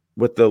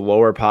with the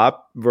lower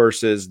pop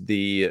versus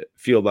the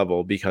field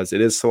level, because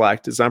it is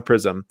Select, it's on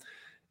Prism.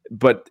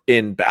 But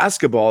in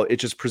basketball, it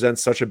just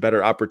presents such a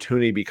better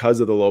opportunity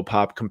because of the low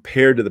pop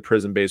compared to the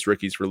Prism-based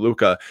rookies for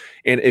Luka.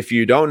 And if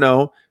you don't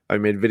know, I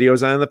made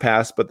videos on it in the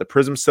past, but the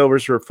Prism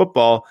Silvers for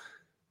football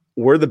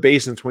were the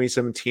base in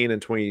 2017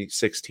 and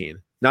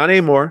 2016. Not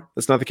anymore.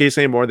 That's not the case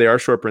anymore. They are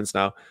short prints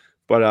now.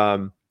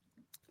 But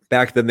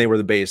back then they were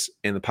the base,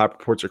 and the pop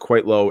reports are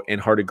quite low and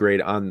hard to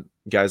grade on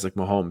guys like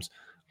Mahomes,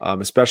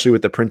 especially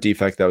with the print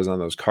defect that was on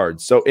those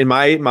cards. So in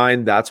my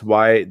mind, that's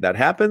why that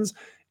happens.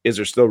 Is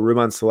there still room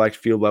on Select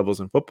field levels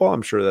in football?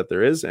 I'm sure that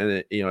there is.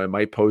 And it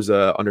might pose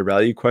a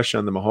undervalued question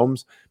on the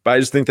Mahomes, but I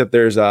just think that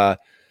there's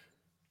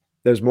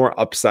more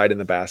upside in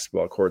the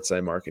basketball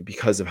courtside market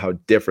because of how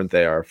different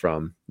they are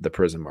from the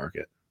Prism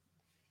market.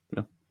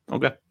 Yeah.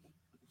 Okay.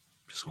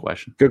 Just a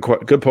question. Good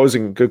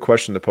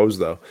question to pose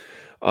though.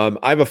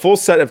 I have a full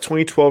set of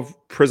 2012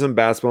 Prism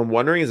basketball. I'm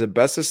wondering, is it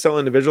best to sell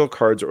individual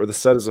cards or the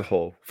set as a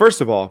whole? First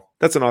of all,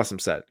 that's an awesome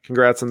set.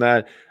 Congrats on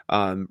that.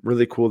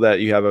 Really cool that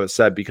you have a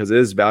set, because it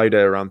is valued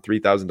at around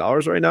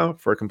 $3,000 right now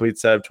for a complete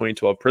set of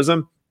 2012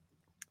 Prism.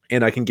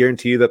 And I can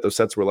guarantee you that those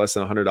sets were less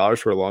than $100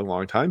 for a long,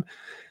 long time.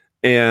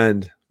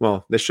 And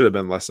well, they should have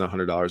been less than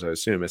 $100, I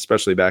assume,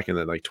 especially back in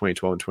the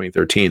 2012 and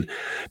 2013.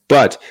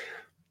 But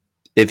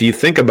if you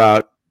think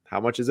about how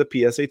much is a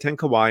PSA 10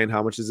 Kawhi and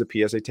how much is a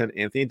PSA 10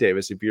 Anthony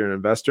Davis, if you're an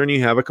investor and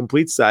you have a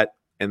complete set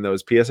and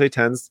those PSA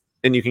 10s,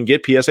 and you can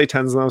get PSA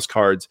 10s on those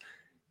cards,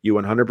 you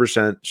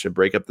 100% should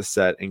break up the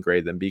set and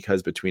grade them,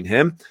 because between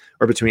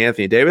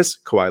Anthony Davis,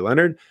 Kawhi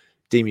Leonard,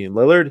 Damian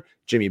Lillard,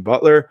 Jimmy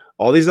Butler,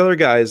 all these other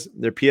guys,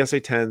 their PSA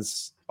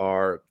 10s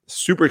are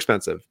super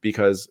expensive,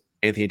 because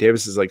Anthony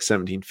Davis is like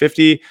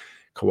 $1,750,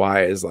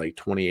 Kawhi is like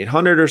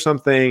 $2,800 or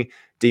something,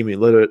 Damian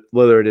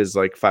Lillard is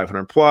like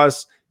 $500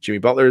 plus, Jimmy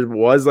Butler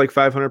was like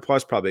 $500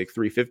 plus, probably like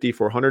 $350,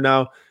 $400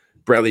 now.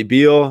 Bradley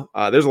Beal,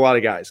 there's a lot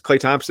of guys. Klay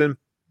Thompson.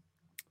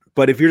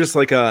 But if you're just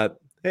like a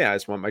hey, I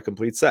just want my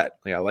complete set.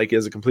 Like I like it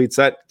as a complete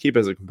set, keep it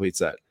as a complete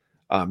set.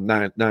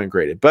 Not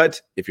ungraded.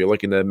 But if you're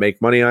looking to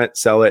make money on it,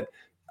 sell it.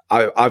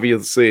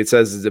 Obviously, it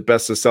says is it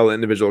best to sell the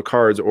individual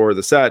cards or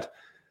the set.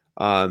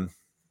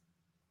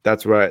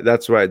 That's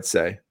what I'd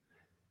say.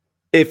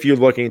 If you're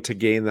looking to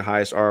gain the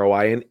highest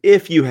ROI, and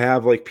if you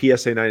have like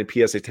PSA 9 and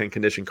PSA 10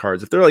 condition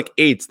cards, if they're like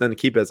 8s, then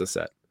keep it as a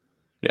set.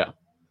 Yeah.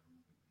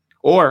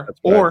 Or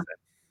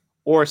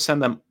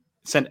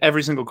send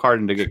every single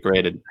card in to get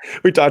graded.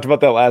 We talked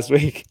about that last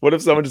week. What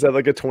if someone just had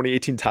like a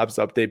 2018 Topps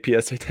Update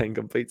PSA 10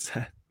 complete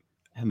set?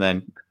 And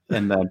then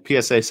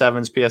PSA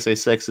 7s, PSA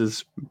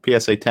 6s,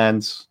 PSA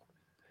 10s.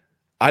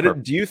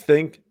 Do you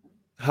think,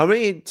 how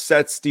many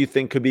sets do you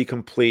think could be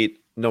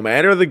complete, no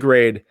matter the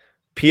grade,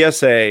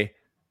 PSA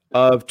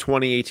of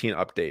 2018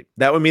 update?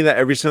 That would mean that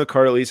every single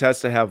card at least has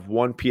to have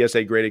one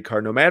PSA graded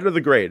card, no matter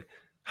the grade.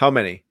 How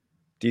many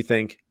do you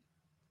think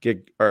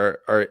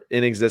are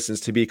in existence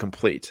to be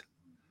complete?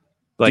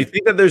 Like, do you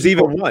think that there's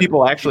even one?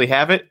 People actually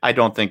have it? I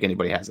don't think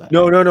anybody has that.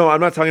 No. I'm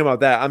not talking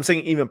about that. I'm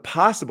saying even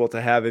possible to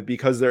have it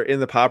because they're in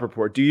the pop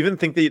report. Do you even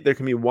think that there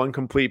can be one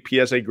complete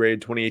PSA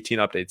graded 2018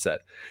 update set?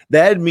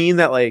 That'd mean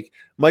that like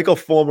Michael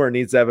Fulmer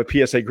needs to have a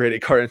PSA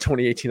graded card in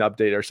 2018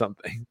 update or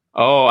something.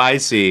 Oh, I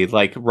see.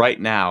 Like right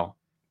now.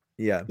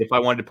 Yeah. If I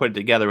wanted to put it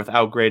together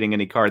without grading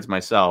any cards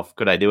myself,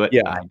 could I do it?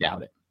 Yeah. I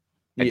doubt it.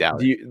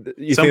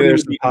 Somebody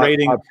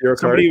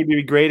would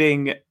be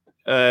grading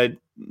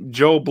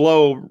Joe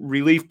Blow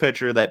relief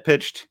pitcher that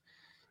pitched,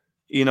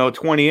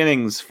 20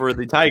 innings for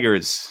the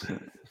Tigers.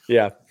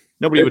 Yeah.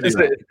 Nobody would do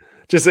that.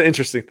 Just an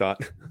interesting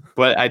thought.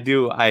 But I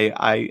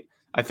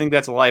think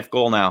that's a life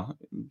goal now.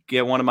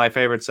 Get one of my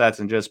favorite sets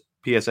and just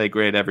PSA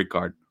grade every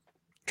card.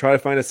 Try to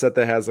find a set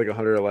that has like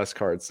 100 or less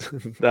cards.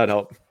 That'd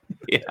help.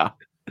 Yeah.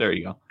 There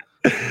you go.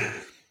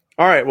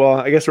 All right. Well,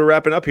 I guess we're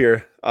wrapping up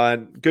here.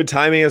 Good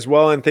timing as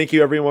well. And thank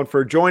you everyone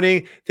for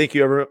joining. Thank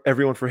you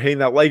everyone for hitting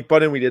that like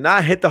button. We did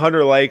not hit the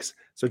 100 likes.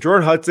 So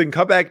Jordan Hudson,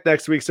 come back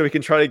next week so we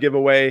can try to give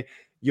away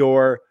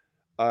your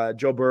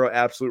Joe Burrow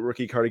absolute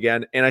rookie card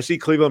again. And I see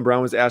Cleveland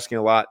Brown was asking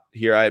a lot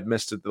here. I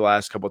missed it the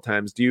last couple of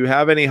times. Do you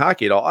have any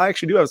hockey at all? I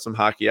actually do have some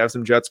hockey. I have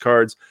some Jets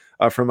cards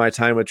from my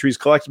time with Trees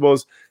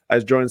Collectibles. I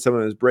was joining some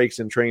of his breaks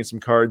and trading some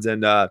cards,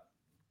 and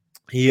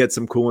he had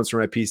some cool ones for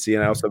my PC.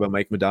 And I also have a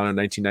Mike Madonna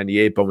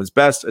 1998 Bowman's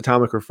Best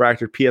Atomic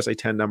Refractor PSA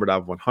 10 numbered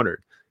out of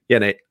 100. Yeah,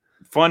 Nate.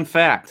 Fun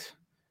fact.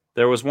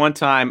 There was one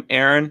time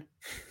Aaron,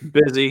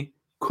 busy,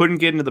 couldn't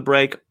get into the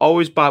break,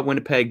 always bought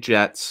Winnipeg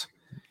Jets.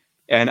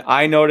 And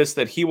I noticed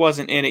that he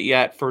wasn't in it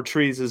yet for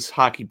Trees'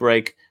 hockey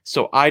break.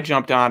 So I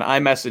jumped on. I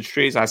messaged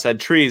Trees. I said,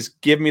 Trees,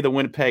 give me the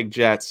Winnipeg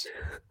Jets.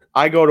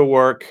 I go to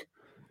work.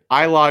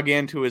 I log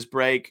into his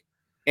break.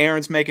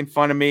 Aaron's making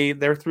fun of me.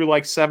 They're through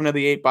like 7 of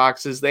the 8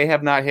 boxes. They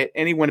have not hit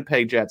any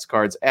Winnipeg Jets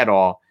cards at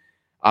all.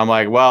 I'm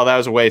like, well, that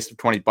was a waste of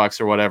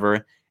 $20 or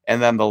whatever.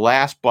 And then the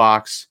last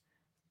box,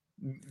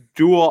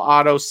 dual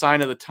auto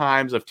sign of the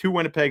times of 2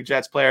 Winnipeg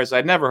Jets players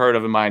I'd never heard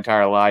of in my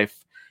entire life.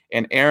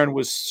 And Aaron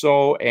was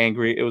so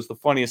angry. It was the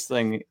funniest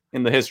thing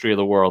in the history of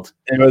the world.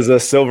 It was a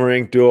silver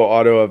ink dual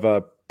auto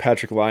of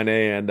Patrick Laine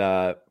and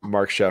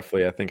Mark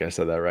Sheffley. I think I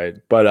said that right.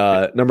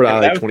 But number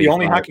out that was 25. The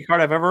only hockey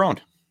card I've ever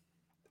owned.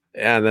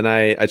 Yeah, and then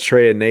I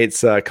traded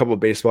Nate's a couple of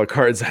baseball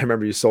cards. I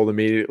remember you sold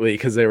immediately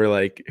because they were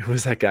like,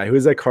 who's that guy?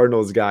 Who's that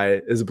Cardinals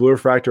guy? Is it Blue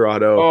Refractor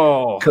Auto?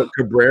 Oh,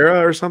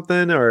 Cabrera or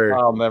something? Or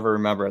I'll never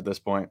remember at this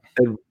point.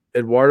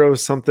 Eduardo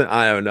something?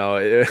 I don't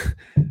know.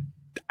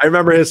 I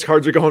remember his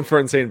cards are going for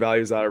insane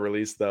values out of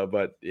release though.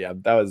 But yeah,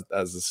 that was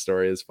the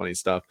story. It's funny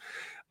stuff.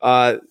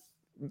 And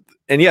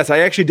yes, I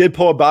actually did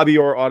pull a Bobby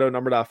Orr Auto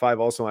numbered out 5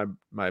 also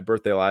my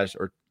birthday last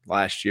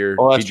year.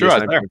 Oh, that's true. Yeah,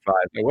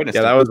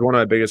 that was one of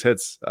my biggest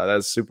hits. That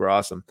was super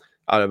awesome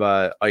out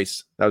of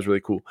ice. That was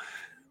really cool.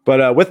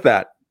 But with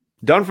that,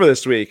 done for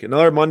this week.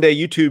 Another Monday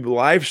YouTube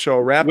live show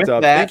wrapped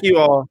up. Thank you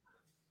all.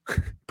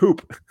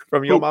 Poop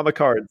from Yo Mama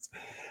Cards.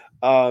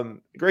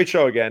 Great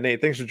show again,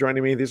 Nate. Thanks for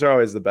joining me. These are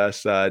always the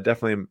best.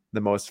 Definitely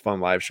the most fun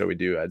live show we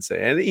do, I'd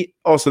say, and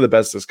also the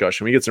best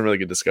discussion. We get some really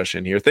good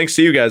discussion here. Thanks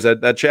to you guys.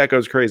 That chat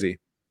goes crazy.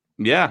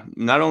 Yeah,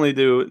 not only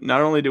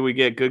do we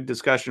get good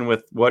discussion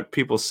with what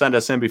people send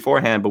us in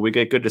beforehand, but we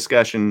get good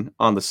discussion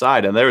on the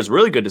side. And there's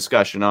really good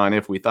discussion on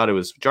if we thought it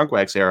was Junk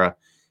Wax era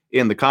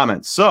in the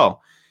comments. So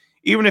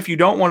even if you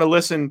don't want to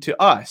listen to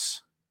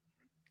us,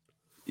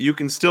 you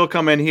can still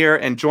come in here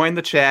and join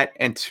the chat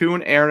and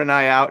tune Aaron and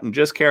I out and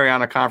just carry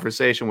on a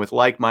conversation with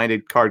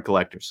like-minded card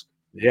collectors.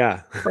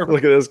 Yeah.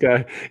 Look at this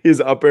guy.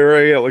 He's up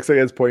arrowing. It looks like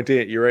it's pointing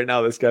at you right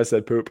now. This guy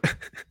said poop.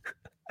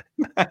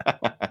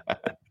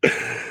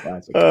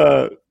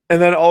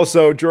 And then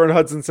also Jordan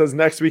Hudson says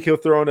next week he'll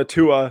throw in a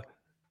Tua.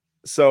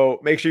 So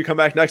make sure you come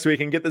back next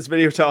week and get this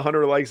video to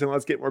 100 likes and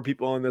let's get more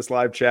people in this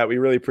live chat. We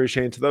really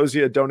appreciate it. To those of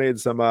you that donated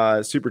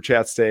some super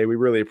chats today, we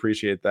really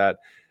appreciate that.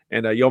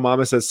 And Yo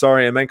Mama says,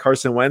 sorry, I meant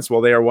Carson Wentz.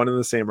 Well, they are one and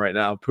the same right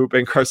now. Poop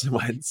and Carson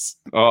Wentz.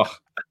 Oh,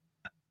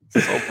 so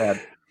bad.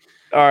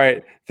 All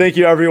right. Thank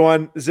you,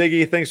 everyone.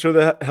 Ziggy, thanks for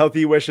the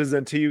healthy wishes.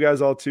 And to you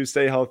guys all too,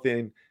 stay healthy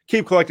and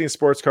keep collecting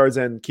sports cards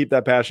and keep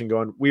that passion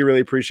going. We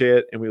really appreciate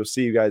it. And we will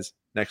see you guys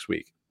next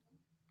week.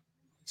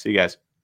 See you guys.